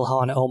about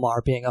Ilhan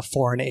Omar being a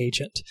foreign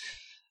agent.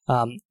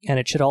 And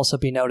it should also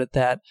be noted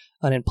that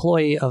an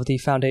employee of the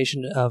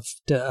Foundation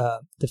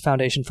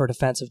for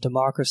Defense of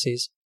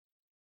Democracies,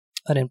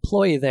 an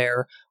employee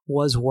there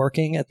was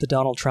working at the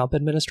Donald Trump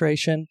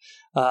administration.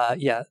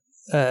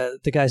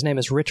 The guy's name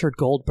is Richard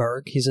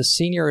Goldberg. He's a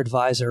senior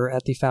advisor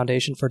at the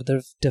Foundation for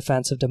the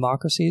Defense of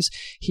Democracies.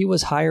 He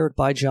was hired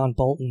by John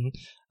Bolton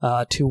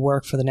to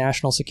work for the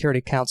National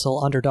Security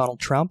Council under Donald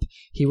Trump.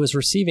 He was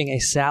receiving a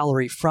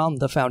salary from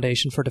the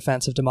Foundation for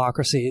Defense of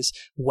Democracies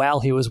while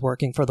he was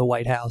working for the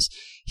White House.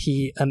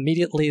 He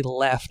immediately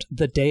left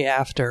the day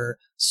after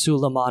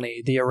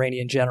Soleimani, the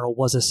Iranian general,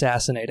 was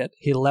assassinated.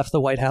 He left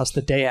the White House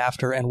the day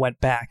after and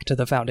went back to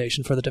the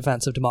Foundation for the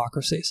Defense of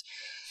Democracies.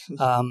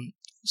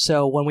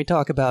 So when we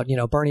talk about,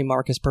 Bernie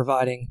Marcus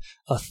providing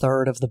a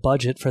third of the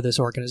budget for this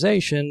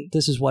organization,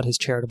 this is what his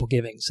charitable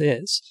givings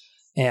is.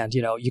 And,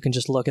 you can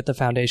just look at the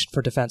Foundation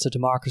for Defense of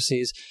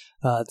Democracies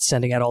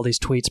sending out all these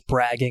tweets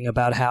bragging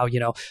about how,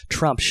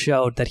 Trump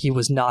showed that he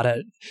was not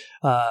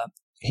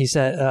he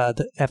said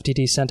the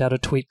FDD sent out a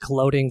tweet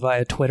gloating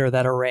via Twitter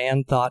that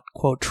Iran thought,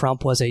 quote,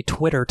 Trump was a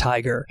Twitter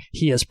tiger.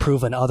 He has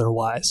proven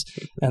otherwise.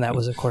 And that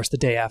was, of course, the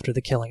day after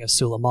the killing of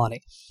Soleimani.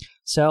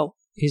 So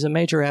he's a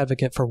major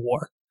advocate for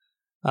war.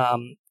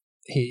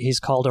 He's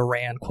called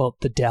Iran, quote,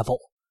 the devil.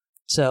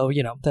 So,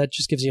 that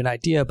just gives you an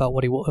idea about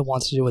what he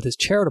wants to do with his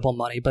charitable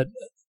money. But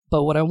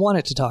what I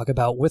wanted to talk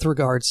about with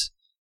regards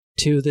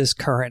to this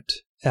current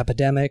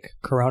epidemic,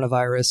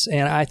 coronavirus,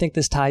 and I think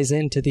this ties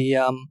into the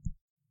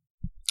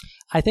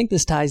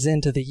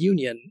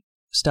union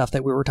stuff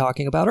that we were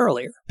talking about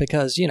earlier.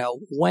 Because,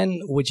 when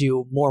would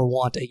you more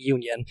want a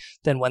union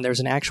than when there's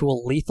an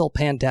actual lethal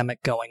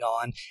pandemic going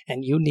on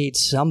and you need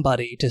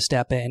somebody to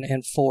step in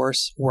and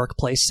force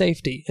workplace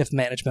safety if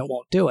management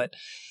won't do it?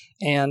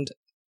 And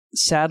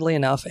sadly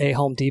enough, a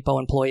Home Depot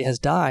employee has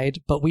died,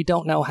 but we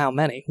don't know how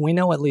many. We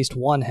know at least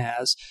one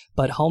has,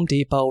 but Home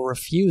Depot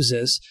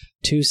refuses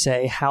to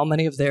say how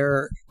many of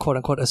their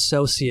quote-unquote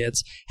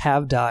associates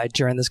have died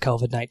during this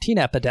COVID-19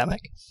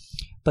 epidemic.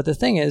 But the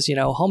thing is,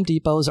 Home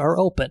Depots are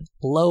open.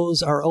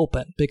 Lowe's are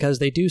open because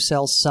they do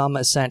sell some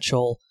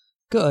essential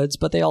goods,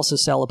 but they also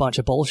sell a bunch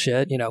of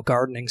bullshit,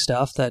 gardening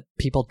stuff that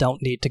people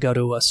don't need to go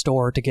to a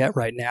store to get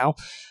right now.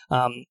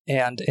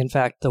 And in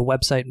fact, the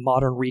website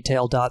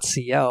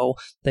modernretail.co,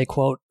 they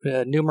quote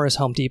numerous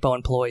Home Depot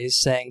employees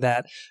saying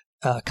that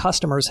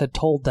customers had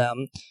told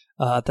them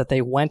that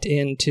they went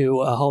into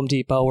a Home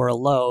Depot or a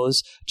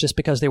Lowe's just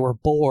because they were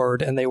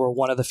bored and they were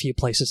one of the few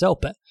places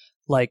open.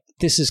 Like,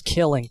 this is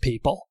killing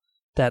people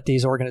that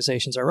these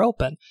organizations are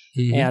open.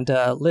 Mm-hmm. And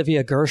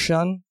Livia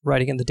Gershon,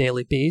 writing in the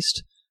Daily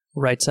Beast,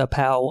 writes up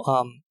how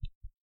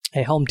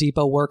a Home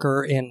Depot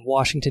worker in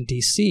Washington,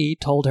 D.C.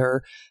 told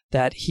her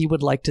that he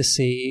would like to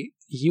see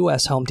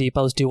U.S. Home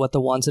Depots do what the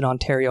ones in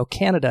Ontario,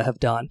 Canada have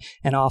done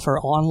and offer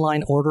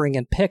online ordering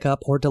and pickup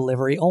or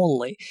delivery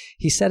only.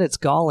 He said it's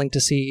galling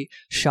to see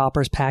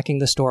shoppers packing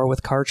the store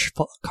with carts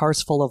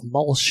full of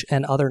mulch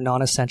and other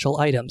non-essential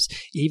items,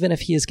 even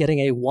if he is getting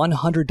a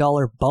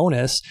 $100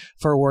 bonus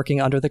for working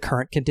under the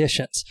current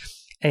conditions.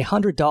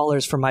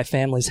 $100 for my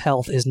family's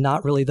health is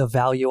not really the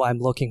value I'm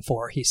looking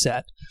for, he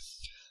said.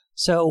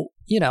 So,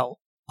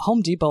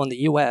 Home Depot in the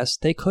U.S.,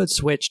 they could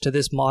switch to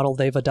this model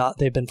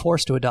they've been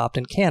forced to adopt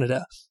in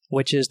Canada,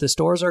 which is the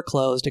stores are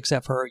closed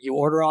except for you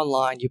order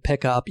online, you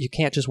pick up, you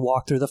can't just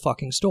walk through the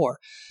fucking store.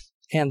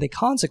 And the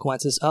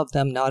consequences of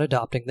them not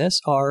adopting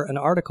this are an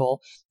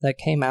article that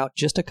came out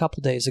just a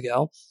couple days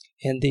ago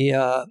in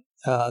the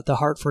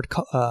Hartford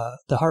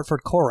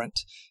Courant,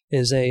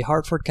 is a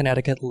Hartford,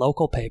 Connecticut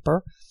local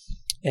paper.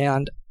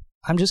 And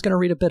I'm just going to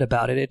read a bit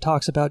about it. It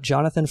talks about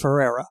Jonathan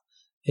Ferreira,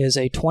 was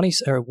a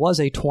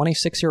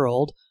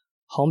 26-year-old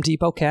Home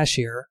Depot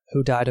cashier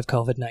who died of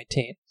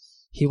COVID-19.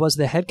 He was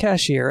the head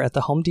cashier at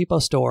the Home Depot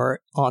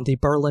store on the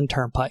Berlin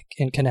Turnpike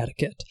in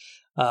Connecticut.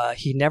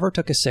 He never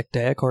took a sick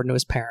day, according to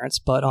his parents,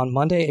 but on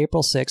Monday,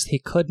 April 6th, he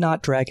could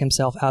not drag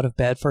himself out of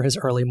bed for his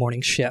early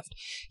morning shift.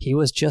 He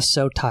was just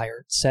so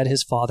tired, said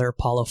his father,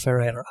 Paulo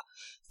Ferreira.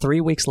 3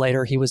 weeks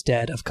later, he was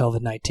dead of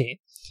COVID-19.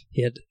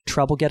 He had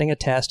trouble getting a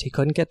test. He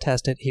couldn't get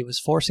tested. He was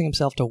forcing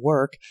himself to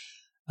work,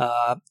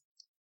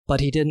 but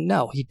he didn't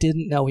know. He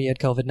didn't know he had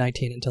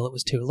COVID-19 until it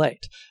was too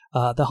late.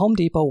 The Home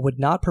Depot would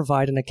not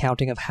provide an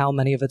accounting of how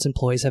many of its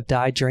employees have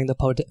died during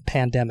the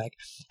pandemic.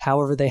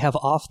 However, they have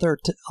offered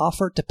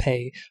to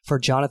pay for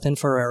Jonathan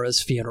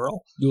Ferreira's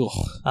funeral.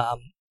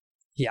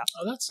 Yeah.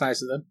 Oh, that's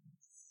nice of them.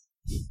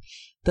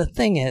 The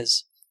thing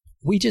is,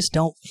 we just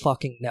don't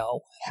fucking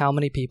know how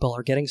many people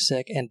are getting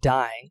sick and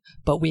dying,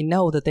 but we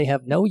know that they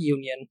have no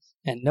union,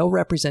 and no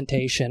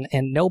representation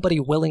and nobody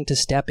willing to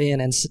step in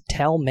and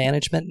tell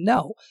management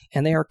no.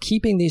 And they are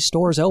keeping these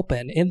stores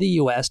open in the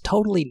U.S.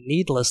 totally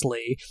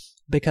needlessly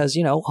because,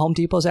 you know, Home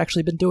Depot's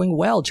actually been doing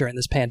well during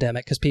this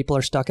pandemic because people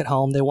are stuck at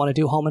home. They want to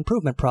do home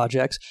improvement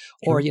projects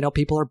or, you know,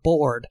 people are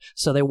bored.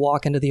 So they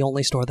walk into the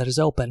only store that is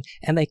open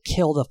and they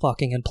kill the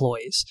fucking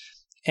employees.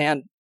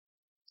 And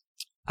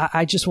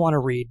I just want to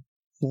read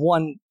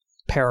one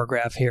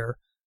paragraph here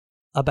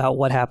about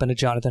what happened to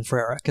Jonathan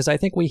Ferreira, because I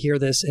think we hear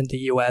this in the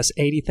U.S.,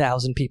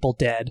 80,000 people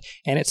dead,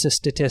 and it's a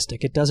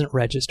statistic. It doesn't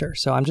register.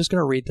 So I'm just going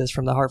to read this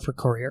from the Hartford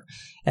Courier.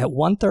 At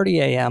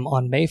 1:30 a.m.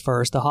 on May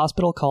 1st, the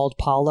hospital called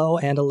Paulo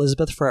and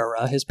Elizabeth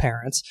Ferreira, his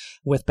parents,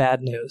 with bad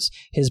news.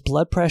 His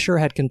blood pressure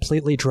had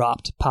completely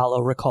dropped,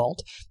 Paulo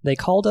recalled. They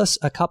called us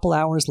a couple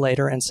hours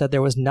later and said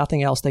there was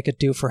nothing else they could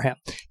do for him.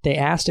 They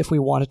asked if we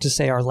wanted to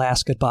say our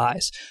last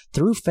goodbyes.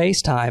 Through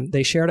FaceTime,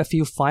 they shared a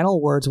few final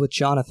words with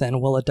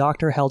Jonathan while a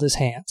doctor held his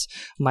hands.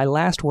 My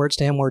last words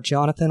to him were,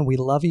 Jonathan, we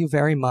love you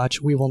very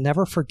much. We will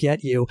never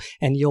forget you,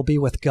 and you'll be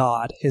with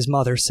God, his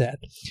mother said.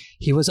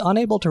 He was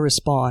unable to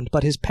respond,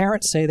 but his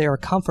parents say they are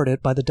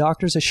comforted by the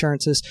doctor's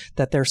assurances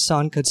that their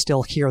son could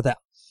still hear them.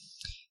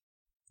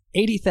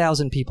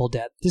 80,000 people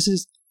dead.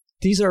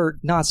 These are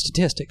not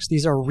statistics.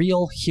 These are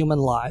real human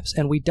lives.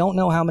 And we don't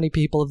know how many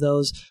people of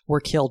those were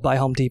killed by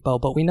Home Depot,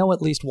 but we know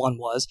at least one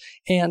was.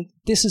 And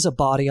this is a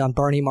body on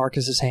Bernie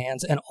Marcus's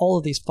hands and all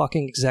of these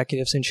fucking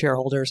executives and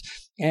shareholders.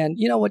 And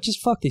you know what?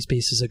 Just fuck these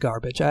pieces of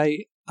garbage.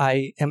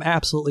 I am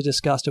absolutely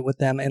disgusted with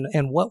them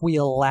and what we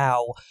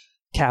allow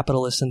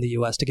capitalists in the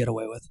U.S. to get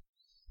away with.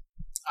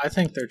 I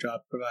think their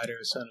job provider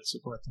is going to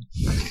support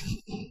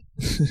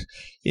them.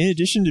 In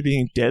addition to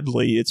being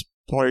deadly, it's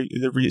probably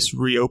the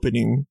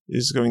reopening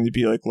is going to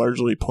be like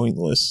largely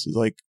pointless.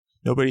 Like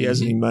nobody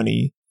has any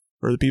money,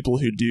 or the people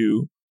who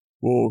do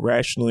will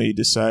rationally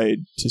decide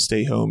to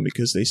stay home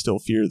because they still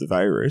fear the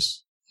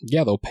virus.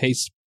 Yeah, they'll pay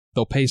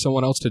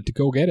someone else to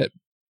go get it.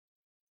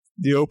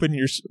 You open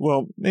your,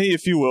 well, maybe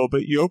if you will,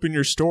 but you open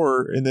your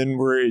store and then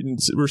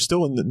we're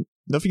still in the,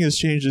 nothing has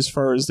changed as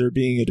far as there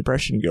being a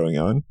depression going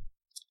on.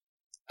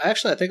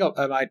 Actually, I think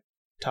I might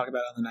talk about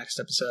it on the next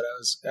episode.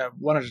 I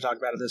wanted to talk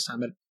about it this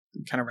time, but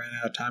kind of ran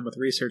out of time with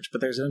research.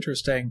 But there's an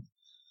interesting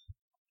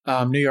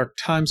New York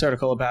Times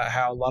article about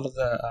how a lot of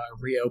the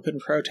reopen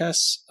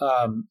protests,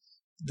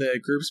 the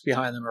groups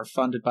behind them are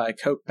funded by a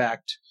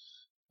Koch-backed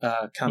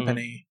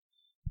company,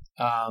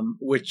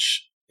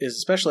 which is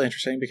especially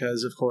interesting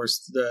because, of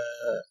course, the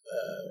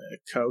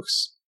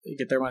Kochs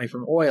get their money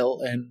from oil,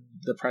 and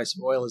the price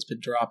of oil has been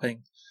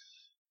dropping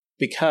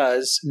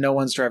because no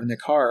one's driving their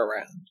car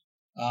around.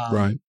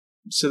 Right.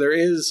 So there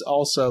is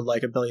also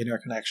like a billionaire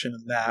connection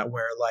in that,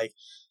 where like,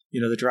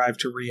 you know, the drive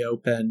to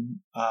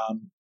reopen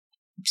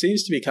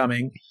seems to be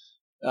coming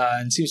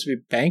and seems to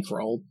be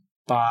bankrolled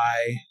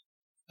by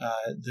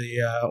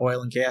the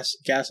oil and gas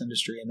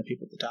industry and the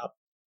people at the top.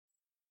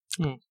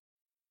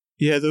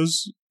 Yeah,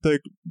 those the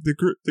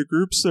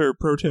groups that are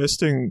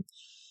protesting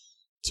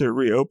to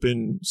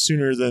reopen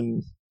sooner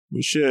than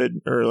we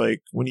should, or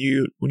like when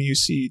you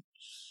see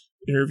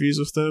interviews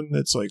with them,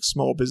 it's like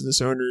small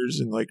business owners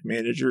and like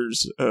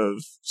managers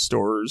of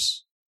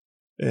stores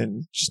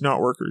and just not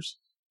workers.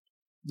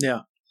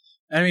 Yeah.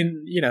 I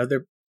mean, you know,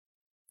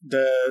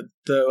 the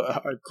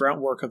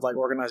groundwork of like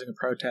organizing a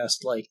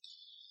protest, like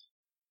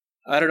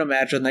I don't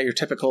imagine that your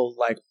typical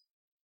like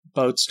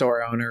boat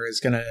store owner is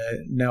going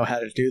to know how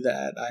to do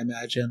that. I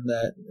imagine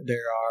that there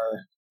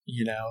are,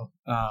 you know,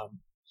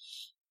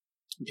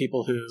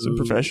 people who... Some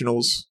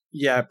professionals.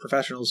 Yeah,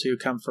 professionals who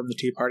come from the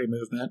Tea Party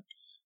movement,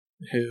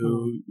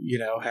 who, you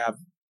know, have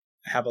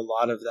a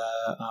lot of the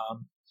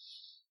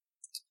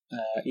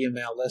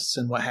email lists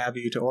and what have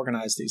you to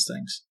organize these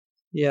things.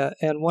 Yeah,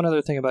 and one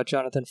other thing about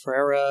Jonathan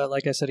Ferreira,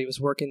 like I said, he was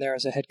working there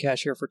as a head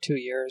cashier for 2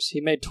 years. He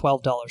made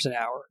 $12 an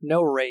hour.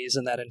 No raise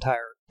in that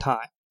entire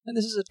time. And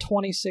this is a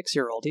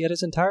 26-year-old. He had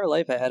his entire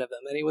life ahead of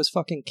him, and he was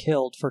fucking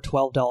killed for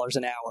 $12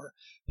 an hour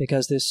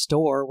because this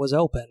store was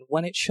open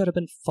when it should have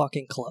been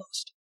fucking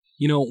closed.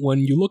 You know, when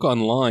you look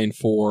online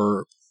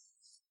for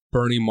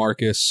Bernie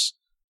Marcus,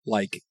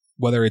 like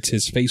whether it's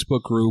his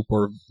Facebook group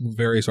or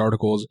various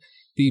articles,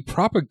 the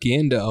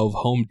propaganda of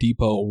Home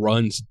Depot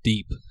runs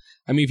deep.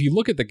 I mean, if you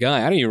look at the guy,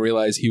 I didn't even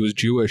realize he was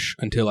Jewish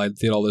until I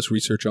did all this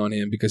research on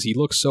him, because he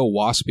looks so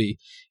waspy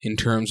in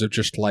terms of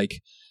just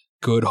like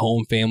good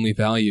home family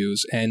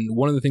values. And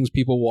one of the things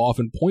people will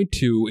often point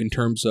to in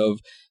terms of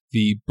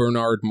the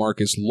Bernard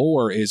Marcus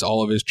lore is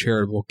all of his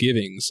charitable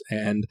givings.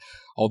 And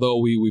although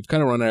we've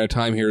kind of run out of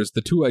time here, is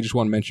the two I just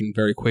want to mention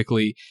very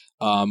quickly.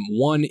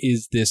 One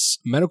is this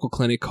medical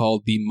clinic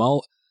called the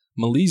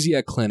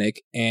Malaysia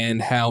Clinic,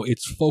 and how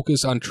its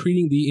focus on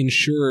treating the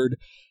insured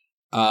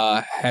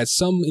has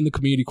some in the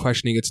community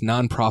questioning its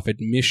nonprofit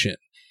mission.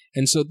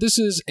 And so this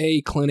is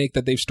a clinic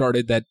that they've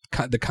started, that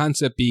the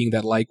concept being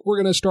that, like, we're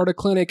going to start a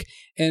clinic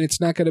and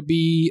it's not going to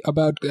be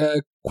about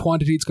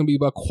quantity, it's going to be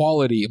about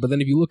quality. But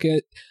then if you look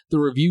at the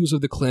reviews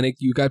of the clinic,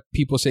 you got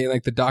people saying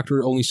like the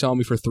doctor only saw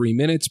me for 3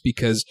 minutes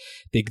because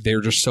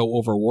they're just so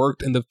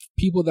overworked. And the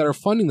people that are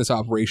funding this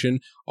operation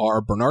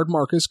are Bernard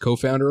Marcus,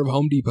 co-founder of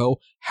Home Depot,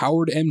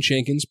 Howard M.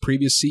 Jenkins,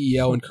 previous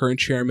CEO and current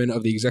chairman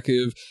of the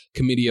Executive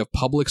Committee of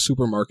Public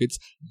Supermarkets,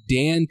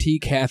 Dan T.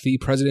 Cathy,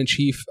 president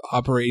chief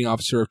operating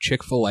officer of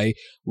Chick-fil-A,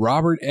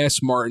 Robert S.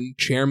 Martin,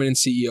 chairman and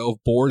CEO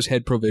of Boar's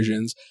Head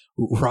Provisions,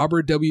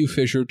 Robert W.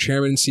 Fisher,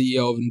 chairman and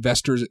CEO of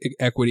Investors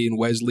Equity and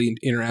Wesley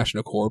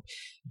International Corp.,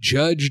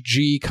 Judge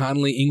G.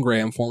 Conley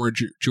Ingram, former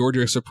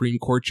Georgia Supreme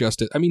Court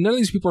Justice. I mean, none of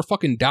these people are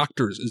fucking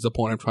doctors, is the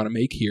point I'm trying to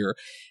make here.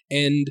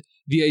 And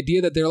the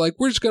idea that they're like,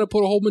 we're just going to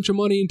put a whole bunch of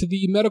money into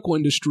the medical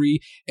industry,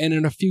 and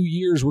in a few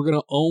years, we're going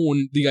to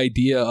own the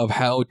idea of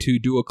how to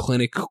do a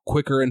clinic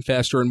quicker and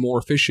faster and more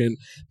efficient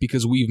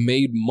because we've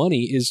made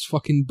money is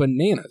fucking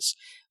bananas.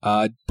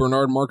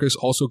 Bernard Marcus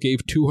also gave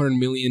 $200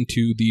 million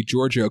to the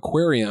Georgia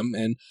Aquarium,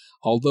 and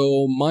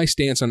although my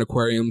stance on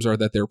aquariums are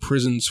that they're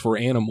prisons for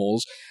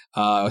animals,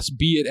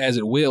 be it as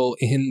it will,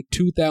 in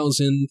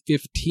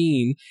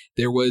 2015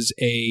 there was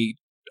a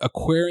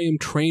aquarium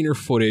trainer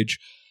footage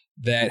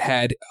that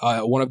had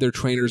one of their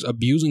trainers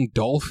abusing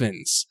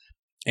dolphins,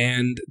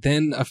 and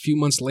then a few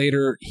months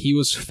later he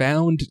was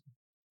found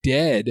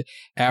dead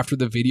after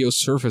the video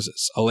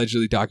surfaces,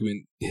 allegedly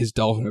document his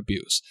dolphin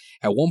abuse.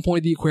 At one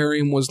point, the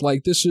aquarium was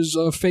like, this is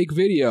a fake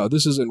video,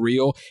 this isn't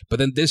real, but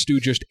then this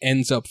dude just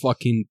ends up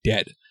fucking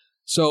dead.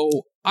 So,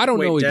 I don't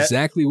know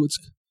exactly what's...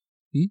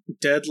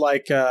 Dead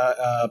like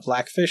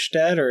Blackfish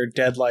dead, or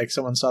dead like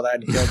someone saw that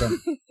and killed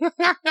him?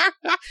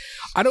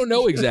 I don't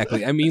know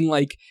exactly. I mean,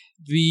 like,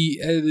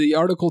 the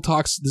article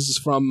talks, this is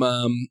from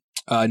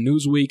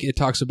Newsweek, it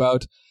talks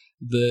about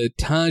the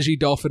Taji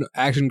Dolphin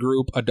Action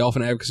Group, a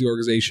dolphin advocacy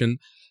organization,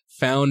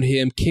 found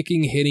him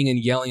kicking, hitting,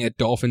 and yelling at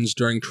dolphins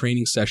during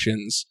training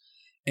sessions.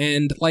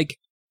 And, like,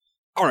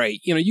 all right,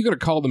 you know, you gotta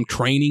call them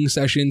training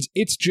sessions.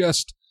 It's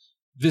just,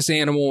 this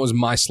animal is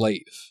my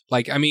slave.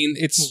 Like, I mean,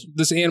 it's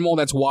this animal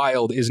that's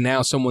wild is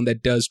now someone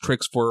that does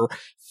tricks for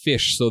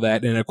fish so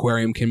that an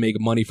aquarium can make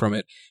money from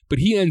it. But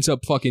he ends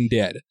up fucking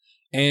dead.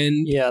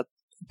 And yeah,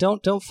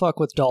 don't fuck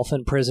with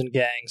dolphin prison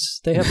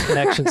gangs. They have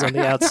connections on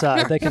the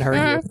outside. They can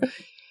hurt you.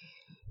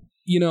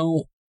 You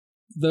know,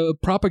 the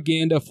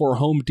propaganda for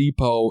Home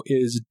Depot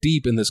is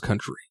deep in this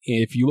country.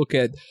 If you look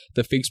at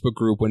the Facebook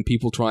group, when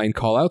people try and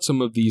call out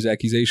some of these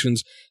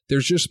accusations,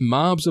 there's just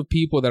mobs of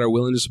people that are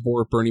willing to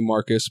support Bernie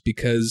Marcus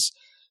because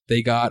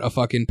they got a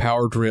fucking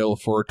power drill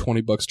for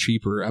 $20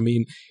 cheaper. I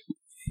mean,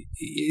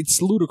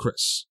 it's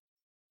ludicrous.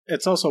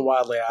 It's also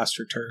wildly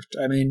astroturfed.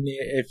 I mean,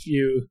 if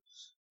you,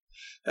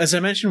 as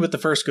I mentioned with the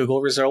first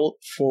Google result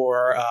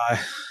for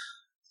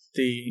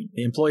the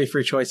Employee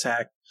Free Choice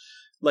Act,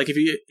 like,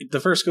 the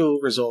first Google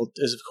result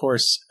is, of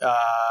course,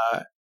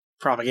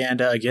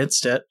 propaganda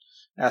against it,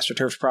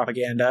 astroturf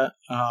propaganda,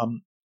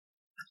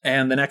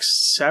 and the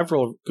next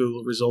several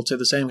Google results are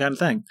the same kind of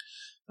thing,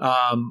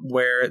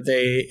 where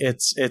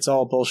it's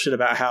all bullshit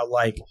about how,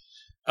 like,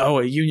 oh,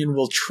 a union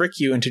will trick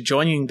you into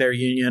joining their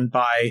union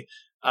by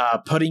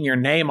putting your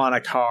name on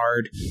a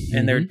card,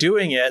 and they're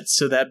doing it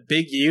so that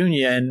big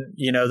union,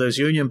 you know, those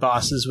union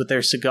bosses with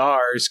their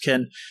cigars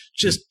can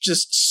just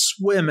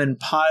swim in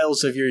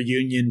piles of your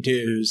union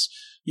dues.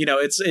 You know,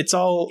 it's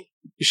all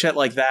shit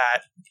like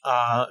that.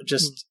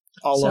 Just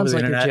all over the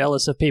internet. Sounds like you're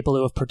jealous of people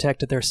who have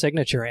protected their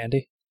signature,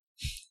 Andy.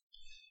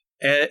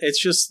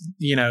 It's just,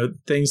 you know,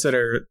 things that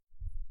are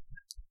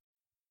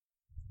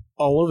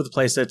all over the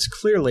place. That's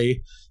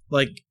clearly,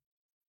 like,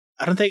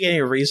 I don't think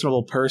any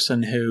reasonable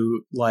person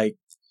who, like,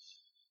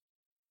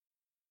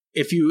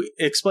 if you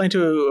explain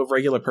to a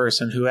regular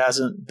person who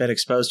hasn't been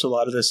exposed to a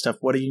lot of this stuff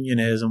what a union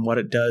is and what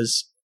it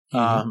does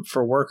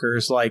for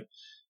workers, like,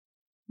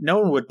 no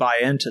one would buy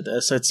into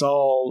this. It's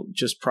all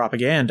just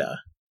propaganda.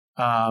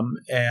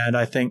 And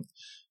I think,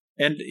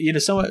 and, you know,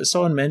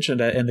 someone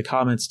mentioned in the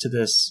comments to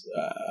this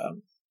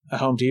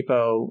Home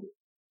Depot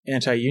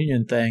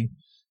anti-union thing,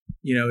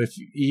 you know, if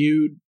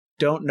you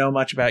don't know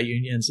much about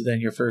unions, then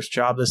your first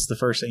job, this is the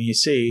first thing you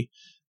see.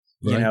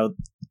 Right. You know,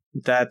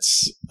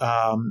 that's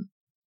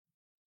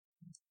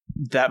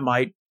that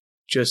might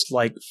just,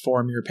 like,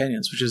 form your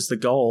opinions, which is the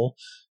goal,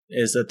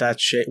 is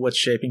that's what's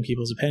shaping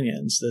people's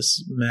opinions,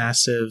 this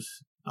massive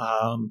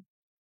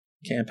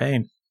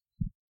campaign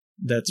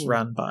that's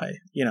run by,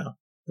 you know,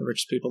 the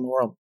richest people in the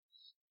world.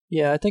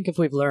 Yeah, I think if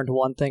we've learned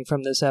one thing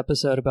from this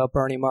episode about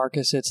Bernie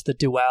Marcus, it's the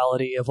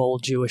duality of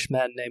old Jewish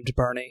men named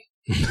Bernie.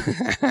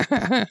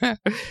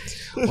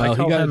 Well,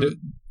 he got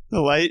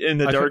the light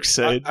and the dark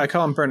side. I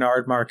call him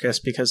Bernard Marcus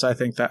because I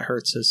think that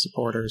hurts his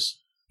supporters.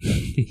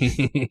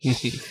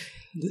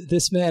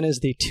 This man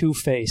is the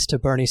Two-Face to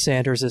Bernie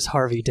Sanders'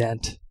 Harvey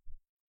Dent.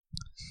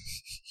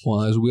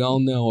 Well, as we all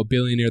know, a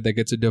billionaire that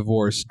gets a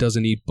divorce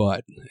doesn't eat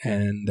butt.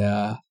 And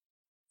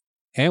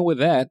with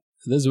that,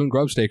 this has been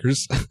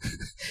Grubstakers.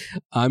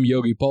 I'm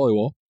Yogi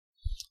Pollywall.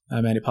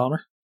 I'm Andy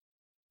Palmer.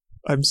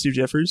 I'm Steve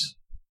Jeffers.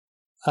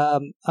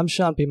 I'm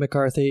Sean P.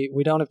 McCarthy.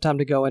 We don't have time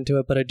to go into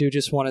it, but I do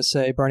just want to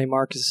say Bernie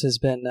Marcus has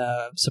been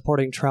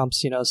supporting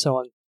Trump's, you know,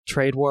 so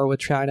trade war with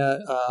China.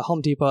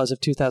 Home Depot, as of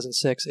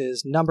 2006,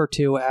 is number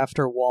 2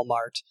 after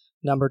Walmart,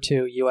 number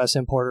 2 U.S.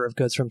 importer of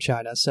goods from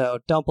China. So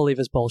don't believe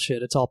his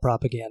bullshit. It's all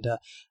propaganda.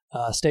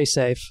 Stay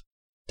safe.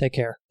 Take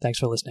care. Thanks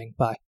for listening.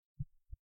 Bye.